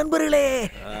போற நண்பர்களே.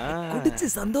 குடிச்சு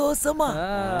சந்தோஷமா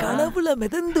கனவுல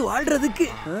மிதந்து வாழ்றதுக்கு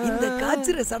இந்த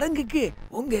காய்ச்சற சடங்குக்கு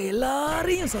உங்க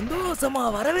எல்லாரையும் சந்தோஷமா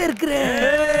வரவேற்கிறேன்.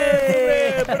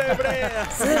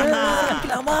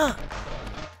 ஆரம்பிக்கலாமா?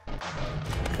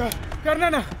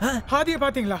 கர்ணனா, ஆதிய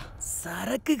பாத்தீங்களா?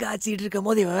 சரக்கு காய்ச்சிட்டு இருக்கும்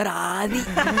போது வேற ஆதி.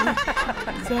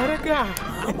 சரக்கா?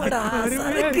 ஆமாடா,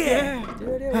 சரக்கு.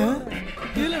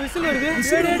 இதுல விசில்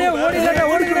வருது.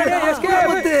 ஓடிடா,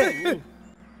 எஸ்கேப்.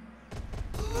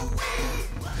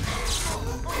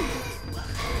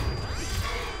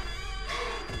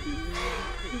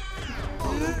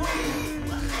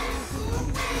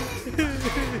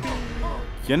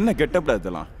 என்ன கெட்டப்ல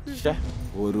இதெல்லாம்?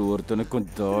 ஒருத்தனுக்கும்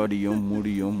தாடியும்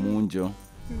முடியும் மூஞ்சும்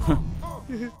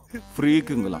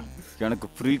ஃப்ரீக்குங்களாம். எனக்கு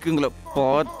ஃப்ரீக்குங்களை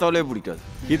பார்த்தாலே பிடிக்காது.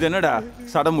 இது என்னடா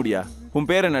சடமுடியா? உன்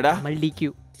பேர் என்னடா?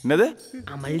 மல்டிக்யூ. என்னது?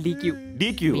 மல்டிக்யூ.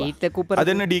 டிக்யூ.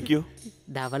 அது என்ன டிக்யூ?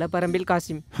 டவலப்பரம்பில்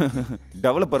காசிம்.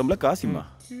 டவலப்பரம்புல காசிமா?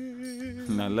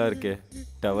 நல்லா இருக்கே,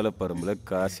 டவலப்பரம்புல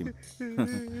காசிம்.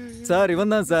 சார்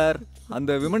இவன் தான் சார்,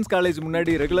 அந்த விமன்ஸ் காலேஜ்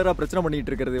முன்னாடி ரெகுலரா பிரச்சனை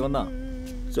பண்ணிட்டு இருக்கிறது இவன் தான்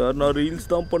சார். நான்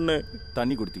ரீல்ஸ் தான் பண்ணேன்.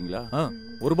 தண்ணி கொடுத்தீங்களா?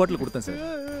 ஒரு பாட்டில் கொடுத்தேன் சார்.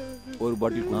 ஒரு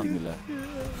பாட்டில் கொடுத்தீங்களா?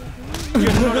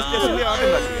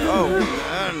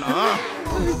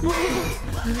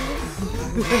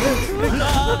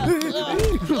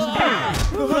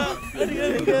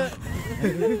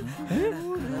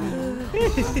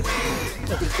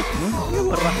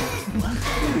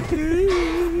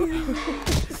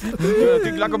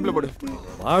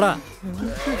 வாடா.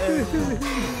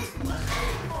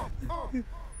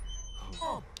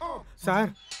 சார்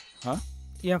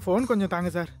என் ஃபோன் கொஞ்சம் தாங்க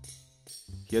சார்.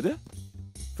 எது?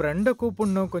 ஃப்ரெண்டை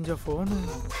கூப்பிடணும், கொஞ்சம் ஃபோனு.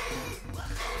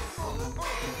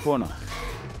 போனா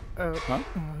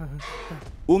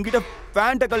உங்ககிட்ட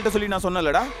பேண்ட கழட்ட சொல்லி நான்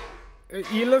சொன்னலடா?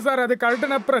 இல்ல சார், அது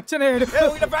கழட்டின பிரச்சனை.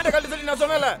 உங்ககிட்ட பேண்ட கழட்ட சொல்லி நான்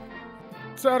சொன்னல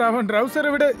சார். அவன் ட்ரவுசரை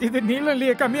விட இது நீளம்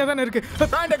இல்லையே, கம்மியா தானே இருக்கு.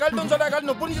 பேண்ட கழட்டணும் சொன்னா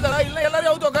கழட்டணும், புரிஞ்சுதா? இல்ல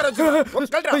எல்லாரையும் அவுத்து உட்கார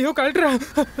வச்சு. ஐயோ கழட்டுறேன்.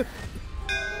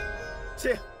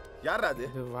 சே யாரா அது?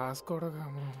 Vasco da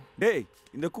Gama. டேய்,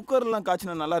 இந்த குக்கர் எல்லாம்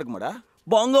காய்ச்சினா நல்லா இருக்குமாடா?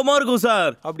 பங்கமா இருக்கும்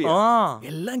சார். அப்படியா?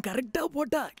 எல்லாம் கரெக்டா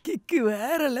போட்டா கிக்கு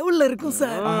வேற லெவல்ல இருக்கும்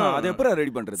சார். அதை எப்பறம்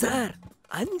ரெடி பண்றது சார்?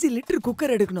 5 லிட்டர்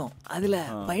குக்கர் எடுக்கணும். அதுல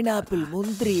பைனாப்பிள்,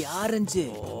 முந்திரி, ஆரஞ்சு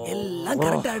எல்லாம்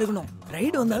கரெக்டா எடுக்கணும்.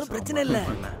 ரைடு வந்தாலும் பிரச்சனை இல்ல.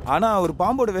 ஆனா ஒரு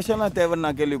பாம்போட விஷயம்லாம் தேவைன்னு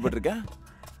நான் கேள்விப்பட்டிருக்கேன்.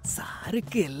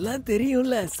 சாருக்கு எல்லாம்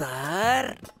தெரியும்ல சார்.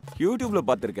 யூடியூப்ல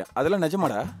பாத்திருக்கேன். அதெல்லாம்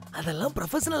நிஜமாடா? அதெல்லாம்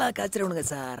ப்ரொஃபஷனலா காய்ச்சறவனுங்க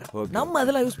சார். நம்ம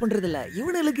அதெல்லாம் யூஸ் பண்றது இல்ல.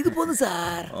 இவனுக்கு இது போதும்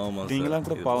சார். நீங்களாம்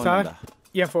கூட பாவம் சார்.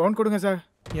 என் ஃபோன் கொடுங்க சார்.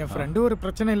 என் ஃப்ரெண்டு ஒரு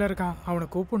பிரச்சனையில இருக்கான், அவனை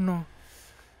கூப்பிடணும்.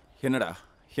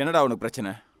 என்னடா உனக்கு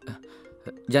பிரச்சனை?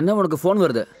 ஜன்னா உனக்கு ஃபோன்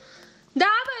வருது.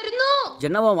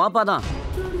 ஜன்னாவா வாப்பா தான்.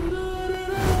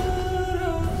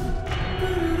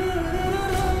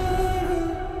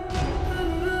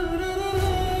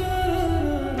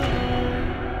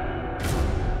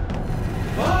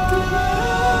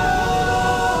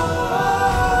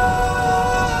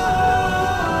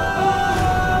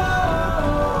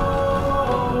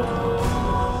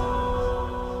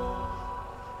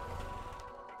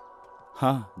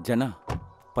 ஜனா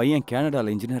பையன்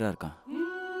கனடால இன்ஜினியரா இருக்கான்.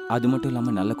 அது மட்டும்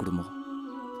இல்லாம நல்ல குடும்பம்.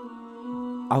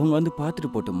 அவங்க வந்து பார்த்துட்டு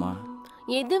போட்டுமா?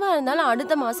 எதுவா இருந்தாலும்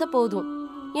அடுத்த மாசம் போதும்.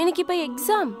 எனக்கு இப்ப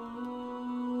எக்ஸாம்,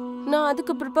 நான்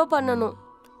அதுக்கு ப்ரிப்பேர் பண்ணணும்.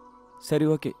 சரி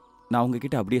ஓகே, நான்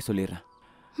உங்ககிட்ட அப்படியே சொல்லிடுறேன்.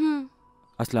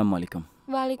 அஸ்ஸலாமு அலைக்கும்.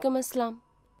 வலைக்கம் அஸ்லாம்.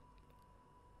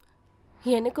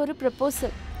 எனக்கு ஒரு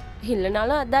ப்ரப்போசல்.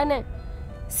 இல்லைனாலும் அதானே,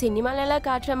 சினிமால எல்லாம்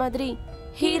காட்டுற மாதிரி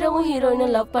ஹீரோவும்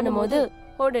ஹீரோயினும் லவ் பண்ணும்போது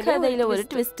கதையில ஒரு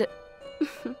ட்விஸ்ட்.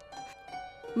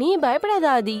 நீ பயப்படாத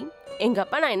ஆதி, எங்க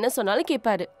அப்பா நான் என்ன சொன்னாலும்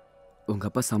கேட்பாரு. உங்க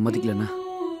அப்பா சம்மதிக்கலனா?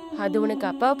 அது உனக்கு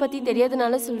அப்பாவை பத்தி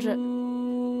தெரியாதனால சொல்றேன்.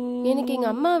 எனக்கு எங்க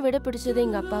அம்மாவை விட பிடிச்சது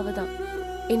எங்க அப்பாவை தான்.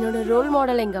 என்னோட ரோல்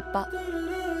மாடல் எங்க அப்பா.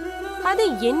 அது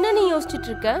என்ன நீ யோசிச்சுட்டு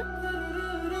இருக்க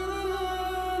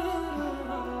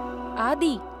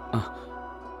ஆதி?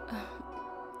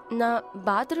 நான்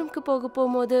பாத்ரூம்க்கு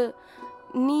போகும்போது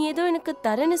நீ ஏதோ எனக்கு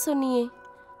தரேன்னு சொன்னியே.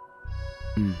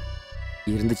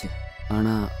 இருந்துச்சு,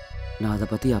 ஆனா நான் அதை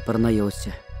பத்தி அப்புறம் தான்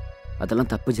யோசிச்சேன்.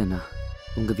 அதெல்லாம் தப்பு ஜன்னா.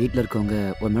 உங்க வீட்டில் இருக்கவங்க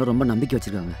உன் மேல ரொம்ப நம்பிக்கை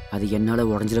வச்சிருக்காங்க. அது என்னால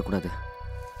உடஞ்சிடக்கூடாது.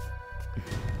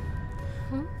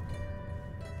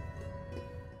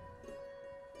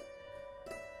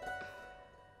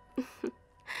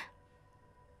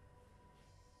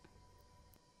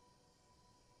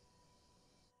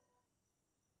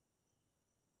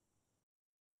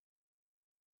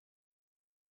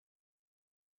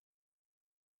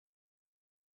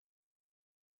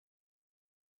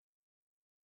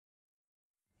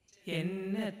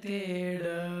 என்ன தேட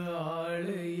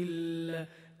ஆளு இல்ல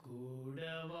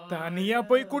கூடவா. தனியா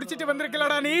போய் குடிச்சிட்டு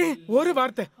வந்திருக்கலடா நீ. ஒரு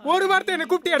வார்த்தை என்ன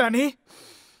கூப்பிட்டியாடா நீ?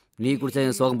 நீ குடிச்சா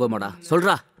என் சோகம் போமாடா.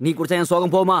 சொல்றா, நீ குடிச்சா என்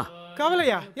சோகம் போமா?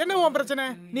 கவலையா? என்ன உன் பிரச்சனை?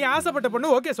 நீ ஆசைப்பட்ட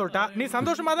பொண்ணு ஓகே சொல்லிட்டா, நீ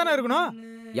சந்தோஷமா தானே இருக்கணும்.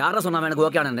 யாரா சொன்னா எனக்கு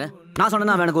ஓகே ஆனேன்னு? நான்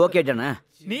சொன்னா எனக்கு ஓகே ஆயிட்டானே.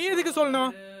 நீ எதுக்கு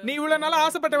சொல்லணும்? நீ இவ்வளவு நாளா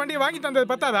ஆசைப்பட்ட வண்டியை வாங்கி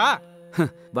தந்தது பத்தாதா?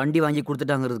 வண்டி வாங்கி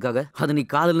கொடுத்துட்டாங்கிறதுக்காக அது நீ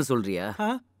காதல்னு சொல்றியா?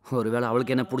 ஒருவேளை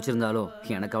அவளுக்கு என்ன பிடிச்சிருந்தாலும்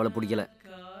எனக்கு அவளை பிடிக்கல.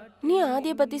 நீ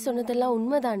ஆதியை பத்தி சொன்னதெல்லாம்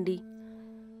உண்மைதாண்டி.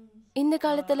 இந்த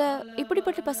காலத்துல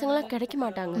இப்படிப்பட்ட பசங்களாம் கிடைக்க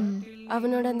மாட்டாங்க.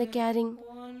 அவனோட அந்த கேரிங்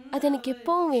அது எனக்கு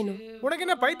எப்பவும் வேணும். உனக்கு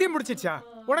என்ன பைத்தியம் முடிச்சிச்சா?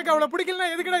 உனக்கு அவளை பிடிக்கலன்னா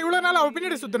எதுக்குடா இவ்வளவு நாள் அவ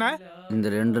பின்னாடி சுத்தின? இந்த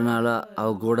 2 நாளா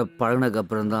அவ கூட பழகினக்கு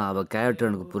அப்புறம் தான் அவ கேரக்டர்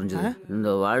எனக்கு புரிஞ்சுது. இந்த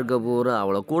வாழ்க்கை பூரா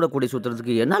அவளை கூட கூடி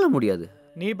சுத்துறதுக்கு என்னால முடியாது.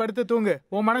 நீ படுத்து தூங்கு,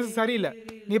 உன் மனசு சரியில்லை.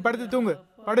 நீ படுத்து தூங்கு,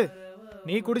 படு.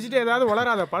 நீ குடிச்சிட்டு ஏதாவது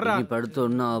உளராத, படுறா. நீ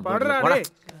படுத்தோன்னா படுறா டேய்,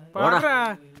 படுறா.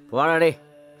 போடா டேய்,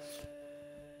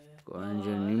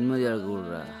 கொஞ்சம் நிம்மதியா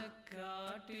இருக்க.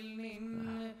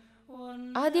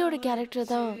 ஆதியோட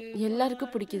கேரக்டர் தான்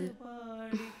எல்லாருக்கும் பிடிக்குது.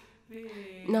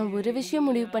 நான் ஒரு விஷயம்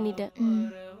முடிவு பண்ணிட்டேன்.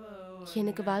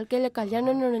 எனக்கு வாழ்க்கையில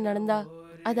கல்யாணம்னு ஒன்று நடந்தா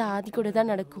அது ஆதி கூட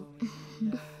தான் நடக்கும்.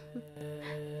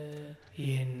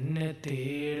 என்ன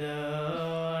தேட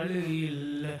ஆளு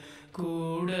இல்ல,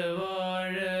 கூட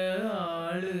வாழ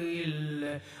ஆளு இல்ல,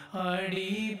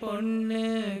 அடி பொண்ணு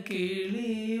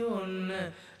கிளி ஒன்ன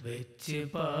வச்சு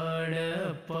பாட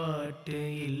பாட்டு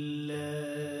இல்ல.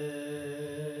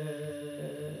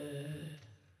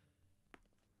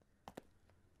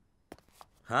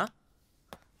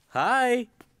 ஹாய்,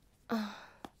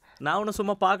 நான் உன்னை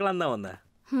சும்மா பார்க்கலாம் தான் வந்தேன்.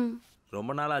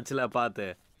 ரொம்ப நாள் ஆச்சுல பார்த்து.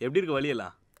 எப்படி இருக்கு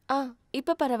வழியெல்லாம்?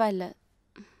 இப்போ பரவாயில்ல.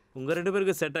 உங்கள் 2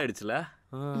 பேருக்கு செட் ஆயிடுச்சுல?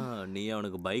 நீ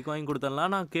அவனுக்கு பைக் வாங்கி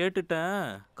கொடுத்தலாம் நான் கேட்டுட்டேன்.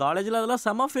 காலேஜில் அதெல்லாம்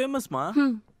செம்ம ஃபேமஸ்மா.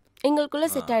 எங்களுக்குள்ள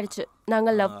செட் ஆயிடுச்சு.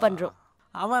 நாங்கள் லவ் பண்ணுறோம்.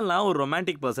 அவன்லாம் ஒரு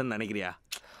ரொமான்டிக் பர்சன் நினைக்கிறியா?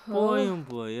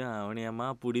 போய் அவனியம்மா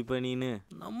புடிப்பனின்னு.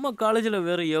 நம்ம காலேஜில்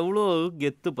வேற எவ்வளோ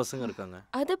கெத்து பசங்க இருக்காங்க.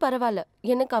 அது பரவாயில்ல,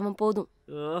 எனக்கு அவன் போதும்.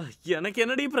 எனக்கு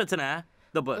என்னடி பிரச்சனை?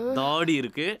 இந்த தாடி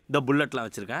இருக்கு, இந்த புல்லட்லாம்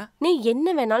வச்சிருக்கேன். நீ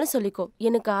என்ன வேணாலும் சொல்லிக்கோ,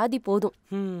 எனக்கு ஆதி போதும்.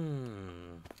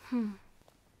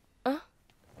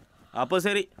 அப்போ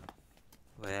சரி,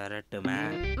 வேறட்டுமே.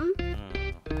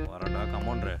 வரடா,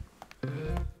 கமோன்ரு.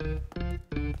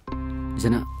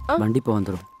 ஜனா, வண்டி இப்போ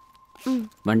வந்துடும்.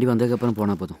 வண்டி வந்ததுக்கப்புறம்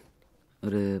போனால் போதும்.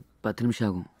 ஒரு 10 நிமிஷம்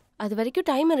ஆகும். அது வரைக்கும்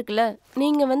டைம் இருக்குல்ல,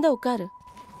 நீங்க வந்து உட்காரு.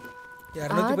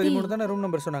 213 தானே ரூம்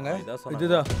நம்பர் சொன்னாங்க?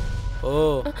 இதுதான். ஓ,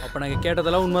 அப்போ நாங்கள்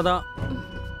கேட்டதெல்லாம் உண்மைதான்.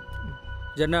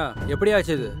 ஜன்னா, எப்படி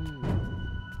ஆச்சு இது?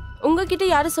 உங்ககிட்ட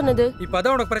யாரு சொன்னது? இப்போ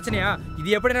அதான் உனக்கு பிரச்சனையா?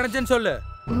 இது எப்படி நடந்துச்சுன்னு சொல்லு.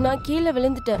 நான் கீழே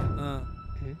விழுந்துட்டேன்.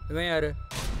 இவன் யாரு?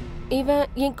 இவன்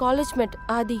என் காலேஜ் மேட்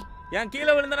ஆதி. என்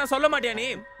கீழே விழுந்தா சொல்ல மாட்டியா நீ?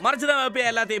 மறைச்சுதான் வைப்பியா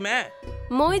எல்லாத்தையுமே?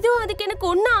 மொய்து, அதுக்கு எனக்கு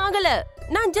ஒன்றும் ஆகல.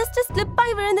 நான் ஜஸ்ட் ஸ்லிப்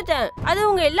ஆகி விழுந்துட்டேன். அது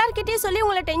உங்க எல்லார்கிட்டயும் சொல்லி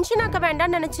உங்களை டென்ஷன் ஆக்க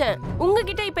வேண்டாம்னு நினைச்சேன்.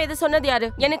 உங்ககிட்ட இப்ப இது சொன்னது யாரு?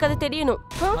 எனக்கு அது தெரியணும்.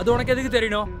 அது உனக்கு எதுக்கு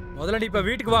தெரியணும்? முதல்ல நீ இப்ப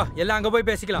வீட்டுக்கு வா, எல்லாம் அங்க போய்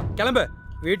பேசிக்கலாம். கிளம்பு,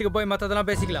 வீட்டுக்கு போய் மத்ததெல்லாம்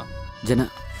பேசிக்கலாம். ஜனா,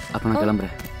 அப்ப நான்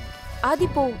கிளம்புறேன். ஆதி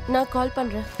போ, நான் கால்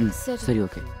பண்றேன். சரி,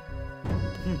 ஓகே.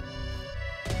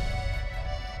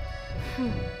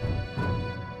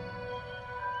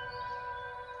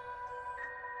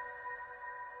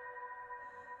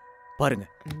 பாருங்க,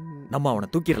 நம்ம அவனை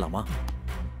தூக்கிடலாமா?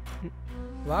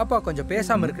 வாப்பா, கொஞ்சம்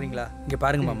பேசாம இருக்கிறீங்களா? இங்க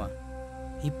பாருங்க மாமா,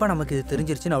 இப்ப நமக்கு இது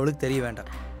தெரிஞ்சிருச்சுன்னு அவளுக்கு தெரிய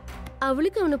வேண்டாம்.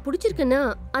 அவளுக்கு அவனை பிடிச்சிருக்குன்னா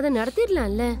அதை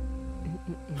நடத்திடலாம்ல.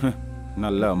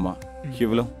 நல்ல அம்மா.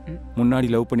 இவ்வளோ முன்னாடி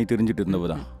லவ் பண்ணி தெரிஞ்சுட்டு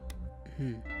இருந்தவதான்.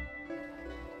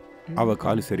 அவ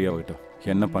காலு சரியாகட்டும்,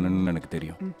 என்ன பண்ணணும்னு எனக்கு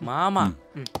தெரியும். மாமா,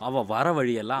 அவ வர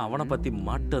வழியெல்லாம் அவனை பத்தி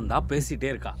மட்டும்தான் பேசிட்டே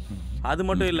இருக்கா. அது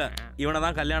மட்டும் இல்ல, இவனை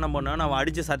தான் கல்யாணம் பண்ண அவன்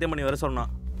அடிச்சு சத்தியம் பண்ணி வர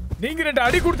சொன்னான். நீங்க 2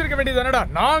 அடி கொடுத்துருக்க வேண்டியதானடா,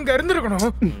 நாங்க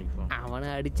இருந்திருக்கணும். அவனை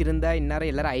அடிச்சிருந்தா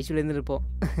இந்நேரம் எல்லாரும் ஐஸ்வர்ல இருந்து இருப்போம்.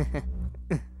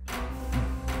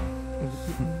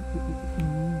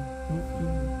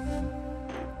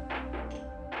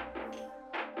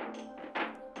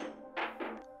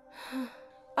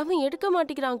 அவன் எடுக்க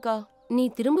மாட்டேங்கிறான்க்கா. நீ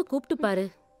திரும்ப கூப்பிட்டு பாரு.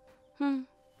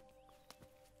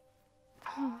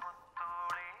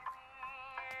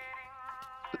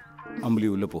 அம்பளி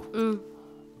உள்ள போ.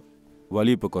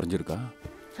 வலி இப்ப குறைஞ்சிருக்கா?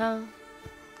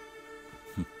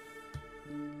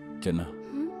 ஜன்னா,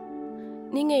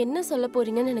 நீங்க என்ன சொல்ல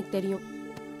போறீங்கன்னு எனக்கு தெரியும்.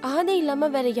 ஆதி இல்லாம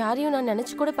வேற யாரையும் நான்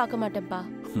நினைச்சு கூட பார்க்க மாட்டேன்ப்பா.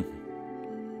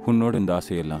 உன்னோட இந்த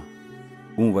ஆசையெல்லாம்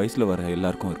உன் வயசுல வர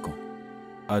எல்லாருக்கும் இருக்கும்.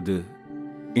 அது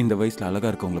இந்த வயசுல அழகா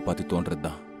இருக்கவங்களை பார்த்து தோன்றது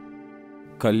தான்.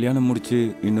 கல்யாணம் முடிச்சு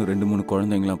இன்னும் 2-3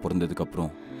 குழந்தைங்களாம் பிறந்ததுக்கு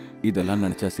அப்புறம் இதெல்லாம்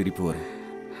நினைச்சா சிரிப்பு வரும்.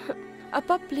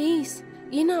 அப்பா ப்ளீஸ்,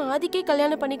 ஏன்னா ஆதிக்கே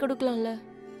கல்யாணம் பண்ணி கொடுக்கலாம்ல.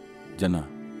 ஜன்னா,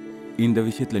 இந்த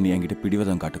விஷயத்துல நீ என்கிட்ட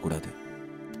பிடிவாதம் காட்டக்கூடாது.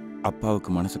 அப்பாவுக்கு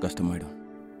மனசு கஷ்டமாயிடும்.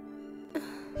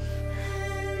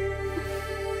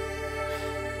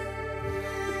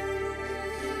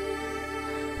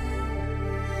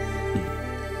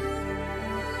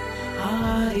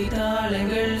 ஆதி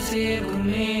தாளங்கள் சேர்க்கும்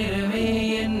நேரமே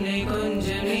என்னை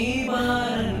கொஞ்சம் நீ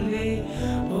பாரன்பே.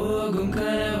 போகும்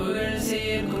கனவுகள்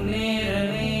சேர்க்கும்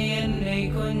நேரமே என்னை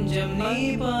கொஞ்சம் நீ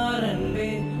பாரன்பே.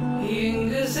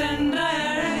 இங்கு சென்ற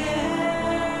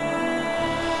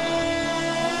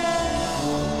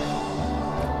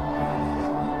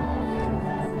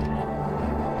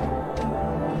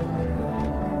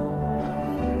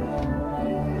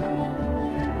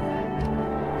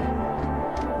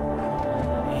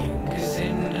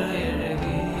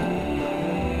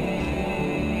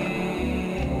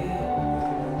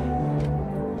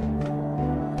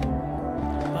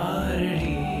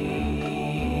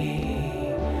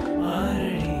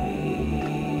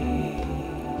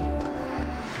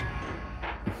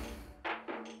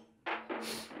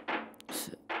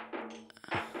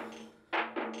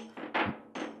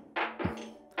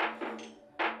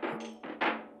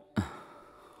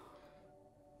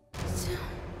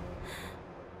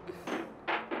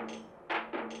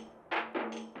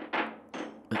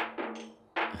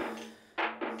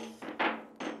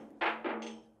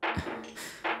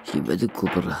இவது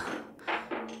கூப்பிடுறா.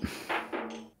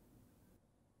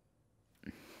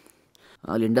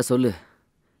 லிண்டா சொல்லு.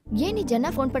 ஏன் நீ ஜென்னா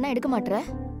ஃபோன் பண்ணா எடுக்க மாட்ற?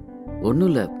 ஒன்றும்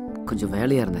இல்லை, கொஞ்சம்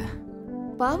வேலையாக இருந்தேன்.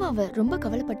 பாவம், அவ ரொம்ப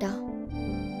கவலைப்பட்டா.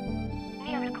 நீ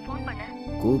அவளுக்கு ஃபோன் பண்ண?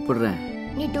 கூப்பிடுறேன்.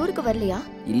 நீ டூருக்கு வரலையா?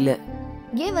 இல்லை.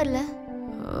 ஏன் வரல?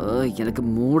 எனக்கு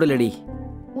மூடலடி.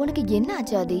 உனக்கு என்ன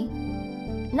ஆச்சு ஆதி?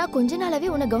 நான் கொஞ்ச நாளாவே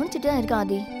உன்னை கவனிச்சுட்டு தான் இருக்கேன்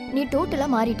ஆதி. நீ டோட்டலா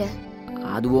மாறிட்ட.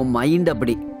 அது உன் மைண்ட்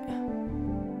அப்படி.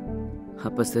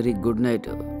 அப்ப சரி, குட் நைட்.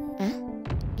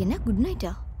 என்ன குட்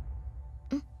நைட்டா?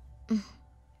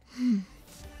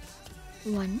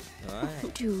 1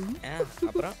 2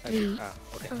 அப்புறம் 3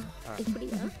 ஓகே.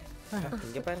 இப்படியா?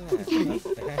 இங்க பாருங்க.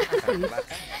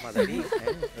 மதடி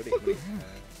அப்படி.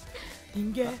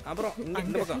 இங்க அப்புறம் இந்த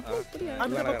பக்கம்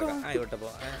அந்த பக்கம் இவட்ட போ.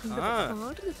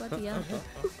 ஆடுறது பாத்தியா?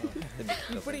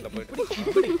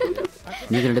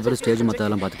 நீங்க ரெண்டு பேரும் ஸ்டேஜ்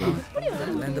மத்ததெல்லாம் பாத்துக்கலாம்.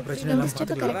 இந்த பிரச்சனை எல்லாம்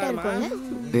கரெக்ட்டா இருக்கும்ல?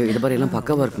 இது பாரு, எல்லாம்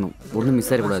பக்காவா இருக்கணும். ஒண்ணும்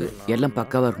மிஸ் ஆயிடக்கூடாது. எல்லாம்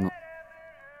பக்காவா இருக்கணும்.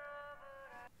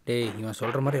 டேய், இவன்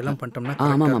சொல்ற மாதிரி எல்லாம் பண்ணிட்டோம்னா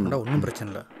ஆமா ஒன்றும் பிரச்சனை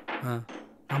இல்லை.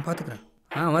 நான் பார்த்துக்கிறேன்.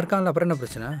 மறக்காமல அப்புறம் என்ன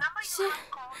பிரச்சனை?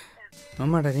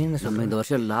 ஆமாடா, நீ என்ன சொல்ற? இந்த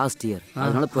வருஷம் லாஸ்ட் இயர்,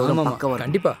 அதனால ப்ரோகிராம் பக்காவா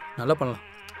கண்டிப்பா நல்லா பண்ணலாம்.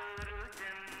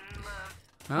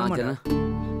 ஆமாடா.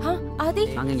 ஆதி,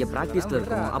 நாங்க இங்க பிராக்டிஸ்ல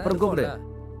இருக்கோம். அப்புறம் கூப்பிடு.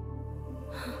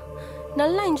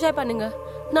 நல்லா என்ஜாய் பண்ணுங்க.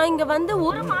 நான் இங்க வந்து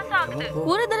 1 மாசம் ஆகுது.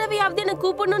 ஒரு தடவையாவது என்ன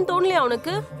கூப்பிடணும்னு தோணலையா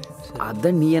உனக்கு?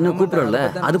 அதான் நீ என்ன கூப்பிடல,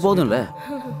 அது போதும்ல.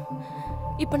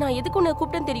 இப்ப நான் எதுக்கு உன்னை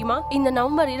கூப்பிட்டேன் தெரியுமா? இந்த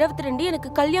நவம்பர் 22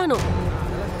 எனக்கு கல்யாணம்.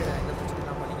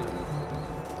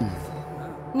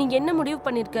 நீங்க என்ன முடிவு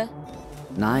பண்ணிருக்க?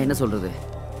 நான் என்ன சொல்றது?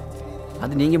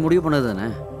 அது நீங்க முடிவு பண்ணது தானே.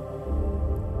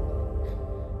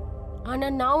 ஆனா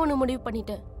நான் ஒண்ணு முடிவு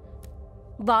பண்ணிட்டேன்.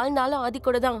 வாழ்ந்தாலும் ஆதி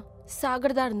கூட தான்,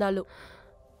 சாகறதா இருந்தாலும்.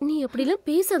 நீ அப்படிலாம்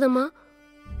பேசாதம்மா.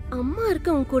 அம்மா இருக்க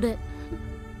உன் கூட.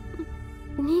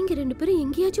 நீங்க 2 பேரும்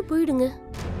எங்கேயாச்சும் போயிடுங்க.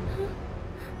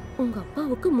 உங்க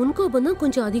அப்பாவுக்கு முன்கோபம் தான்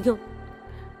கொஞ்சம் அதிகம்.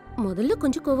 முதல்ல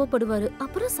கொஞ்சம் கோவப்படுவாரு,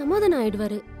 அப்புறம் சமாதானம்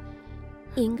ஆயிடுவாரு.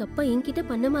 எங்க அப்பா என்கிட்ட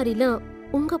பண்ண மாதிரிலாம்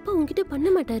உங்க அப்பா உன்கிட்ட பண்ண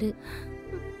மாட்டாரு.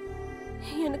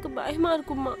 எனக்கு பயமா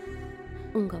இருக்குமா.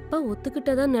 உங்க அப்பா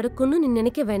ஒத்துக்கிட்டதான் நடக்கும்னு நீ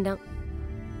நினைக்க வேண்டாம்.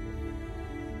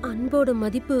 அன்போட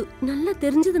மதிப்பு நல்லா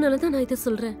தெரிஞ்சதுனால தான் நான் இதை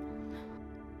சொல்றேன்.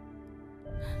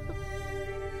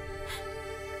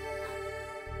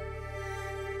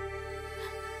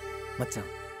 மச்சான்,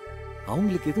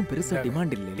 அவங்களுக்கு எதுவும் பெருசா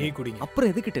டிமாண்ட் இல்லை.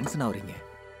 அப்புறம் எதுக்கு டென்ஷன் ஆவறீங்க?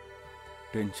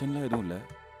 டென்ஷன்லாம் எதுவும் இல்லை,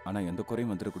 ஆனா எந்த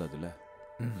குறையும் வந்துடக்கூடாதுல்ல.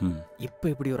 இப்போ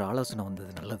இப்படி ஒரு ஆலோசனை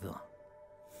வந்தது நல்லதுதான்.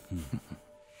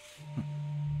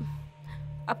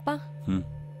 அப்பா,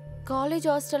 காலேஜ்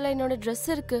ஹாஸ்டல்ல என்னோட ட்ரெஸ்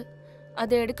இருக்கு,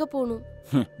 அதை எடுக்க போகணும்.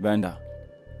 வேண்டாம்,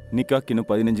 நிக்காக்கு இன்னும்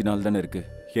 15 நாள் தானே இருக்கு,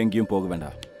 எங்கேயும் போக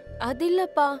வேண்டாம். அது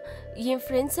இல்லப்பா, என்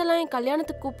ஃப்ரெண்ட்ஸ் எல்லாம் என்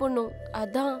கல்யாணத்துக்கு கூப்பிடணும்,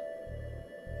 அதான்.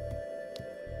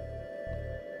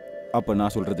 அப்ப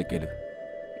நான் சொல்றதை கேளு,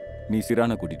 நீ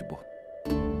சிரானை கூட்டிட்டு போ.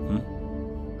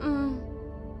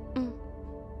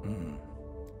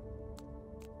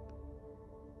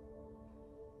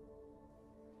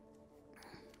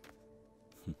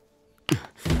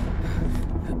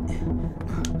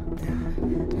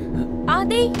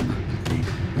 ஆதி,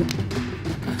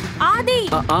 ஆதி,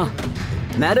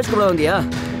 மேரேஜ் கூட வந்தியா?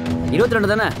 22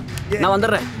 தானே, நான்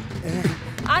வந்துடுறேன்.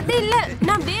 அது இல்ல,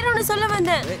 நான் வேற ஒண்ணு சொல்ல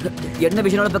வந்தேன். என்ன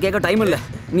விஷயம் இப்ப கேட்க டைம் இல்ல,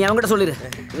 நீ அவங்கிட்ட சொல்லிடு,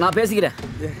 நான் பேசிக்கிறேன்.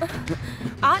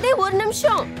 ஆதி, ஒரு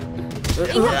நிமிஷம்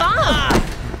இங்க வா.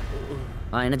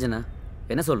 என்ன ஜென்னா,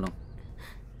 என்ன சொல்லணும்?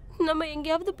 நம்ம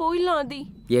எங்கேயாவது போயிடலாம் ஆதி.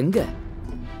 எங்க?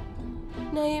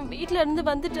 நான் என் வீட்ல இருந்து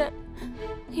வந்துட்டேன்.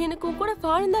 எனக்கு உன் கூட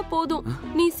வாழ்ந்தா போதும்.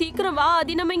 நீ சீக்கிரம் வா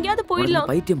ஆதி, நம்ம எங்கேயாவது போயிடலாம்.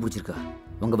 பைத்தியம் பிடிச்சிருக்கா?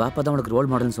 உங்க பாப்பா தான் உனக்கு ரோல்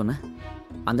மாடல்னு சொன்ன,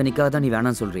 அந்த நிக்காக தான் நீ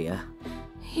வேணாம்னு சொல்றியா?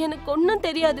 எனக்கு ஒன்றும்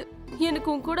தெரியாது,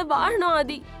 எனக்கு உன் கூட வாழணும்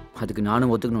ஆதி. அதுக்கு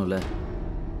நானும் ஒத்துக்கணும்ல.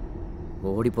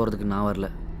 ஓடி போறதுக்கு நான் வரல,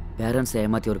 பேரண்ட்ஸ்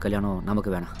ஏமாத்தி ஒரு கல்யாணம் நமக்கு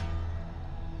வேணாம்.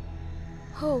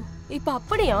 ஓ, இப்ப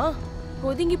அப்படியா?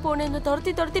 ஒதுங்கி போன இந்த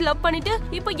துரத்தி லவ் பண்ணிட்டு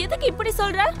இப்ப எதுக்கு இப்படி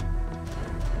சொல்ற?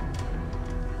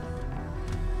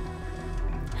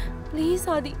 ப்ளீஸ்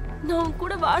ஆதி, நான் உன்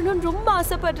கூட வாழணும்னு ரொம்ப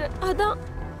ஆசைப்படுறேன், அதான்.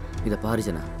 இத பாரு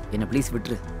ஜெனா, என்ன ப்ளீஸ்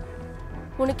விட்டுரு.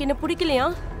 உனக்கு என்ன பிடிக்கலையா?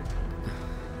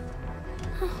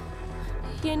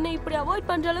 என்ன இப்படி அவாய்ட்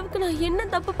பண்ற அளவுக்கு நான் என்ன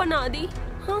தப்பு பண்ண ஆதி?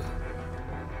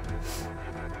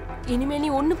 இனிமே நீ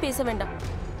ஒன்னும் பேச வேண்டாம்.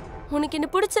 உனக்கு என்ன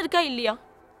பிடிச்சிருக்கா இல்லையா?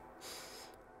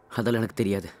 அதெல்லாம் எனக்கு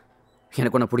தெரியாது,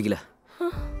 எனக்கு ஒன்ன பிடிக்கல.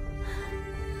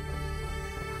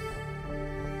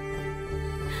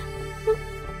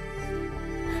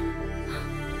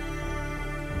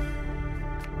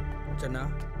 ஜன்னா,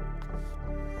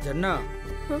 ஜன்னா,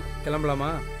 கிளம்பலாமா?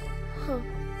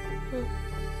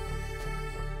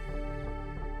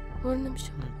 ஒரு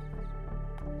நிமிஷம்.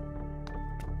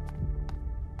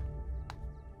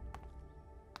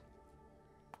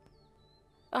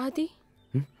 ஆதி,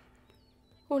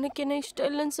 உனக்கு என்ன இஷ்டம்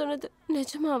இல்லைன்னு சொன்னது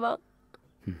நிஜமாவா?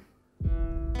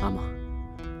 ஆமா.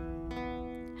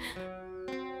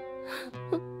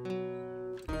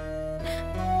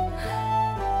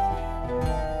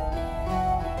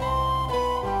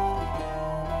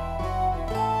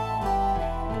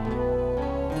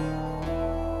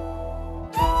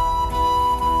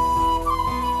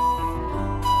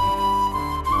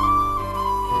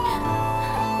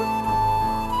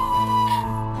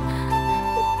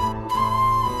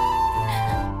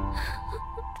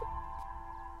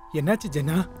 என்னாச்சு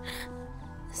ஜென்னா?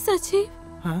 சஜீவ்,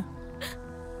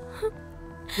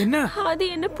 என்ன? ஆதி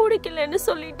என்ன பிடிக்கலன்னு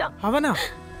சொல்லிட்டான். அவனா?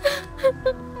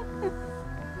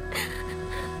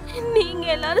 நீங்க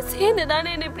எல்லாரும் சேர்ந்து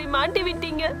தானே என்ன இப்படி மாட்டி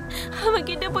விட்டீங்க.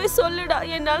 அவன்கிட்ட போய் சொல்லுடா,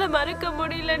 என்னால மறக்க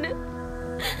முடியலன்னு.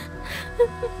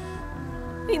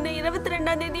 இந்த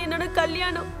 22ஆம் தேதி என்னோட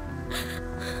கல்யாணம்.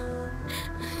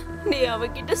 நீ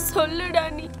அவன்கிட்ட சொல்லுடா.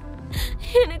 நீ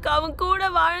எனக்கு அவன் கூட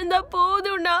வாழ்ந்தா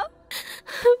போதும்டா.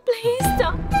 ப்ளீஸ் டா.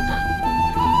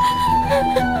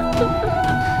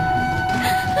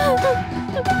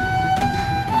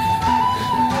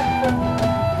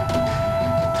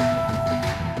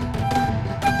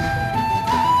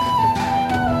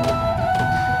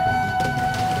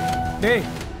 டேய்,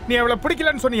 நீ அவளை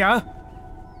பிடிக்கலன்னு சொன்னியா?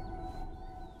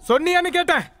 சொன்னியான்னு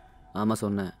கேட்டேன். ஆமா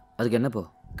சொன்னேன். அதுக்கு என்ன போ?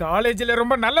 காலேஜில்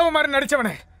ரொம்ப நல்லவ மாதிரி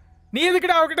நடிச்சவனே, நீ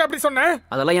எதுக்கிட்ட அவகிட்ட அப்படி சொன்ன?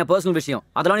 அதெல்லாம் என் பர்சனல் விஷயம்.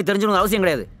 அதெல்லாம் நீ தெரிஞ்சுக்கணும் அவசியம்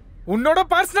கிடையாது. உன்னோட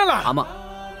பர்சனலா? ஆமா.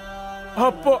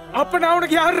 அப்ப நான்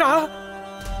உனக்கு யாருடா?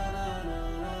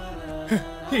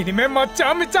 இனிமே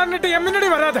மச்சான் மிச்சான்னுட்டு என் முன்னாடி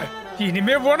வராத.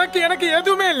 இனிமே உனக்கு எனக்கு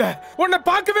எதுவுமே இல்ல. உன்னை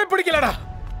பார்க்கவே பிடிக்கலடா.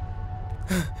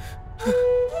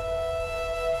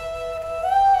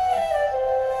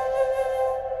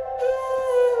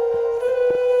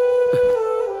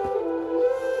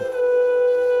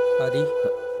 ஆதி,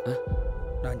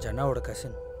 நான் ஜன்னாவோட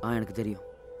கசின். எனக்கு தெரியும்.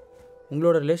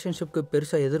 உங்களோட ரிலேஷன்ஷிப்க்கு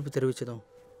பெருசாக எதிர்ப்பு தெரிவித்ததும்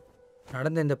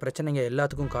நடந்த இந்த பிரச்சனைங்க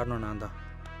எல்லாத்துக்கும் காரணம் நான் தான்.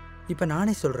 இப்போ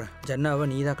நானே சொல்கிறேன், ஜன்னாவை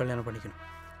நீ தான் கல்யாணம் பண்ணிக்கணும்.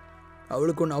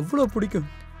 அவளுக்கு ஒன்று அவ்வளோ பிடிக்கும்.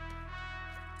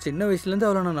 சின்ன வயசுலேருந்து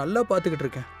அவளை நான் நல்லா பார்த்துக்கிட்டு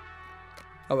இருக்கேன்.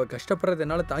 அவள் கஷ்டப்படுறது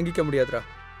என்னால் தாங்கிக்க முடியாதுடா.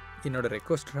 என்னோட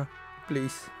ரெக்வஸ்ட்ரா,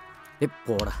 ப்ளீஸ்.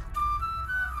 போடா.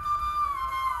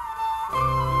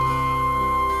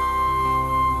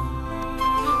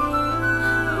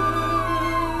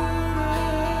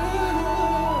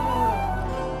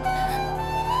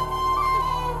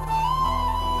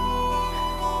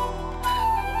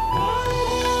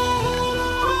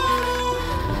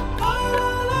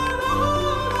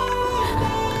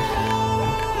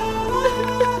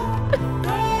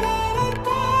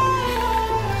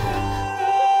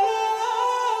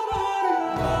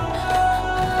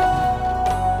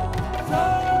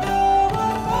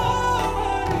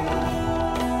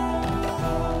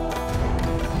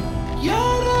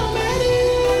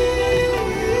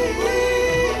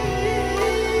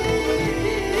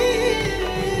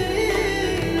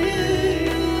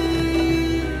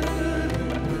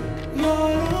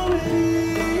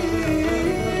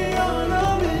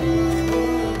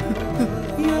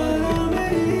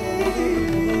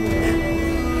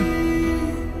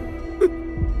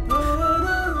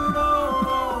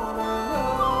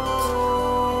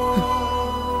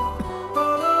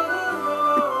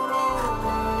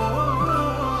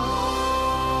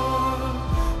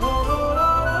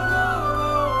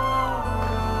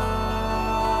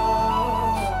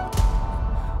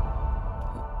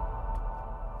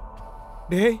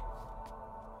 டேய்,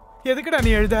 எதுக்குடா நீ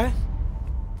எழுத?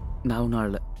 நான் ஒன்றும்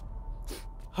அழல.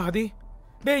 ஆதி,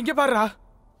 டேய் இங்க பாருடா.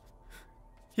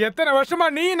 எத்தனை வருஷமா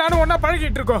நீ நானும் ஒன்னா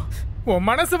பழகிட்டு இருக்கோம். உன்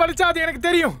மனசு வலிச்சா அது எனக்கு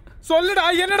தெரியும். சொல்லுடா,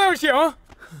 என்னடா விஷயம்?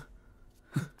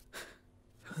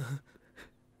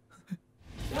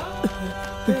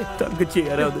 தங்கச்சி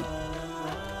யாராவது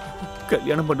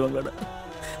கல்யாணம் பண்ணுவாங்களாடா?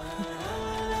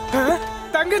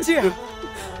 தங்கச்சியா?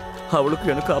 அவளுக்கு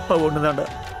எனக்கு அப்பா ஒண்ணுதான்டா.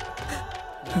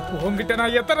 உங்ககிட்ட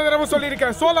நான் எத்தனை தடவை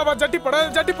சொல்லியிருக்கேன், சோலோவா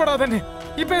ஜட்டி போடாதன்னு.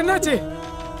 இப்ப என்னாச்சு?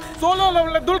 சோலோல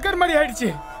உள்ள துல்கர் மாதிரி ஆயிடுச்சு.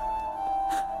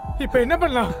 இப்ப என்ன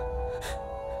பண்ணலாம்?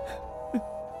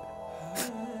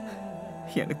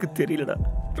 எனக்கு தெரியலடா.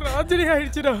 ராஜினி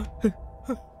ஆயிடுச்சுடா.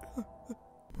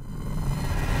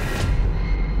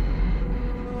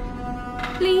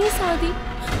 ப்ளீஸ் ஆதி,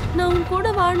 நான் உன் கூட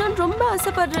வாழணும்னு ரொம்ப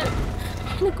ஆசைப்படுறேன்.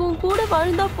 எனக்கு உன் கூட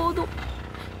வாழ்ந்தா போதும்.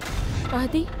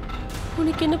 ஆதி,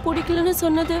 உனக்கு என்ன பிடிக்கலன்னு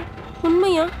சொன்னது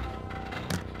உண்மையா?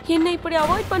 என்னை இப்படி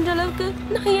அவாய்ட் பண்ற அளவுக்கு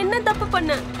நான் என்ன தப்பு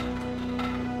பண்ணேன்?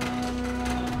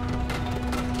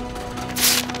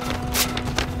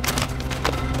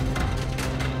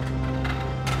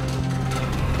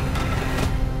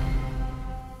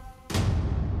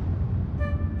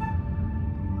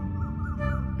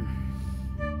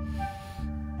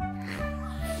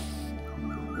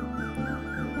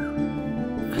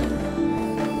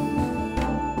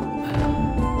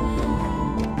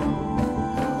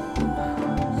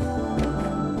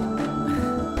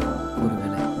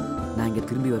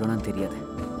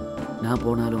 நான்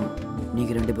போனாலும்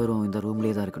நீங்கள் 2 பேரும் இந்த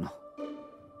ரூம்லேயே தான் இருக்கணும்.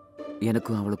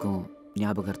 எனக்கும் அவளுக்கும்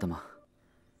ஞாபகார்த்தமா.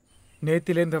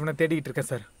 நேத்திலேருந்து அவனை தேடிக்கிட்டு இருக்கேன்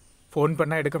சார். ஃபோன்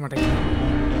பண்ணால் எடுக்க மாட்டேங்க.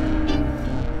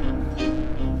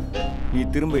 நீ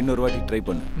திரும்ப இன்னொரு வாட்டி ட்ரை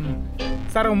பண்ணு.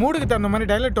 சார் அவன் மூடுக்கு தகுந்த மாதிரி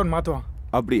டைலர் டோன் மாற்றுவான்.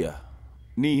 அப்படியா?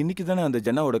 நீ இன்னைக்கு தானே அந்த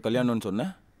ஜென்னாவோட கல்யாணம்னு சொன்ன.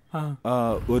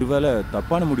 ஒருவேளை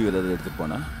தப்பான முடிவு ஏதாவது எடுத்துட்டு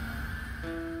போனா?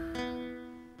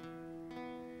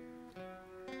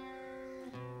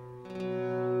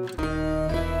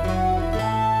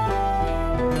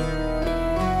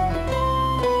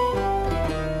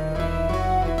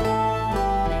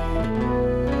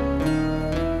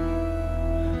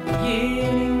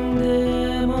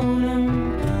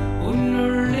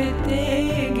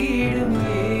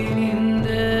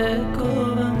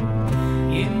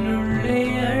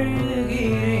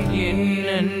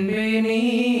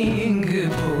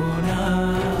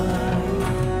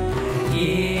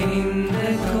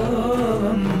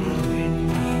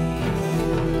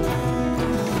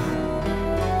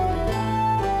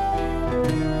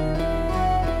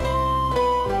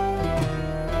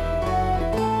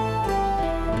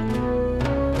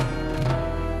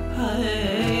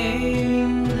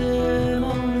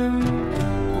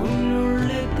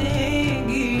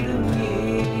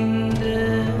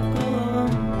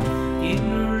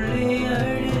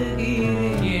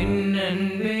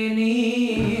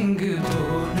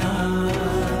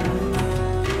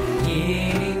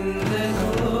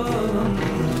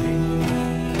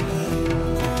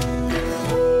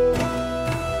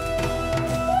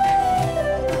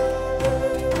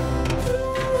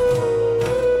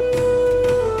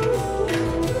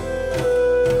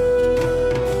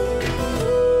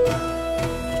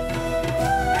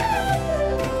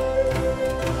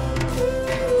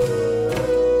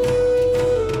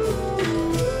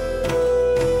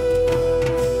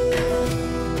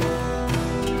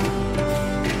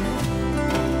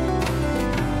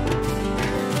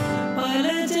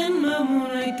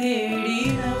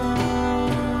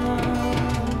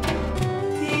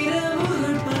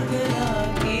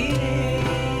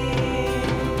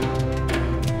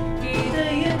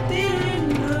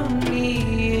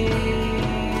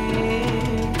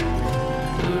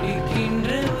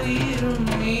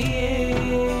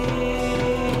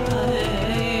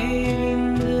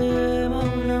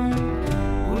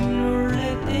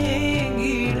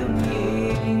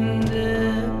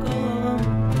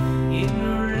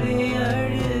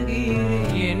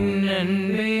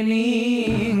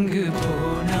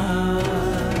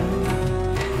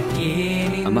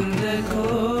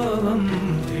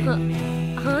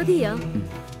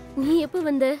 நீ எப்ப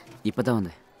வந்த? இப்பதான்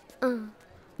வந்தேன்.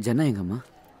 ஜன்னா எங்க அம்மா?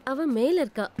 அவ மேல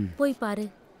இருக்கா, போய் பாரு.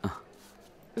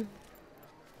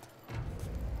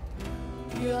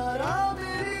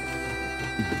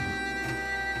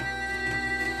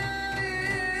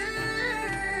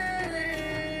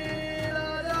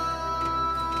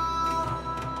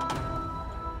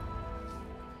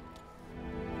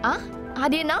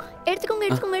 அது என்ன? எடுத்துக்கோங்க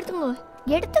எடுத்துக்கோங்க எடுத்துக்கோங்க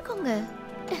எடுத்துக்கோங்க.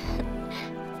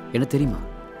 என்ன தெரியுமா?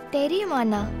 தெரியுமா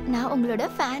அண்ணா, நான் உங்களோட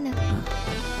ஃபேனு.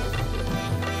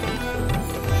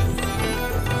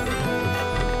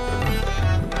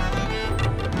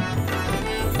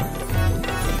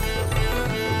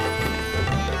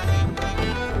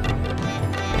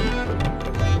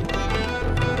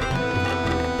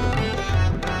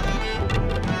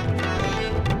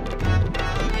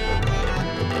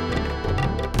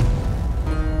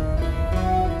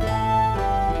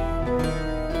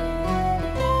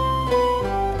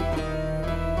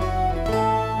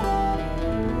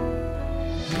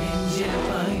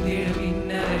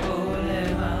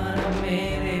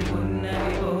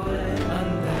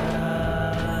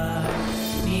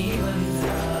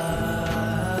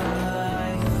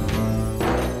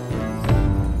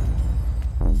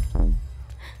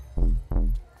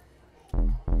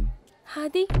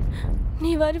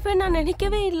 நீ வருவே நான்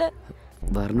நினைக்கவே இல்லை.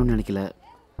 வரணும்னு நினைக்கல,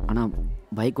 ஆனால்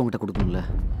பைக் உங்ககிட்ட கொடுக்கணும்ல,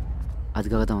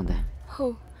 அதுக்காக தான் வந்தேன். ஓ,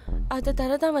 அதை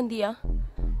தரதான் வந்தியா?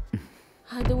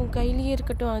 அது உன் கையிலேயே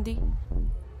இருக்கட்டும் ஆதி.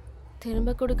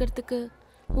 திரும்ப கொடுக்கறதுக்கு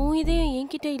உன் இதயம்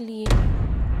என்கிட்ட இல்லையே.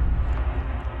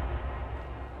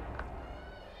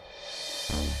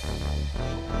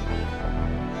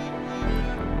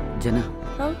 ஜனா,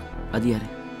 அது யாரு?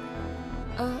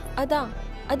 அதான்,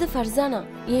 அது ஃபர்சானா,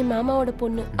 என் மாமாவோட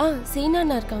பொண்ணு.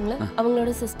 சீனானா இருக்காங்களா,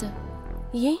 அவங்களோட சிஸ்டர்.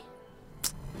 ஏன்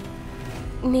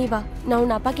நீ வா, நான்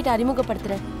உன் அப்பா கிட்ட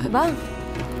அறிமுகப்படுத்துறேன். வா.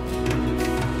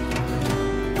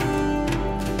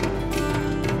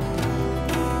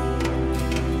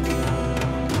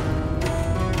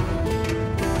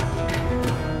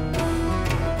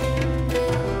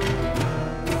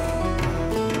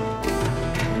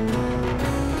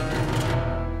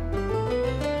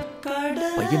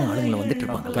 பையன் ஆளுங்களை வந்துட்டு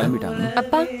இருப்பாங்க. கிளம்பிட்டாங்க.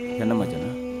 அப்பா என்னம்மா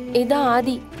ஜனா? இதான்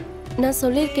ஆதி. நான்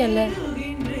சொல்லியிருக்கேன்ல.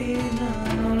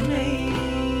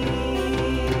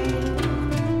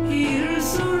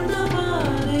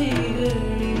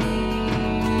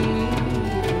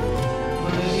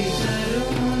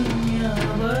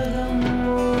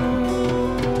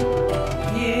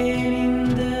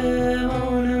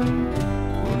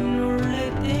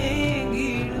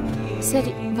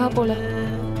 சரி வா போலாம்.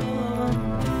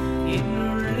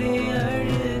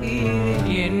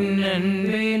 என்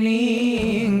அன்பே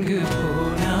நீங்கு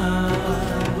போனா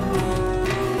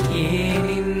ஏன்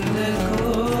இந்த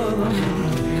கோபம்?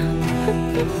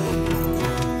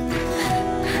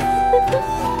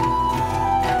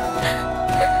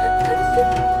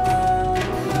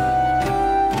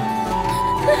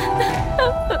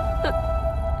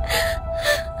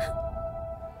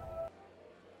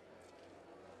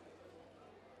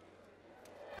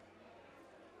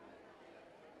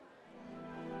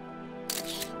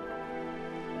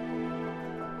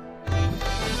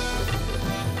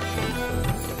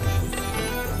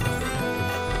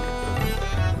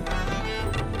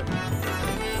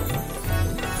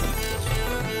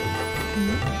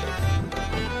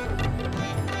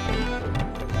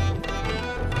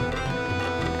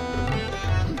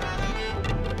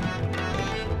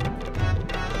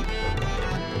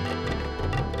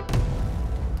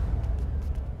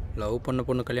 லவ் பண்ண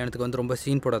பொண்ணு கல்யாணத்துக்கு வந்து ரொம்ப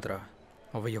சீன் போடாதரா.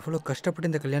 அவள் எவ்வளோ கஷ்டப்பட்டு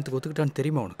இந்த கல்யாணத்துக்கு ஒத்துக்கிட்டான்னு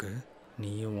தெரியுமா உனக்கு?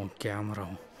 நீயும் உன்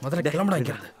கேமராவும் முதல்ல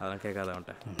கிளம்படாங்கிறது. அதெல்லாம் கேட்காத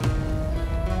அவன்கிட்ட.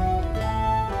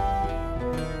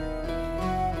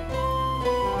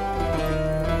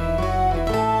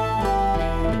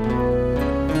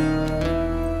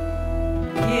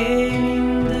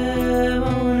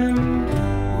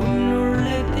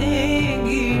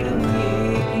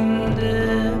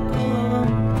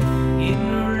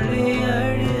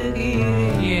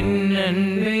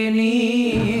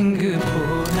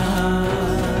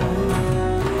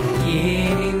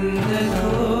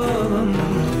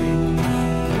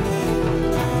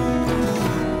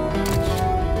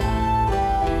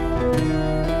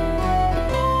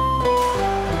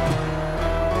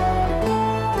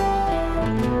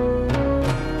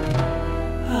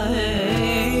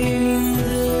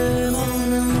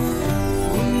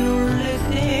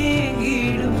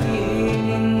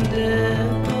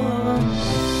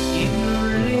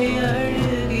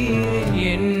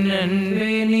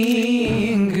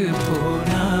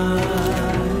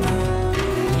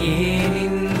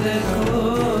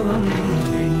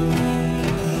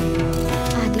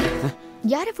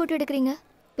 யாரை போட்டோ எடுக்கிறீங்க?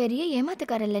 பெரிய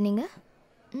ஏமாத்துக்காரல்ல நீங்க.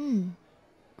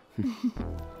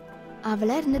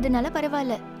 அவளா இருந்ததுனால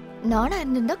பரவாயில்ல, நானா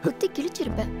இருந்திருந்தா குத்தி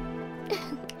கிழிச்சிருப்பேன்.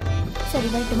 சரி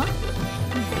வரட்டுமா?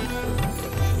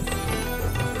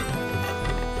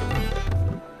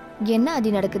 என்ன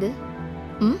ஆதி நடக்குது?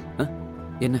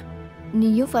 என்ன?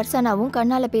 நீயும் ஃபர்சானாவும்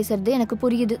கண்ணால பேசுறது எனக்கு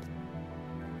புரியுது.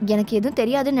 எனக்கு எதுவும்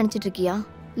தெரியாதுன்னு நினைச்சிட்டு இருக்கியா?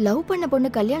 லவ் பண்ண பொண்ணு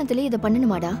கல்யாணத்திலே இதை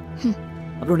பண்ணணுமாடா?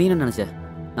 அப்புறம் நீ என்ன நினைச்ச?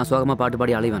 நான் சோகமா பாட்டு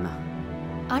பாடி அலைவேனா?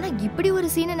 ஆனா இப்படி ஒரு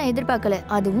சீனை நான் எதிர்பார்க்கல,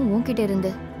 அதுவும் உன்கிட்ட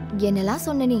இருந்து. என்னெல்லாம்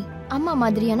சொன்ன நீ? அம்மா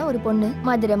மாதிரியான ஒரு பொண்ணு,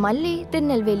 மதுரை மல்லி,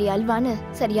 திருநெல்வேலி அல்வான்னு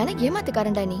சரியான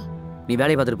ஏமாத்துக்காரன்டா நீ. நீ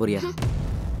வேலையை பார்த்துட்டு போறியா?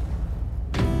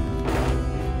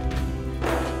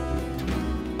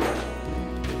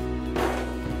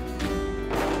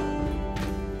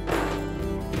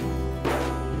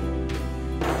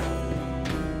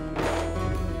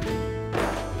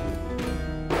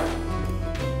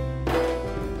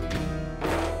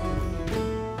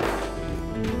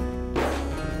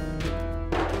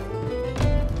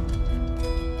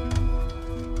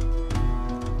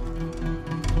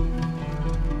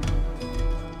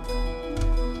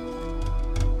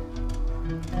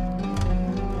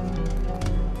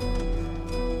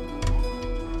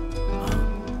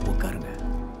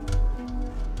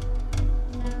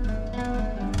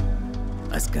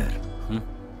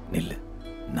 நில்லு,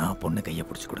 நான் பொண்ணு கையை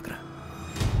பிடிச்சு கொடுக்குறேன்.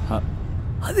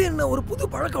 அது என்ன ஒரு புது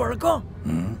பழக்க வழக்கம்?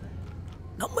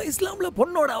 நம்ம இஸ்லாம்ல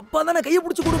பொண்ணோட அப்பா தானே கையை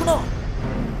பிடிச்சு கொடுக்கணும்.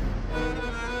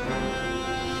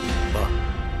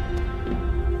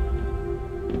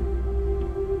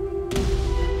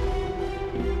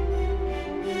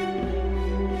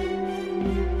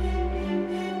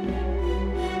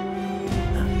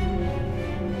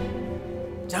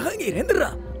 ஜஹாங்கீர்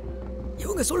எந்திரா.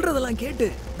 இவங்க சொல்றதெல்லாம் கேட்டு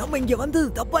நம்ம இங்க வந்தது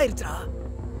தப்பாயிருச்சா?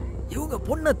 இவங்க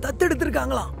பொண்ணை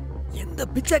தத்தெடுத்திருக்காங்களாம். எந்த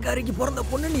பிச்சைக்காரிக்கு பிறந்த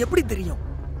பொண்ணுன்னு எப்படி தெரியும்?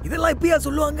 இதெல்லாம் இப்பயா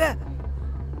சொல்லுவாங்க?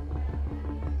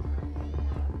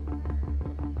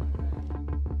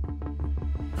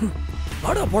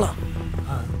 வாடா போலாம்.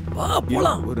 வா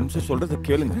போலாம். ஒரு நிமிஷம் சொல்றத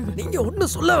கேளுங்க. நீங்க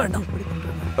ஒண்ணும் சொல்ல வேண்டாம்.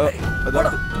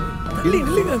 வாடா. தள்ளி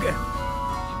நில்லுங்க.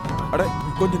 அட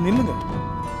கொஞ்சம் நில்லுங்க,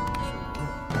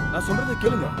 நான் சொல்றதை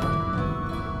கேளுங்க.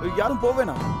 யாரும்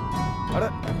போவேனா? அட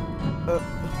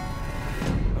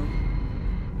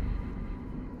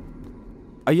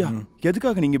ஐயா,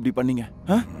 எதுக்காக நீங்க இப்படி பண்ணீங்க?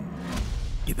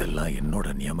 இதெல்லாம் என்னோட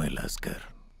நியமம் இல்ல அஸ்கர்,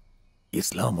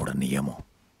 இஸ்லாமோட நியமம்.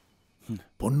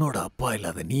 பொண்ணோட அப்பா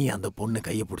இல்லாத நீ அந்த பொண்ணு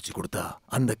கையை பிடிச்சி கொடுத்தா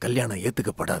அந்த கல்யாணம்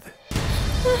ஏத்துக்கப்படாது.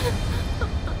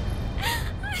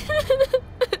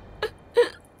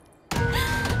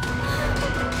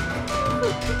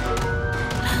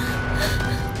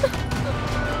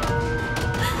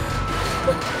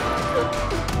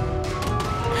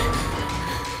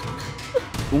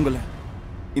 உங்களை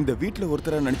இந்த வீட்டுல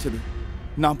ஒருத்தரா நினைச்சது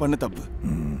நான் பண்ண தப்பு.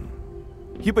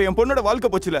 இப்ப என் பொண்ணோட வாழ்க்கை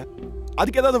போச்சுல,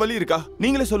 அதுக்கு ஏதாவது வழி இருக்கா?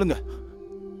 நீங்களே சொல்லுங்க.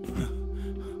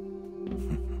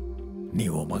 நீ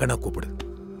உன் மகனை கூப்பிடு,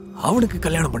 அவனுக்கு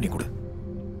கல்யாணம் பண்ணி கொடு.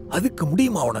 அதுக்கு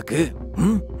முடியுமா உனக்கு?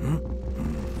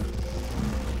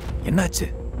 என்னாச்சு?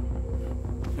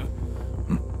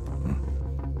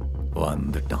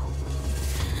 வந்துட்டான்.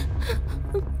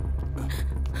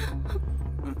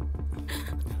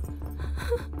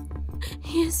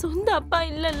 என் சொந்த அப்பா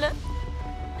இல்லல்ல.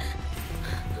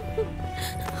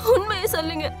 உண்மையை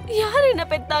சொல்லுங்க, யார் என்ன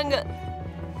பெத்தாங்க?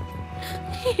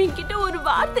 என்கிட்ட ஒரு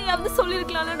வார்த்தையாவது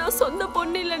சொல்லிருக்கலாம்ல, நான் சொந்த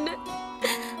பொண்ணு இல்லைன்னு.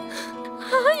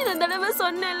 1000 தடவை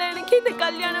சொன்னேன்ல எனக்கு இந்த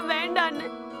கல்யாணம் வேண்டான்னு.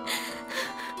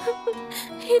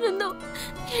 இருந்தும்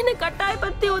என்ன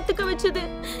கட்டாயப்படுத்தி ஒத்துக்க வச்சது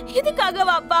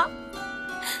இதுக்காகவாப்பா?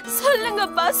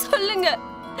 சொல்லுங்கப்பா, சொல்லுங்க.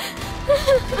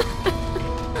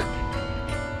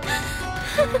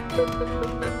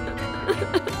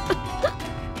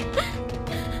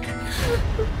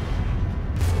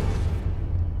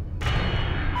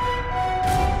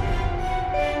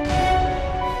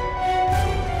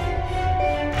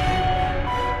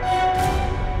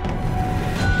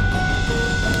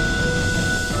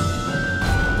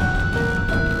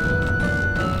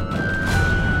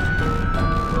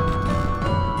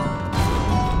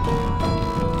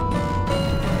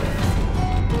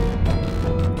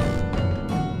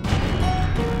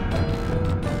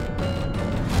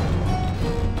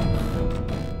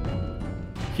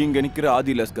 இங்க நிக்கிற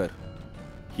ஆதி லஸ்கர்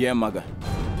என் மகன்.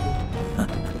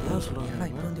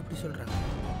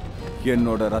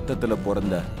 என்னோட ரத்தத்துல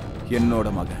பிறந்த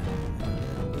என்னோட மகன்.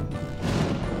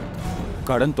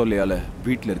 கடன் தொல்லையால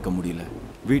வீட்டுல இருக்க முடியல.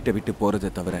 வீட்டை விட்டு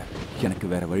போறதை தவிர எனக்கு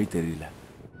வேற வழி தெரியல.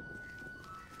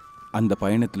 அந்த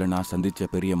பயணத்துல நான் சந்திச்ச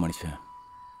பெரிய மனுஷன்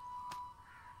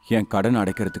என் கடன்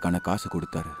அடைக்கிறதுக்கான காசு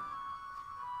கொடுத்தாரு.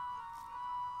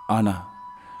 ஆனா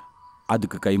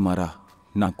அதுக்கு கைமாறா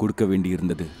நான் கொடுக்க வேண்டி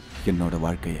இருந்தது என்னோட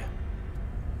வாழ்க்கைய.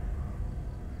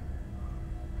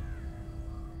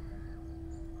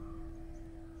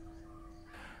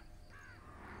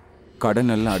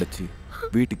 கடன் எல்லாம் அடைச்சு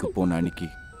வீட்டுக்கு போன அன்னைக்கு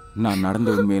நான்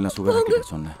நடந்த உண்மையெல்லாம் சுகராக்கிட்ட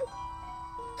சொன்னேன்.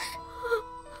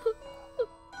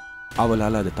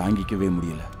 அவளால் அதை தாங்கிக்கவே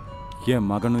முடியல. என்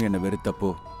மகனும் என்னை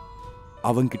வெறுத்தப்போ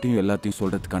அவன்கிட்டையும் எல்லாத்தையும்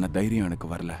சொல்றதுக்கான தைரியம்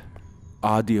எனக்கு வரல.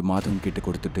 ஆதிய மாதவன் கிட்ட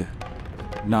கொடுத்துட்டு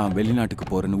நான் வெளிநாட்டுக்கு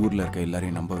போறேன்னு ஊர்ல இருக்க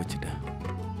எல்லாரையும் நம்ப வச்சுட்டேன்.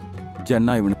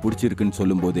 ஜென்னா இவனை பிடிச்சிருக்குன்னு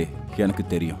சொல்லும் போதே எனக்கு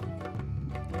தெரியும்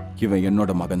இவன்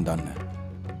என்னோட மகன் தான்.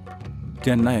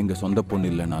 ஜென்னா எங்க சொந்த பொண்ணு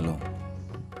இல்லைனாலும்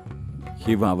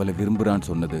இவன் அவளை விரும்புறான்னு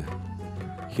சொன்னது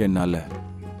என்னால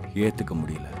ஏத்துக்க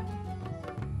முடியல.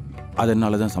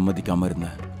 அதனாலதான் சம்மதிக்காம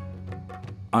இருந்தேன்.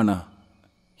 ஆனா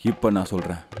இப்ப நான்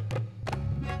சொல்றேன்,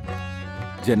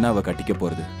 ஜென்னாவை கட்டிக்க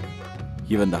போறது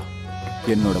இவன் தான்,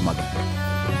 என்னோட மகன்.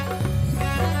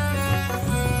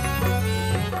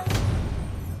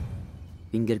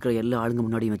 இங்கே இருக்கிற எல்லா ஆளுங்க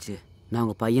முன்னாடியும் வச்சு நான்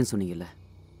உங்கள் பையன் சொன்னீங்கல்ல,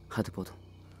 அது போதும்.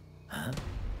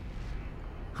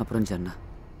 அப்புறம் ஜன்னா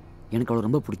எனக்கு அவளை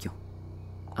ரொம்ப பிடிக்கும்.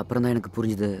 அப்புறம் தான் எனக்கு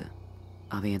புரிஞ்சுது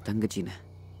அவன் என் தங்கச்சின்னு.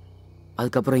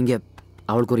 அதுக்கப்புறம் இங்கே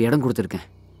அவளுக்கு ஒரு இடம் கொடுத்துருக்கேன்,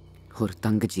 ஒரு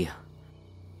தங்கச்சியா.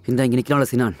 இந்த இங்கே நிற்கிறாள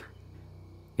சினான்,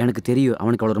 எனக்கு தெரியும்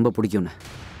அவனுக்கு அவளை ரொம்ப பிடிக்கும்னு.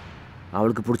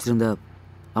 அவளுக்கு பிடிச்சிருந்தா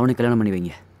அவனை கல்யாணம் பண்ணி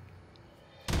வைங்க.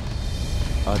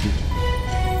 ஆதி,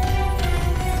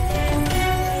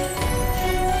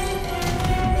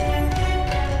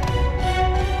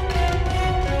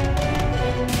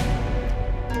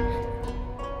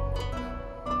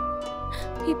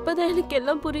 இப்பதான் எனக்கு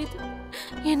எல்லாம் புரியுது.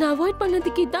 என்ன அவாய்ட்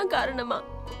பண்ணதுக்கு இதான் காரணமா?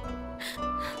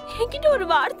 என்கிட்ட ஒரு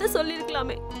வார்த்தை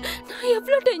சொல்லிருக்கலாமே. நான்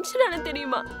எவ்வளவு டென்ஷன் ஆன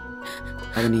தெரியுமா?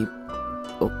 அது நீ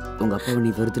உங்க அப்பாவை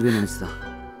நீ வெறுத்துருவே நினைச்சுதான்.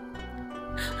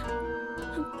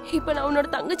 இப்ப நான் உன்னோட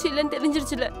தங்கச்சி இல்லைன்னு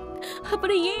தெரிஞ்சிருச்சுல,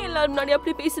 அப்புறம் ஏன் எல்லாரும் முன்னாடி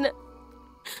அப்படி பேசின?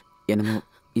 என்னமோ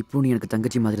இப்போ நீ எனக்கு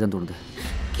தங்கச்சி மாதிரி தான் தோணுது.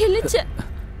 கிழிச்ச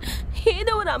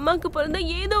ஏதோ ஒரு அம்மாவுக்கு பிறந்த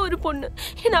ஏதோ ஒரு பொண்ணு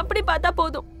என்ன அப்படி பார்த்தா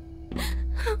போதும்.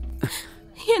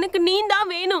 எனக்கு நீ தான்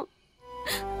வேணும்.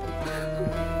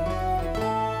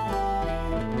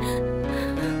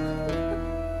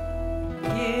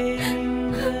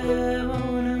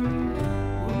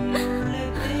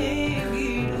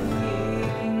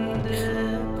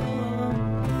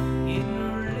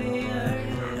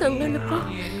 தங்கலப்பா,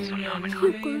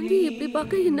 என் குழந்தைய இப்படி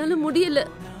பார்க்க என்னால முடியல.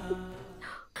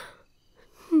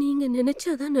 நீங்க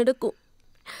நினைச்சாதான் நடக்கும்.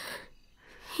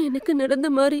 எனக்கு நடந்த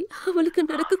மாதிரி அவளுக்கு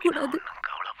நடக்க கூடாது.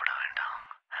 கவலைப்பட வேண்டாம்,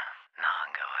 நான்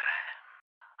அங்க வரேன்.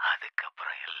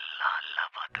 அதுக்கப்புறம் எல்லாம் நல்லா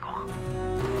பார்த்துக்குவோம்.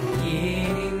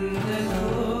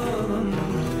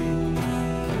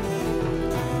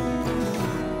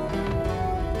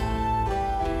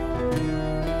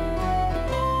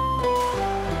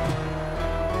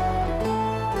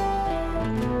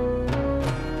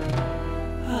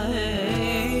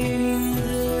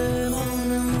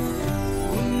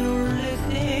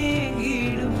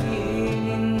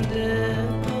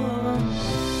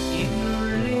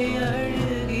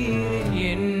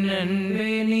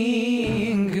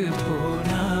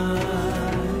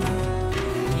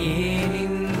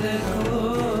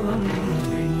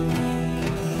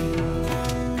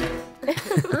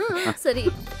 சரி.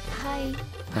 Hi.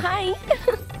 Hi.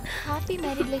 Happy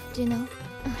married life Jena.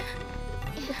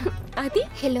 ஆதி.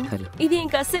 ஹலோ. இது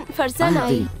என் கசின் ஃபர்சானா.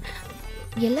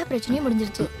 எல்லா பிரச்சனையும்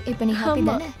முடிஞ்சிருச்சு. இப்போ நீ ஹாப்பி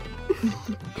தானே?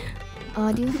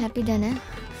 ஆதியும் ஹாப்பி தானே?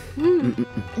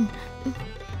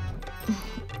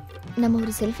 நம்ம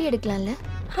ஒரு செல்ஃபி எடுக்கலாம்ல?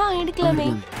 எடுக்கலாமே.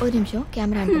 ஒரு நிமிஷம்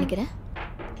கேமரா ஆன் பண்ணிக்கிறேன்.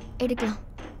 எடுக்கலாம்.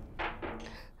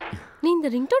 நீ இந்த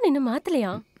ரிங்டோன் இன்னும்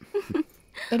மாத்தலையா?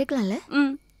 எடுக்கலாம்ல?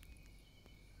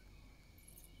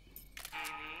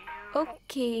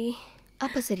 ஓகே.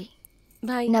 அப்ப சரி.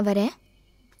 பை. நான் வரேன்.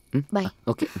 பை.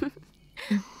 ஓகே.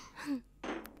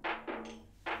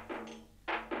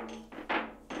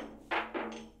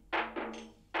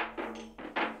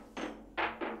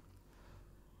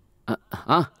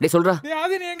 டேய் சொல்றா. டேய்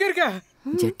ஆதி, நீ எங்க இருக்க?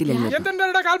 ஜெட்டில இல்ல. எத்தனை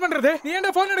தடவை கால் பண்றது? நீ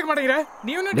ஏன்டா போன் எடுக்க மாட்டேங்கிற?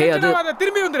 நீ ஒண்ணு டேய், டென்ஷன் ஆகாத,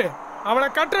 திரும்பி வந்துரு. அவளை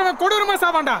கட்டுறவன் கொடூரமா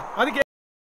சாவான்டா. அதுக்கு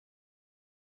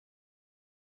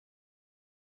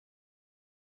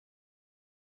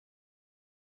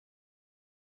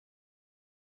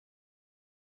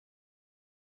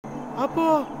அப்போ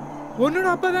உன்னோட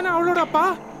அப்பா தானே அவளோட அப்பா?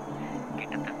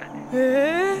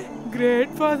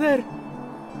 Great father.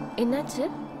 என்னாச்சு?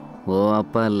 ஓ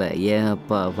அப்பா இல்ல, ஏன்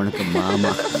அப்பா, உனக்கு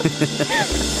மாமா.